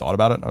never really thought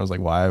about it. I was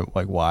like,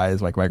 why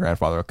is like my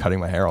grandfather cutting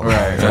my hair all the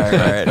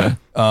time?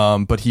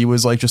 Right. But he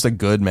was like just a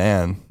good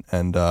man,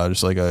 and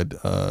just like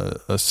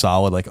a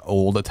solid like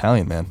old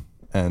Italian man.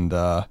 And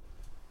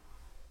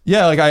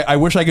yeah, like I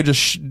wish I could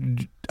just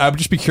I would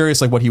just be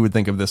curious, like what he would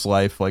think of this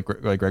life, like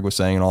Greg was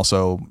saying, and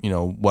also, you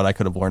know, what I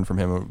could have learned from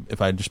him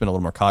if I had just been a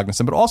little more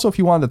cognizant. But also, if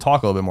he wanted to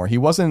talk a little bit more, he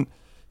was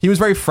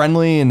very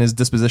friendly and his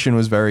disposition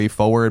was very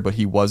forward, but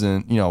he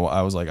wasn't. You know,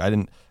 I was like,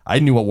 I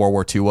knew what World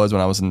War II was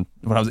when I was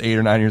 8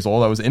 or 9 years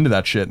old. I was into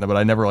that shit, but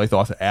I never really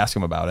thought to ask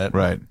him about it.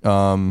 Right.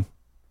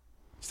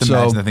 Just So-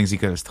 imagine the things he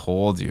could have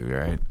told you,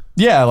 right?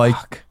 Yeah,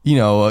 like you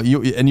know,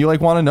 you like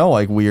want to know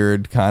like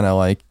weird kind of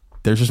like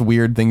there's just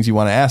weird things you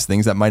want to ask,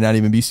 things that might not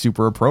even be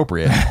super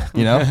appropriate,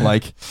 you know,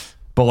 like,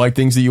 but like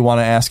things that you want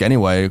to ask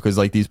anyway because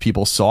like these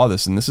people saw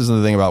this, and this is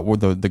the thing about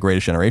the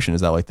Greatest Generation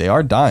is that like they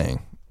are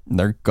dying,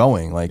 they're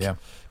going like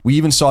we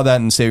even saw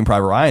that in Saving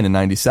Private Ryan in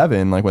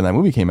 '97, like when that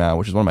movie came out,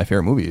 which is one of my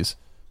favorite movies.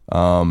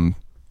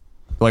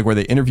 Like where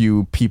they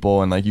interview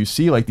people and like you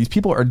see like these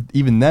people are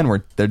even then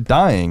where they're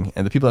dying,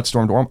 and the people that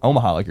stormed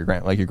Omaha like your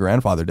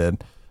grandfather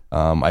did.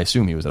 I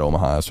assume he was at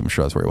Omaha, so I'm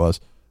sure that's where he was.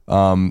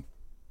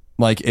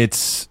 Like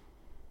it's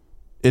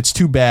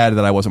too bad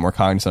that I wasn't more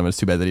cognizant of it. It's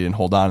too bad that he didn't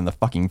hold on. And the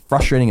fucking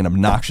frustrating and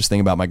obnoxious thing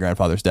about my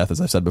grandfather's death, as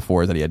I said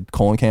before, is that he had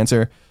colon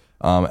cancer,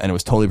 and it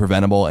was totally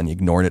preventable, and he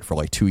ignored it for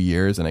like 2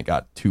 years, and it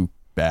got too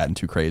bad and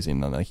too crazy,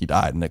 and then like he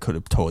died, and it could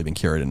have totally been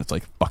cured, and it's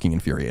like fucking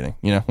infuriating,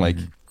 you know, like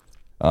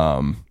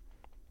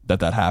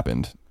that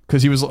happened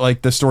because he was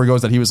like the story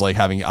goes that he was like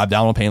having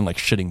abdominal pain, like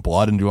shitting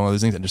blood and doing all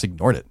those things, and just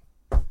ignored it,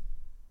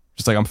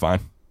 just like I'm fine.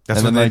 That's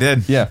And what then, they like,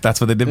 did. yeah.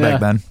 That's what they did Yeah. back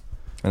then.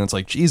 And it's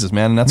like, Jesus,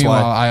 man. And that's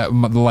Meanwhile,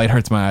 why. the light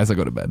hurts my eyes. I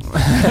go to bed. Call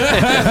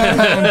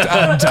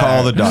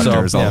the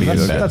doctors. So, I'll yeah, be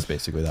that's, in bed. that's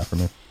basically that for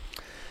me.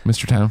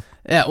 Mr. Town.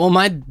 Yeah, well,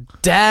 my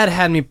dad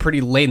had me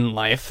pretty late in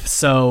life,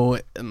 so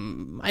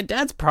my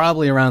dad's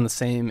probably around the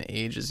same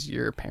age as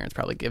your parents,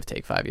 probably give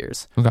take 5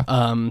 years. Okay.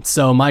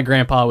 So my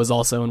grandpa was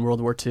also in World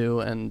War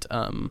II, and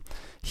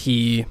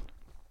he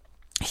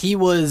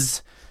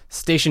was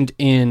stationed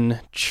in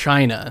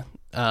China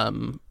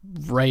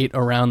right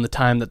around the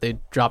time that they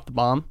dropped the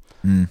bomb.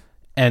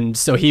 And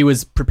so he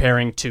was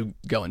preparing to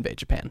go invade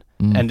Japan.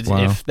 And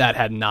wow. if that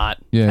had not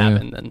Yeah,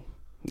 happened, then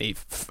he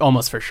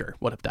almost for sure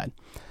would have died.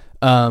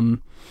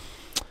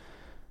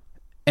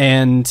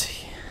 And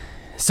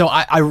so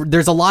I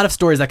there's a lot of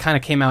stories that kind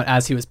of came out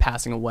as he was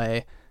passing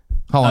away.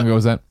 How long ago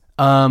was that?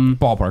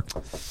 Ballpark.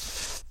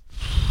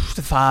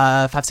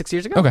 5-6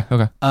 years ago. Okay.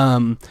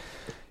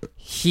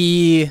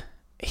 He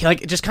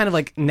like just kind of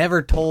like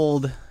never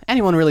told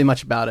anyone really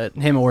much about it.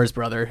 Him or his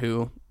brother,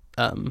 who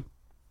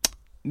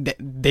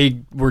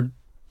they were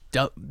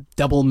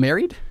double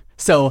married.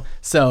 So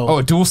Oh,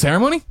 a dual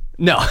ceremony?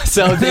 no,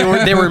 so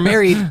they were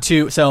married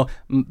to. So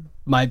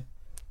my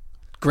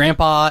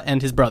grandpa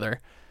and his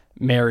brother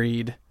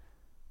married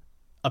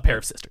a pair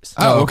of sisters.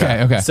 Oh,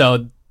 okay.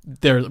 So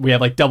we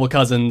have like double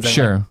cousins. And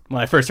Sure. like,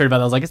 when I first heard about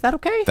it, I was like, "Is that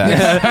okay?"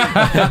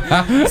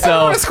 That-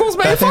 So school's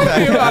made fun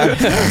of you about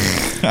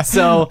it.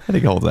 so I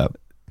think it holds up.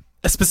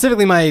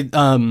 specifically my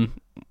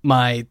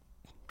I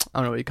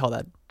don't know what you call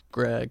that,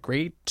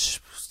 great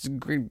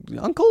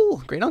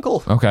uncle.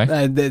 Okay.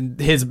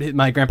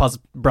 My grandpa's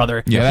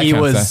brother. Yeah, that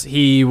counts,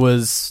 he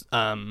was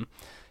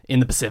in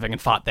the Pacific and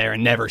fought there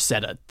and never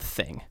said a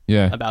thing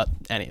Yeah. about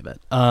any of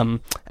it. And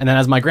then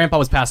as my grandpa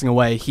was passing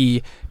away,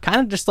 he kind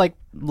of just like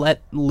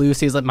let loose.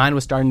 He's like, mine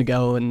was starting to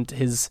go, and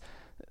he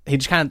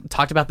just kind of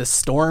talked about this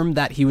storm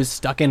that he was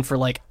stuck in for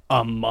like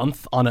a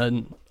month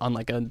on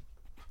like a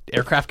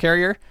aircraft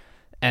carrier,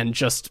 and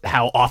just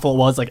how awful it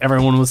was. Like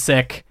everyone was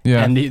sick,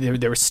 Yeah. and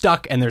they were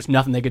stuck, and there's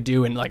nothing they could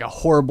do in like a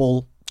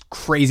horrible,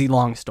 crazy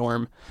long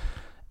storm.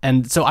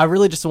 And so I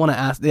really just want to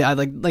ask,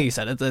 like you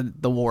said,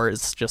 the war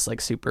is just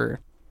like super.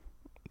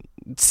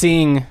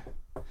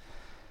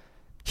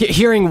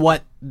 Hearing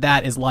what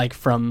that is like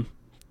from,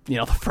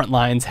 the front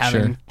lines,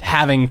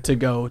 having to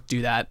go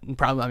do that, and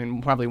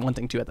probably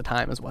wanting to at the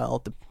time as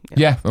well.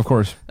 Yeah, of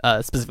course.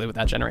 Specifically with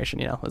that generation,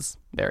 was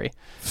very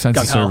Sense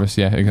of gung-ho. service.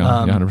 Yeah,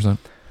 100%.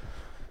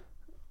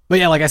 But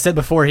yeah, like I said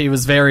before, he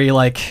was very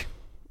like,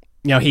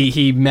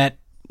 he met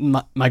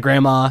my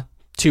grandma.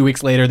 2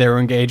 weeks later, they were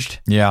engaged.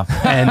 Yeah.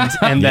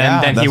 And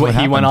Yeah, then that's what he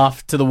happened. went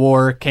off to the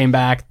war, came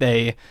back.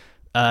 They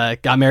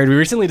got married. We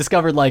recently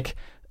discovered like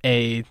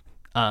a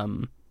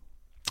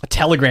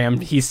telegram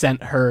he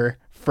sent her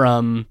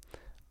from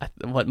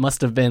what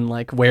must have been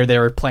like where they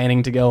were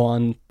planning to go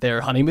on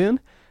their honeymoon,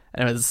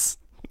 and it was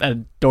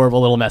an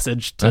adorable little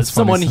message to That's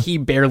funny someone stuff. he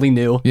barely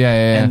knew.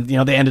 Yeah. And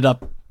they ended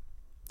up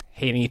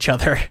hating each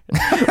other.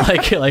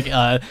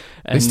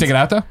 They stick it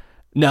out though?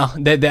 No,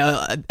 they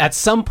at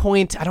some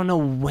point, I don't know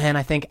when,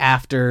 I think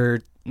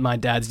after my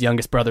dad's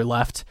youngest brother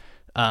left,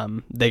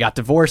 they got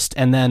divorced,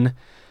 and then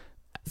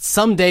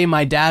someday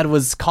my dad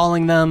was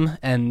calling them,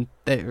 and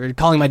they were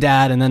calling my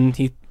dad, and then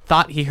he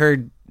thought he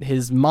heard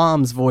his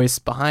mom's voice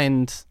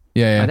behind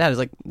Yeah. my dad. He was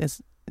like,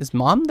 is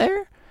mom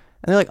there?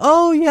 And they're like,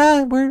 oh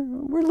yeah, we're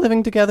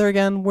living together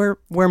again. We're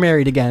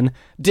married again.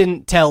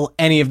 Didn't tell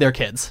any of their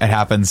kids. It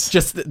happens.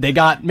 Just they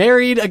got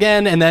married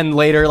again, and then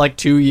later, like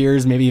 2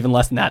 years, maybe even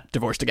less than that,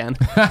 divorced again.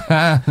 So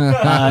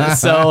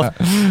That's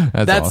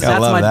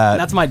awesome.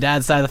 that's my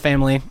dad's side of the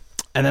family,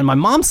 and then my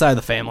mom's side of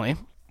the family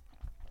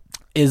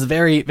is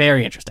very,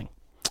 very interesting.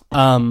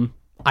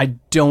 I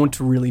don't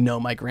really know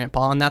my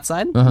grandpa on that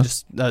side.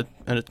 Just a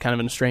kind of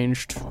an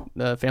estranged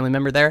family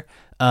member there.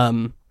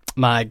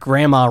 My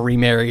grandma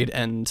remarried,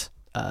 and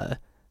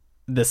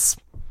this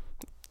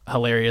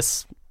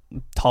hilarious,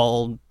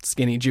 tall,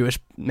 skinny Jewish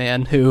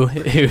man who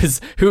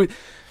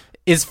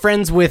is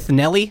friends with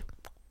Nelly.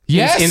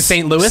 Yes, in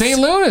St. Louis. St.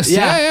 Louis.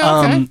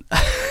 Yeah.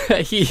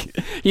 Okay.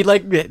 He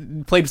like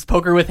played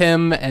poker with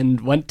him and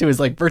went to his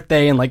like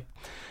birthday, and like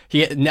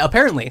he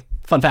apparently,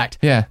 fun fact.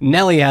 Yeah.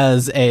 Nelly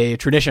has a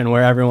tradition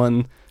where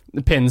everyone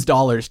pins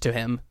dollars to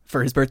him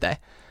for his birthday.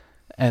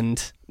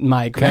 And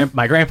my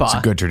grandpa It's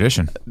a good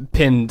tradition.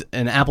 pinned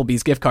an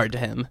Applebee's gift card to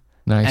him.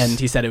 Nice. And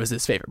he said it was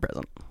his favorite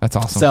present. That's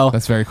awesome. So-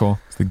 That's very cool.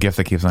 It's the gift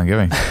that keeps on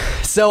giving.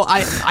 So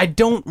I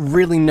don't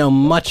really know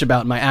much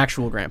about my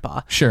actual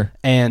grandpa. Sure.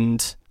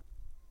 And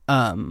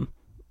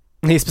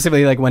he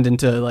specifically like went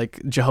into like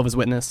Jehovah's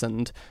Witness,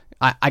 and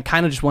I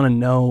kind of just want to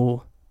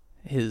know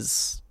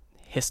his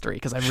history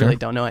because I really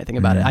don't know anything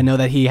about it. I know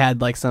that he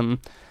had like some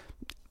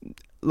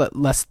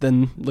less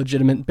than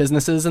legitimate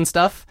businesses and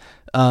stuff.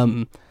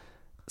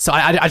 So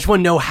I just want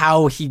to know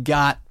how he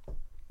got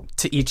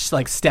to each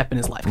like step in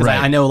his life, because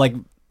Right. I know like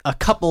a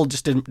couple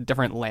just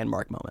different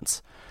landmark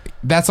moments.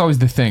 That's always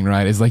the thing,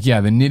 right? Is like,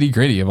 yeah, the nitty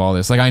gritty of all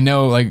this. Like, I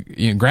know, like,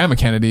 Grandma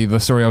Kennedy, the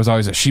story I was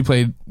always, she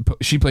played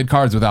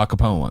cards with Al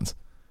Capone once,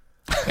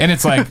 and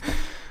it's like,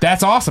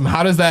 that's awesome.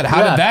 How did that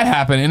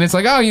happen? And it's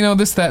like, oh,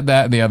 this, that,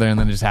 and the other, and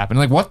then it just happened.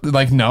 Like, what?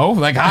 Like, no,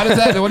 like, how does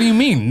that? What do you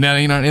mean? No,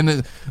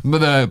 in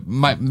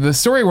the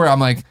story where I'm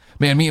like,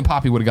 man, me and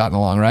Poppy would have gotten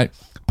along, right?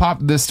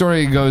 The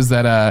story goes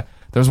that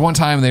there was one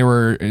time they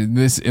were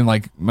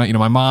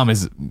my mom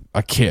is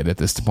a kid at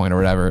this point or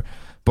whatever.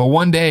 But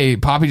one day,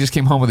 Poppy just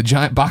came home with a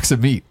giant box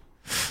of meat.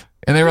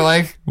 And they were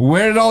like,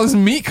 where did all this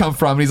meat come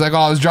from? And he's like, oh,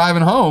 I was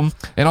driving home,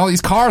 and all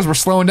these cars were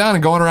slowing down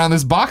and going around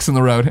this box in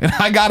the road. And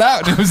I got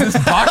out, and it was this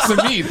box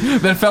of meat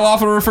that fell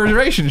off a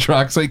refrigeration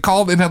truck. So he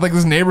called and had like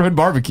this neighborhood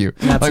barbecue.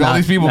 All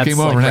these people came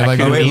over and had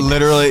like... Oh, wait,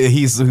 literally,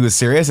 he was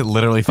serious? It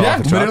literally fell off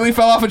a truck? literally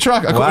fell off a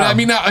truck. Wow. I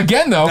mean, now,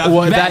 again, though,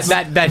 that's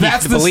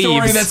the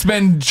story that's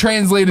been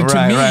translated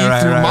to me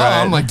through Mom.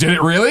 Right. Like, did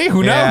it really?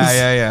 Who knows?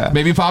 Yeah.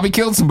 Maybe Poppy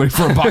killed somebody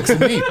for a box of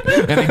meat.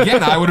 And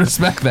again, I would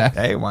respect that.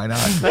 Hey, why not?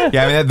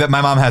 Yeah, I mean,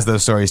 my mom has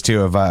those stories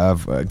too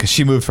of because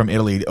she moved from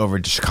Italy over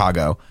to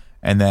Chicago,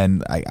 and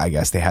then I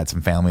guess they had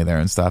some family there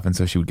and stuff, and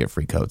so she would get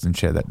free coats and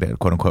shit that they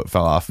quote unquote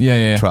fell off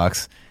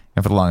trucks.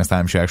 And for the longest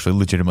time, she actually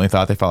legitimately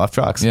thought they fell off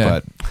trucks,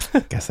 but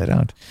I guess they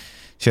don't.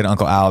 She had an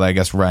Uncle Al that I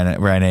guess ran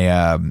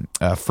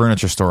a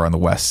furniture store on the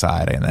west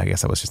side, and I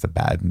guess that was just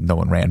no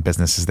one ran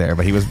businesses there,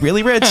 but he was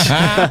really rich,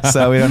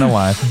 so we don't know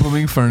why.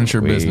 Booming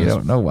furniture business. We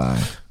don't know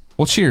why.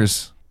 Well,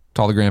 cheers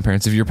to all the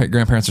grandparents. If your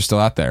grandparents are still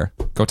out there,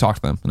 go talk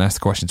to them and ask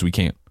the questions we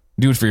can't.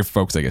 Do it for your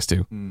folks, I guess,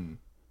 too.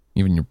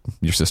 Even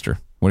your sister.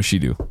 What does she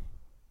do?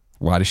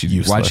 Why did she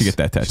get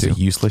that tattoo? She's a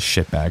useless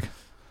shitbag.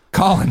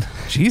 Colin.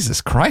 Jesus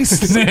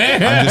Christ.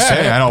 I'm just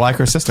saying, I don't like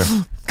her sister.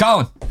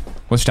 Colin,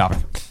 what's your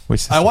topic?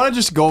 I want to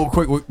just go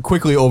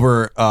quickly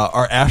over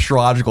our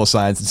astrological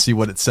signs and see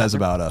what it says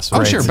about us.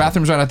 Oh, sure.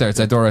 Bathroom's right out there. It's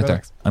that door right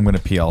there. I'm going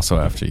to pee also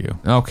after you.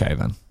 Okay,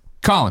 then.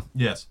 Colin.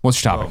 Yes.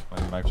 What's your topic?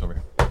 Oh, my mic's over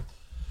here.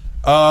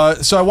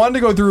 So I wanted to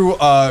go through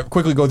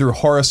quickly go through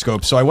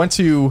horoscopes. So I went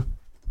to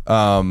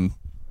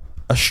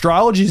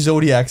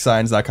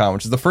astrologyzodiacsigns.com,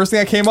 which is the first thing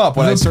that came up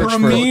when I searched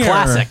for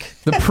classic.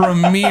 The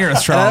premier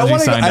astrology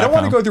sign. I don't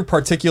want to go through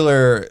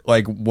particular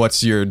like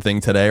what's your thing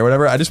today or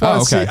whatever. I just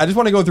want to see. I just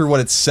want to go through what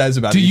it says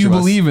about. Do each you of us.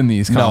 believe in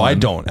these? Colin? No, I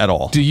don't at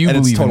all. Do you And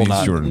it's believe in total these,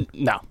 non- Jordan?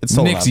 No. It's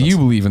total Nick, do you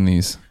nonsense. believe in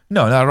these?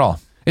 No, not at all.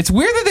 It's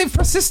weird that they've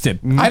persisted.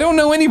 I don't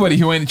know anybody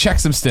who went and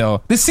checks them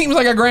still. This seems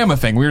like a grandma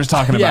thing we were just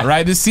talking about,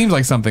 right? This seems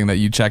like something that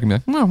you check and be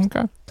like, oh, okay.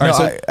 All right,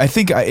 so I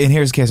think, and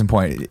here's a case in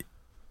point.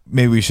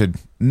 Maybe we should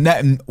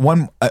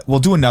we'll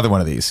do another one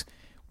of these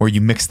where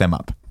you mix them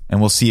up, and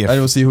we'll see if I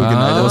will see who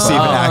can. we'll see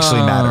if it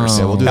actually matters.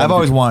 Yeah, we'll do that. I've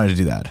always wanted to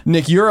do that.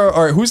 Nick, you're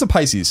all right. Who's the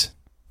Pisces?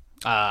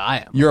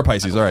 I am. You're a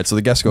Pisces. All right. So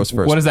the guest goes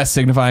first. What does that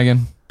signify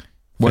again?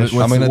 I'm going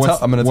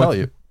to tell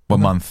you. What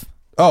month?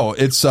 Oh,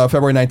 it's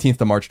February 19th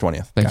to March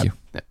 20th. Thank you.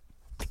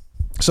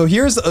 So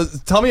here's,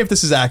 tell me if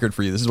this is accurate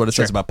for you. This is what it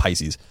says about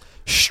Pisces.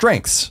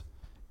 Strengths: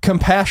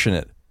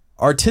 compassionate,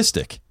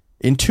 artistic,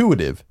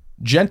 intuitive,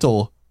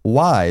 gentle,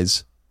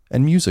 wise,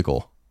 and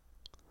musical.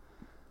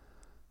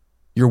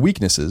 Your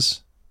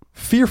weaknesses: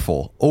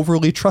 fearful,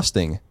 overly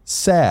trusting,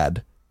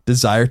 sad,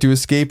 desire to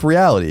escape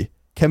reality,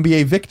 can be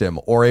a victim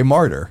or a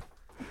martyr.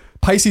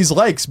 Pisces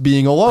likes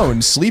being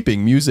alone,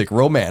 sleeping, music,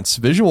 romance,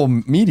 visual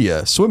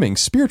media, swimming,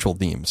 spiritual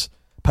themes.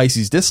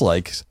 Pisces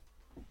dislikes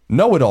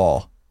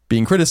know-it-all,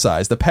 being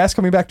criticized, the past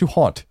coming back to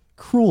haunt,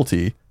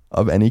 cruelty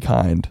of any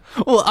kind.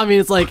 Well, I mean,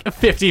 it's like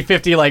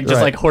 50-50, like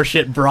just like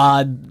horseshit,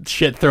 broad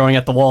shit throwing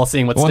at the wall,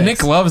 seeing what sticks.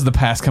 Nick loves the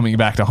past coming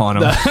back to haunt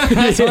him.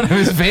 That's one of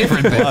his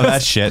favorite things. Oh,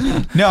 that shit.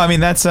 No, I mean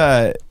that's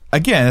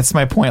again, that's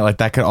my point. Like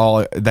that could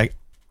all like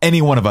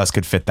any one of us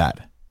could fit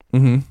that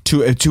to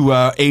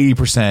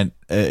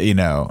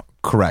 80%,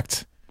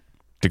 correct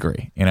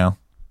degree.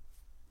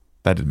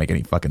 That didn't make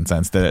any fucking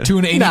sense, did it? To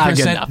an Nah, good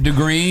 80% enough.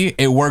 degree,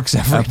 it works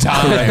every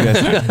time.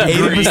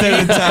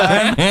 80% of the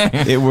time,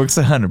 it works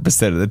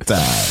 100% of the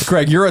time.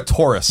 Greg, you're a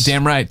Taurus.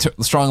 Damn right.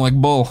 Strong like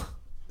bull.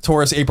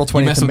 Taurus, April You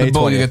 20th mess to with May the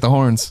bull, 20th. you get the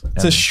horns.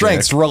 It says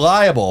strengths: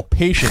 reliable,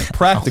 patient,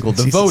 practical,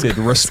 Jesus devoted,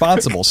 Christ.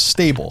 responsible,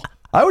 stable.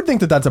 I would think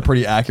that that's a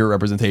pretty accurate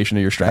representation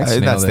of your strengths.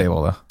 That's nailed it.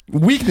 stable, though.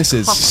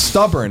 Weaknesses: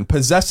 stubborn,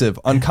 possessive,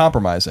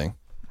 uncompromising.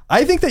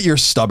 I think that you're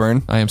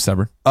stubborn. I am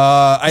stubborn.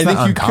 I think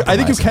not you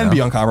can be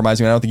uncompromising,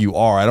 uncompromising. I don't think you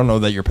are. I don't know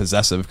that you're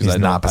possessive because He's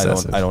not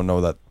possessive. I don't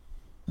know that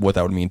what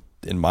that would mean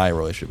in my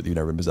relationship with you. You've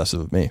never been possessive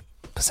with me.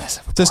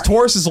 Possessive. It says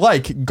Taurus is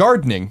like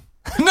gardening,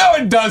 No,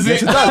 it doesn't.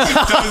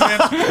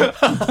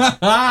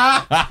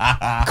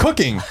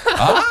 cooking,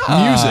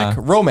 music,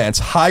 romance,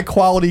 high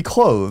quality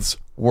clothes,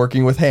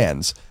 working with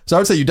hands. So I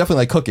would say you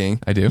definitely like cooking.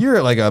 I do.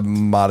 You're like a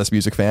modest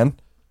music fan.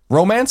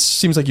 Romance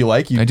seems like you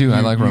like. I do. I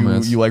like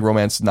romance. You like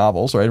romance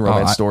novels, right?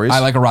 Romance stories. I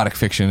like erotic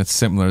fiction. It's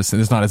similar.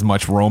 There's not as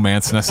much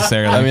romance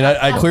necessarily. I mean,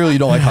 I clearly you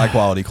don't like high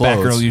quality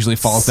clothes. Batgirl usually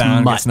falls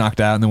down, Smut. gets knocked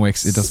out, and then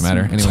wakes. It doesn't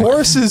matter. Anyway.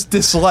 Taurus's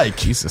dislike: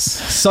 Jesus.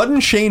 sudden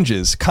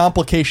changes,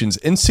 complications,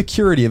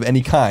 insecurity of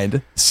any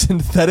kind,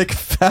 synthetic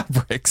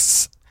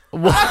fabrics.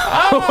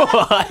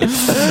 I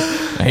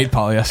hate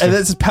polyester. And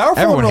it's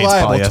powerful Everyone and hates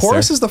reliable. polyester.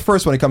 Taurus is the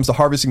first when it comes to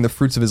harvesting the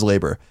fruits of his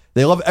labor.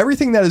 They love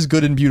everything that is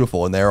good and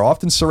beautiful, and they are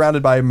often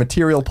surrounded by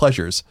material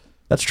pleasures.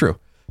 That's true.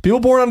 People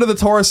born under the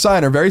Taurus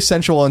sign are very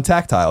sensual and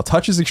tactile.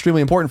 Touch is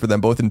extremely important for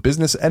them, both in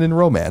business and in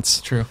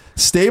romance. True.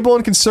 Stable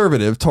and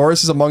conservative,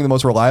 Taurus is among the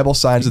most reliable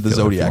signs of the feel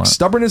it if you zodiac. want.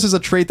 Stubbornness is a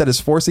trait that is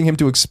forcing him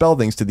to expel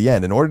things to the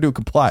end in order to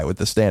comply with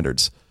the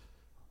standards.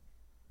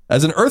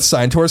 As an earth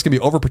sign, Taurus can be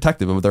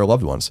overprotective of their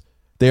loved ones.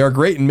 They are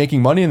great in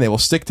making money, and they will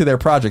stick to their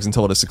projects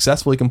until it is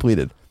successfully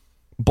completed.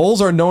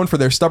 Bulls are known for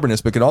their stubbornness,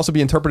 but can also be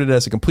interpreted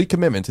as a complete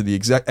commitment to the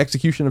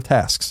execution of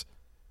tasks.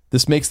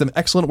 This makes them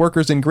excellent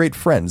workers and great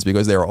friends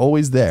because they are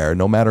always there,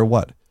 no matter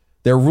what.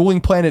 Their ruling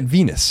planet,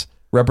 Venus,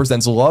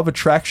 represents love,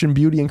 attraction,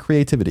 beauty, and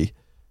creativity.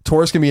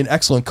 Taurus can be an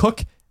excellent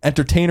cook,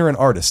 entertainer, and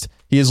artist.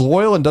 He is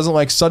loyal and doesn't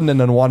like sudden and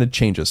unwanted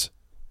changes.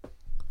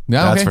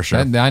 Yeah, That's okay. for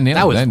sure. That, I nailed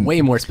That was that.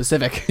 way more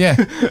specific. Yeah.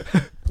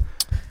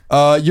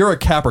 You're a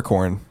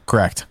Capricorn,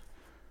 Correct.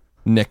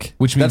 Nick.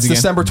 Which means that's again?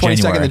 December 22nd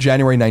January. to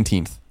January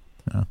 19th.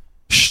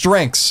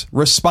 Strengths: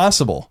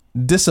 responsible,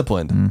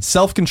 disciplined,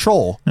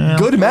 self-control,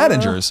 good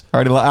managers.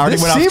 Already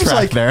This went off seems track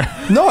like there.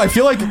 No, I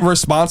feel like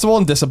responsible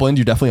and disciplined.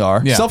 You definitely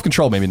are. Yeah.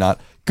 Self-control, maybe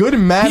not. Good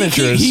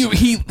managers.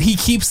 He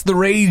keeps the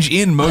rage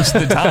in most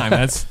of the time.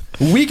 That's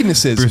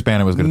Weaknesses: Bruce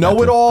Banner was good at that, too.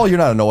 know-it-all. You're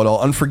not a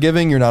know-it-all.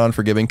 Unforgiving. You're not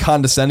unforgiving.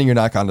 Condescending. You're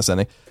not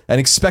condescending. And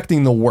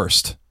expecting the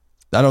worst.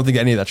 I don't think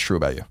any of that's true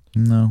about you.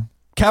 No.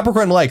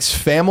 Capricorn likes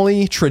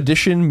family,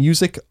 tradition,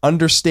 music,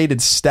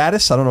 understated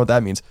status. I don't know what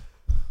that means.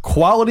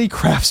 Quality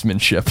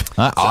craftsmanship.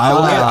 Those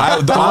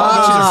are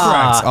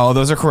correct. Oh,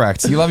 those are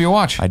correct. you love your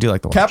watch. I do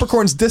like the watch.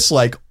 Capricorns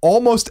dislike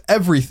almost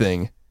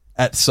everything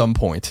at some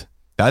point.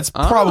 That's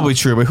probably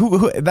true, but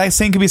who that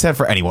same can be said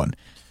for anyone.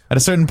 At a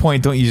certain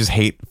point, don't you just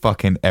hate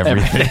fucking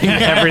everything?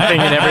 Everything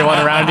and everyone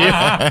around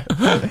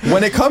you.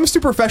 When it comes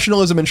to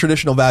professionalism and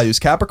traditional values,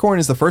 Capricorn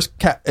is the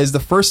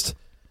first.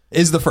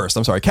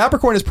 I'm sorry.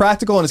 Capricorn is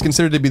practical and is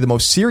considered to be the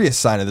most serious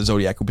sign of the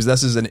zodiac, who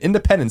possesses an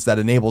independence that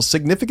enables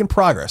significant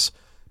progress,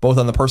 both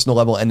on the personal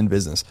level and in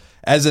business.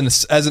 As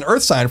an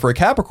earth sign for a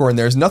Capricorn,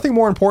 there is nothing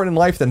more important in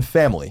life than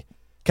family.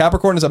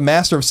 Capricorn is a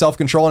master of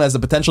self-control and has the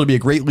potential to be a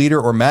great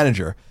leader or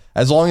manager,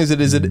 as long as it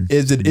is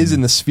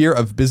in the sphere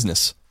of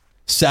business.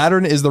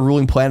 Saturn is the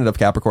ruling planet of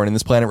Capricorn, and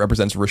this planet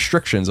represents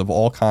restrictions of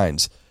all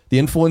kinds. The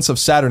influence of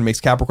Saturn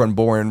makes Capricorn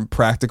born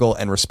practical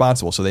and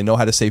responsible, so they know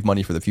how to save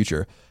money for the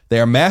future. They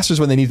are masters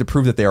when they need to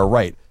prove that they are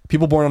right.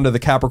 People born under the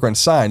Capricorn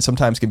sign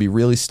sometimes can be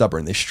really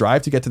stubborn. They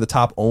strive to get to the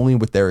top only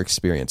with their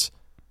experience.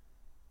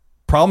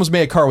 Problems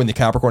may occur when the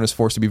Capricorn is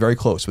forced to be very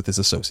close with his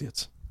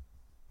associates.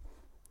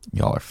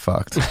 Y'all are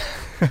fucked.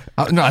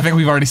 No, I think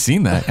we've already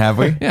seen that. Have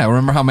we? Yeah,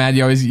 remember how mad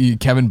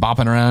Kevin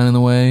bopping around in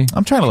the way?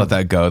 I'm trying to let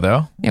that go,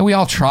 though. Yeah, we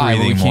all try,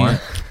 but we Breathing more.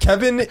 can't.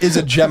 Kevin is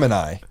a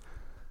Gemini.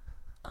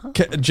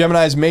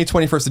 Gemini is May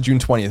 21st to June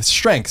 20th.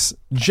 Strengths: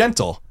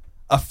 gentle,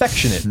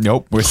 affectionate,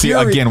 Nope. We're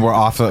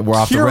off the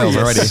rails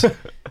already. curious,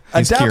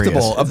 He's adaptable,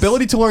 curious.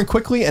 ability to learn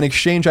quickly and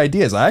exchange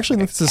ideas. I actually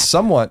think this is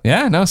somewhat.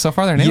 Yeah, no, so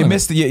far they're nailing You it.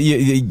 missed.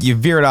 You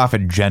veered off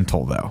at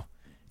gentle though.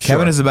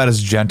 Kevin is about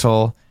as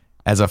gentle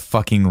as a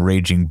fucking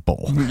raging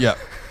bull.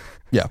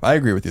 Yeah, I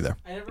agree with you there.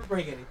 I never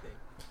break anything.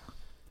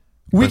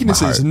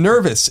 Weaknesses: heart.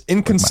 nervous,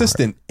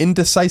 inconsistent,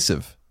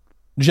 indecisive.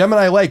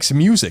 Gemini likes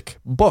music,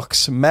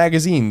 books,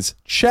 magazines,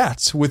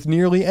 chats with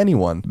nearly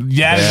anyone.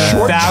 Yeah,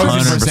 Yeah.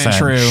 1,000%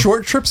 true.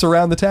 Short trips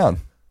around the town.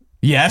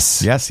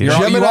 Yes. Yes, You yes.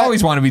 Gemini-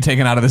 always want to be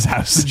taken out of this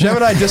house.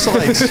 Gemini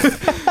dislikes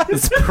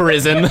It's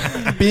prison.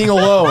 being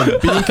alone,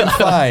 being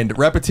confined,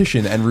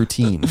 repetition, and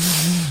routine.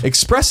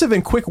 Expressive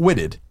and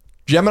quick-witted.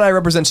 Gemini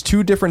represents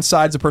two different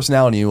sides of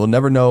personality. You will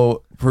never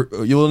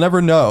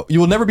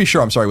be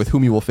sure, with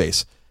whom you will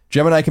face.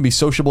 Gemini can be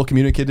sociable,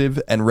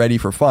 communicative, and ready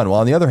for fun, while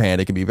on the other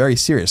hand, it can be very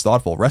serious,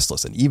 thoughtful,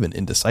 restless, and even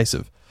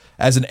indecisive.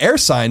 As an air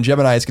sign,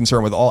 Gemini is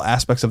concerned with all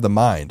aspects of the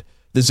mind.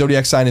 The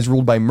zodiac sign is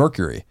ruled by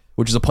Mercury,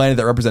 which is a planet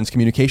that represents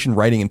communication,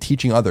 writing, and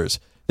teaching others.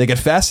 They get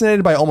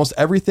fascinated by almost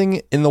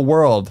everything in the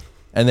world,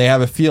 and they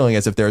have a feeling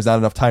as if there is not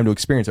enough time to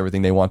experience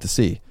everything they want to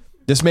see.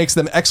 This makes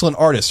them excellent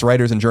artists,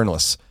 writers, and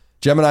journalists.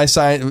 Gemini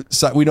sign,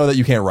 we know that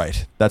you can't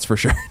write. That's for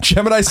sure.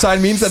 Gemini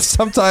sign means that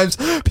sometimes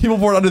people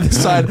born under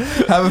this sign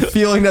have a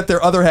feeling that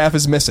their other half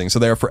is missing, so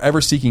they are forever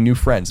seeking new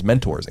friends,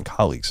 mentors, and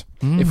colleagues.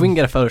 If we can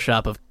get a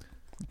Photoshop of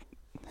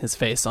his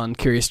face on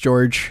Curious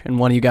George and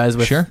one of you guys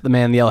with the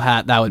man in the yellow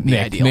hat, that would be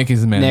ideal. Nick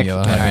is the man in the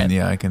yellow hat. all right.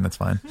 Yeah, I can. That's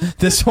fine.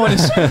 This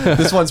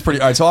one's pretty.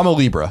 All right, so I'm a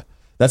Libra.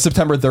 That's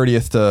September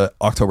 30th to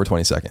October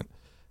 22nd.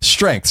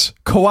 Strengths: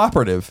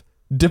 cooperative,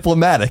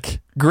 diplomatic,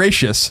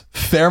 gracious,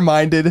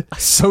 fair-minded,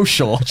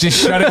 social.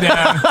 Just shut it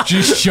down.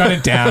 Just shut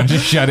it down.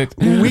 Just shut it.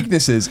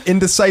 Weaknesses: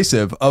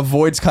 indecisive,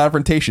 avoids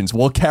confrontations,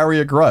 will carry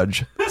a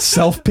grudge,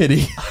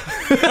 self-pity.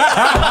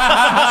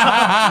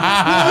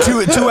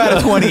 2 out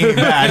of 20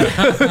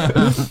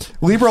 bad.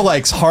 Libra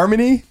likes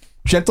harmony,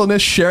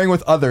 gentleness, sharing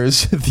with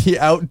others, the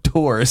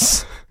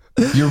outdoors.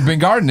 You've been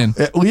gardening.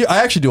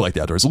 I actually do like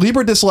the outdoors.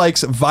 Libra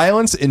dislikes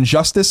violence,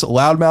 injustice,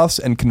 loudmouths,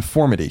 and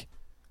conformity.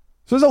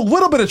 So there's a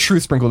little bit of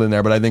truth sprinkled in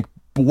there, but I think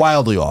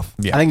wildly off.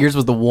 I think yours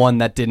was the one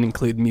that didn't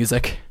include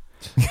music.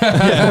 Yeah,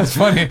 that's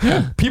funny.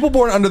 People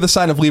born under the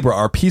sign of Libra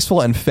are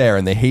peaceful and fair,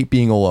 and they hate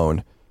being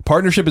alone.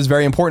 Partnership is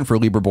very important for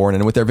Libra born,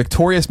 and with their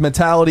victorious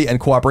mentality and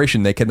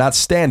cooperation, they cannot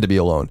stand to be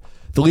alone.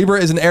 The Libra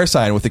is an air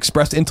sign with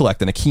expressed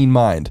intellect and a keen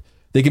mind.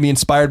 They can be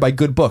inspired by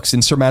good books,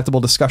 insurmountable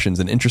discussions,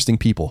 and interesting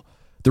people.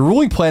 The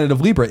ruling planet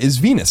of Libra is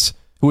Venus,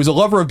 who is a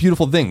lover of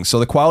beautiful things, so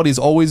the quality is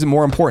always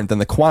more important than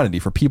the quantity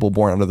for people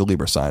born under the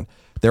Libra sign.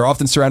 They are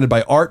often surrounded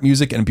by art,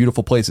 music, and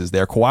beautiful places. They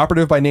are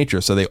cooperative by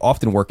nature, so they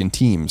often work in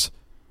teams.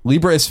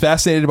 Libra is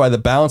fascinated by the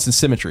balance and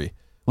symmetry.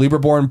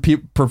 Libra-born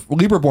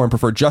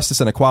prefer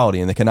justice and equality,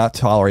 and they cannot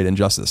tolerate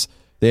injustice.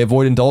 They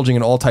avoid indulging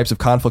in all types of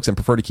conflicts and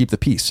prefer to keep the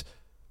peace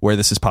where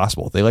this is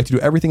possible. They like to do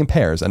everything in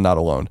pairs and not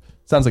alone.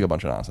 Sounds like a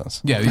bunch of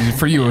nonsense. Yeah,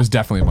 for you, it was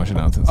definitely a bunch of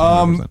nonsense.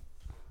 100%.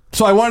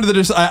 So I wanted to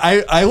just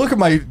I look at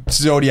my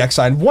zodiac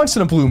sign once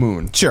in a blue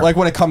moon. Sure. Like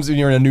when it comes when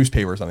you're in a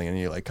newspaper or something and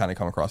you like kind of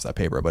come across that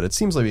paper, but it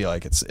seems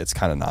like it's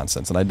kind of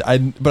nonsense. And I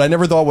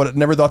never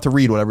thought to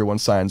read what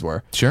everyone's signs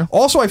were. Sure.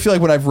 Also, I feel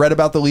like when I've read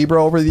about the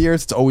Libra over the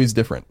years, it's always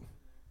different.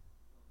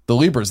 The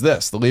Libra's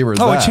this, the Libra is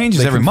that. Oh, it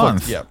changes They every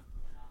conflict. month. Yeah.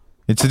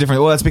 It's a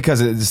different. Well, that's because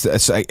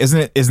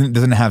doesn't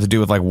it have to do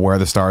with like where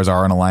the stars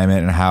are in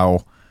alignment and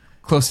how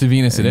Close to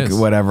Venus it is.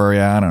 whatever.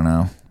 Yeah, I don't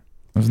know.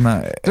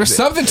 There's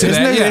something to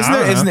isn't that. there, Yeah,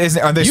 I don't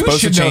know. are they You supposed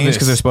to should know change this.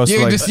 because they're supposed to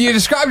like? You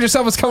described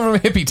yourself as coming from a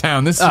hippie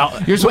town.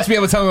 You're supposed to be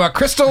able to tell me about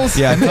crystals.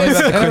 Yeah, and tell me this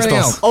about the and everything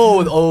crystals.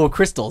 else. Oh,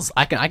 crystals.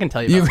 I can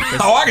tell you about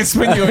crystals. I can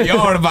spin you a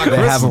yarn about They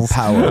have a crystals.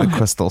 power. The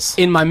crystals.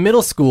 In my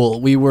middle school,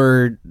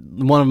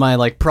 one of my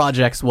like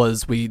projects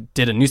was we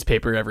did a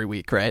newspaper every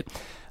week, right?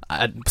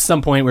 At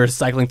some point, we were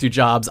cycling through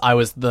jobs. I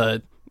was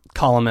the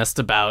columnist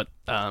about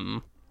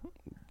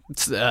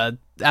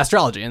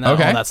astrology and all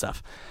that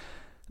stuff.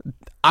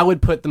 I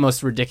would put the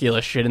most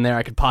ridiculous shit in there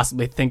I could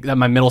possibly think that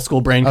my middle school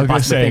brain could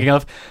possibly think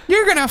of.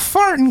 You're gonna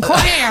fart in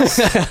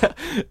class.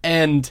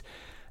 And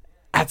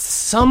at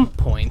some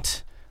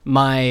point,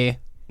 my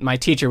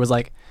teacher was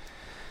like,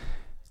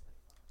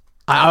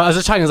 I was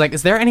just talking. I was like,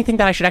 "Is there anything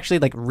that I should actually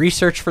like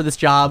research for this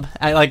job?"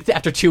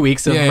 After 2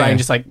 weeks of writing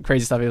just like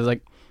crazy stuff, he was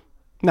like,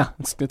 "No,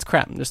 it's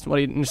crap. Just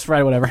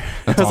write whatever."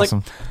 That's I was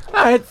awesome. like,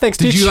 "All right, thanks."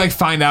 Did teach." you like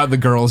find out the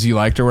girls you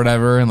liked or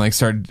whatever, and like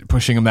start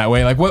pushing them that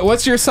way? Like,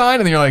 what's your sign?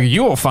 And then you're like,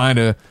 you will find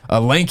a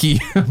lanky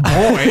boy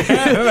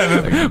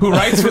who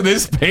writes for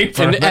this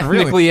paper. an Not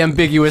ethnically really.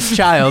 ambiguous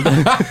child?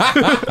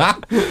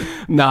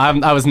 No,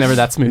 I was never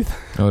that smooth.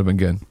 That would have been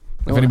good.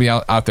 If anybody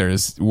out there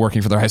is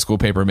working for their high school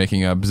paper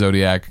making up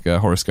zodiac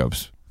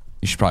horoscopes,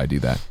 you should probably do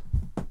that.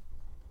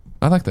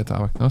 I like that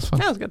topic. That was fun.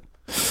 That was good.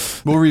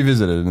 We'll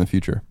revisit it in the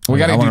future. We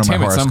got to I do wanna know my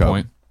Tim at some horoscope.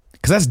 point.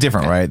 Because that's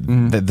different, right?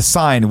 The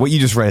sign, what you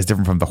just read is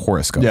different from the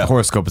horoscope. Yeah. The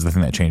horoscope is the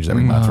thing that changes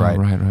every month, right?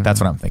 right. That's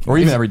what I'm thinking. Or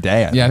even every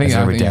day. Yeah, I think It's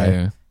every day.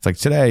 Yeah. It's like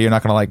today you're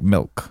not gonna like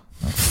milk.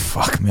 Oh,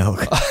 fuck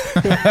milk.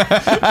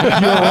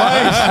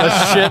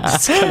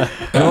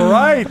 All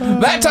right.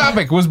 That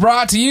topic was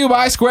brought to you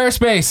by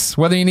Squarespace.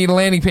 Whether you need a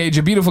landing page,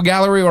 a beautiful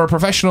gallery, or a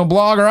professional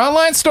blog or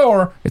online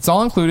store, it's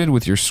all included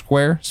with your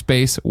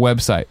Squarespace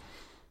website.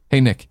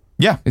 Hey, Nick.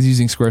 Yeah, Is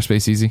using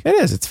Squarespace easy? it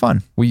is. It's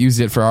fun. We used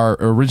it for our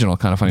original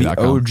kindoffunny.com.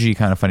 The OG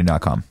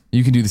kindoffunny.com.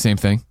 You can do the same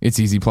thing. It's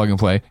easy, plug and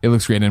play. It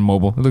looks great in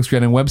mobile. It looks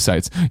great in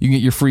websites. You can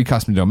get your free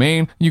custom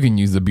domain. You can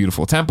use the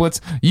beautiful templates.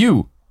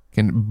 You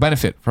can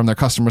benefit from their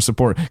customer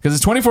support because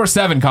it's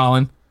 24/7,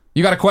 Colin.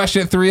 You got a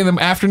question at 3 in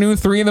the afternoon,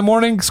 3 in the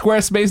morning.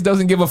 Squarespace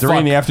doesn't give a fuck. 3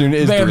 in the afternoon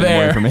is 3 in the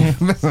morning for me.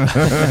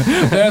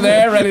 They're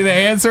there ready to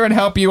answer and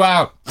help you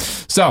out.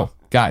 So,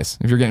 guys,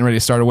 if you're getting ready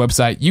to start a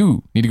website,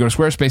 you need to go to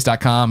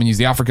squarespace.com and use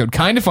the offer code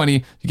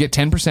KINDOFFUNNY to get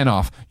 10%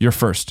 off your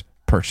first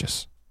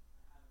purchase.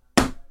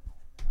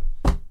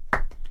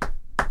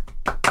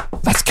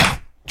 Let's go.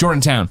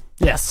 Jordantown,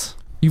 Yes.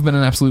 you've been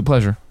an absolute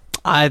pleasure.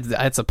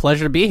 It's a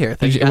pleasure to be here.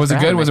 Thank you guys Was for it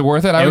good? having Was me. it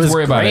worth it? I It always was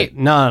worry about great. it.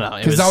 No.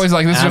 Because it's always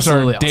like, this is just our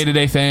absolutely awesome.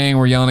 day-to-day thing.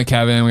 We're yelling at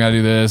Kevin. We got to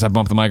do this. I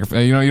bumped the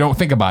microphone. You don't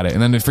think about it.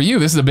 And then for you,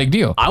 this is a big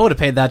deal. I would have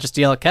paid that just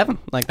to yell at Kevin.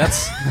 Like,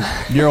 that's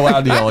You're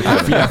allowed to yell at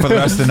Kevin. Yeah, for the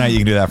rest of the night, you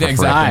can do that for free.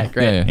 Exactly.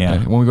 Great.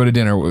 Yeah. When we go to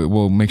dinner,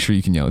 we'll make sure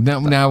you can yell.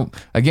 Now,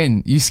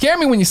 again, you scare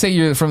me when you say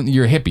you're a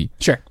hippie.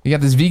 Sure. You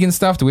got this vegan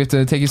stuff. Do we have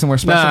to take you somewhere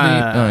special to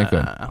eat? All right,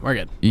 good. We're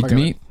good. Eat We're the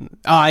good. meat?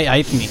 Oh, I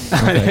eat meat.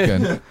 Okay,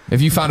 good.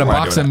 If you found a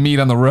box of doing meat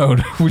on the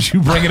road, would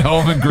you bring it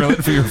home and grill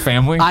it for your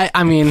family?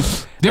 I mean,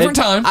 Different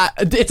time.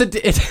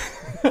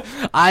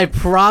 I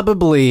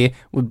probably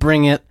would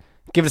bring it,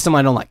 give it to someone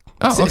I don't like.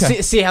 Oh,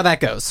 okay. See how that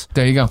goes.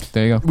 There you go.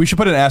 We should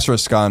put an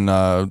asterisk on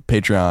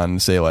Patreon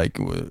and say, like,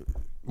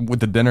 with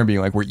the dinner being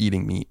like, we're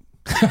eating meat.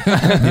 You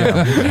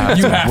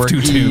have We're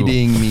to, too.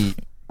 eating meat.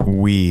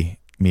 We,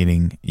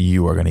 meaning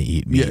you, are going to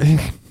eat meat.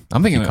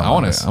 I'm thinking, I'm going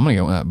honest. to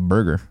get that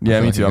burger. Yeah, I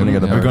feel me like too. a I'm gonna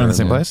good get the one. Are we going to the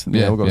same Yeah. place?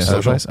 Yeah, we'll go to yeah. Other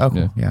social. place? Oh, cool.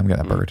 Yeah. Yeah, I'm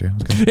getting that burger too.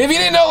 It's good. If you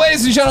didn't know,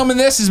 ladies and gentlemen,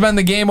 this has been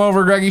the Game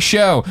Over Greggy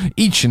Show.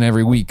 Each and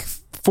every week,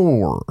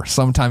 4,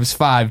 sometimes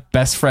 5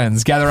 best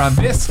friends gather on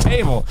this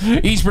table.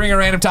 Each bring a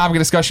random topic of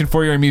discussion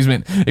for your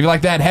amusement. If you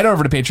like that, head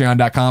over to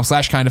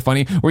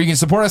patreon.com/kindafunny, where you can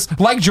support us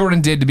like Jordan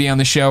did to be on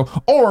the show,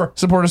 or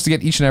support us to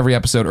get each and every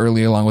episode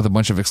early, along with a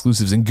bunch of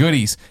exclusives and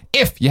goodies.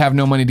 If you have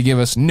no money to give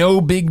us,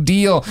 no big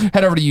deal.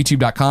 Head over to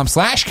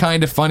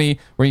youtube.com/kindafunny,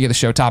 where you get the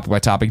show topic by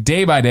topic,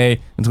 day by day,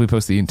 until we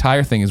post the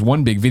entire thing as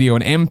one big video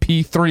in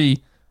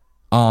MP3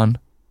 on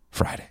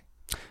Friday.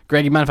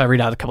 Greg, you mind if I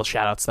read out a couple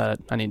shout outs that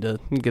I need to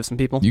give some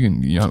people? You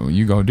can,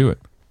 you go do it.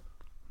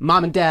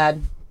 Mom and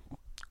Dad.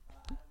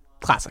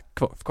 Classic,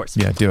 of course.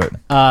 Yeah, do it.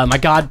 My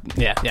God,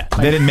 yeah.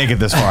 They didn't make it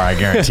this far. I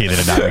guarantee they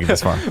did not make it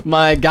this far.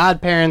 My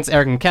godparents,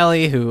 Eric and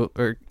Kelly, who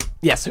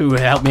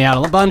helped me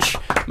out a bunch.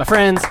 My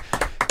friends,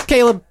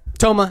 Caleb,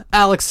 Toma,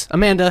 Alex,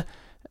 Amanda,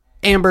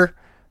 Amber,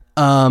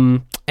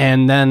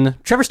 and then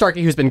Trevor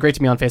Starkey, who's been great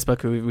to me on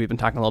Facebook, who we've been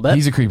talking a little bit.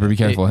 He's a creeper. Be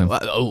careful of him.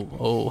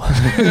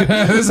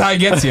 This is how he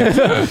gets you.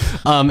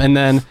 And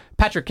then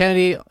Patrick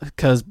Kennedy,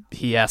 because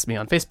he asked me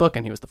on Facebook,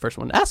 and he was the first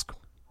one to ask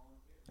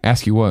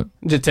Ask you what?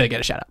 to get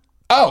a shout out.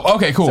 Oh,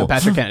 okay, cool. So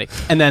Patrick Kennedy.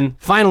 And then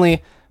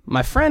finally,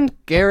 my friend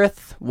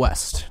Gareth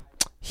West.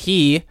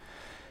 He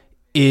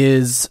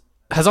has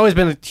always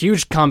been a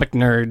huge comic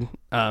nerd.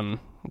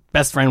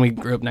 Best friend. We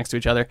grew up next to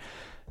each other.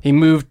 He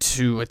moved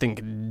to, I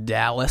think,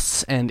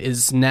 Dallas, and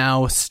is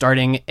now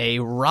starting a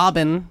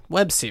Robin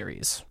web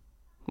series.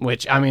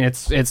 Which, I mean,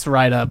 it's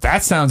right up.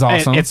 That sounds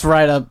awesome. It's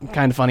right up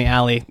Kind of Funny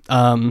alley.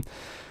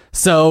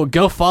 So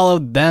go follow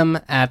them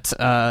at,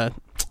 I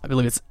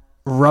believe it's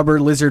Rubber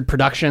Lizard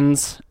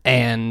Productions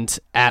and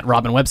at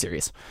Robin Web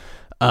Series.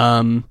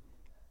 And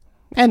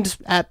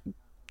at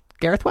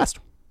Gareth West.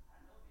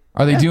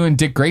 Are they doing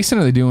Dick Grayson?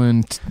 Or are they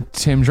doing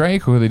Tim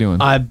Drake? Who are they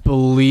doing? I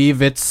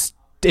believe it's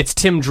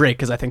Tim Drake,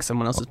 because I think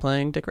someone else is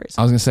playing Dick Grayson.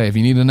 I was going to say, if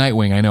you need a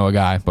Nightwing, I know a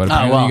guy, but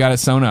apparently well. you got it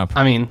sewn up.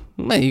 I mean,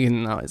 you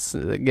can always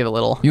give a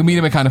little. You'll meet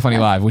him at Kind of Funny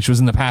Live, which was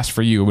in the past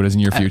for you, but is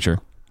in your future.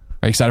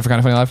 Are you excited for Kind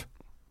of Funny Live?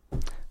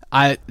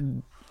 I've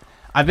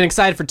been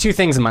excited for 2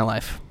 things in my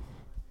life.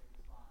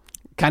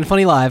 Kind of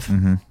Funny Live.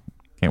 Mm-hmm.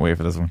 Can't wait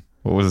for this one.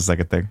 What was the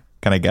second thing?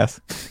 Can I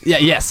guess? Yeah,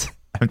 yes.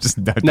 I'm just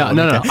No.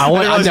 I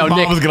want realized no, Mom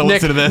Nick, was gonna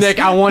Nick, listen to this. Nick,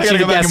 I want you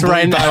to guess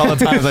right now. All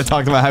the times I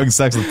talked about having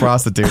sex with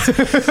prostitutes.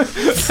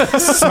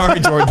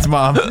 Sorry, Jordan's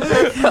mom.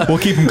 We'll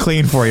keep him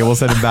clean for you. We'll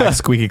send him back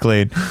squeaky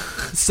clean.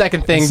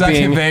 Second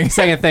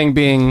thing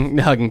being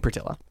hugging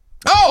Pertilla.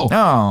 Oh!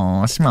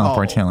 Oh, smell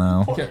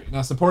Portillo. Okay,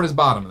 now support his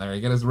bottom there. You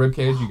get his rib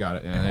cage, you got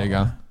it. Yeah, there you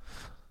go.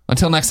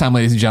 Until next time,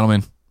 ladies and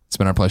gentlemen, it's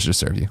been our pleasure to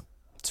serve you.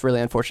 It's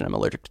really unfortunate I'm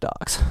allergic to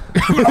dogs.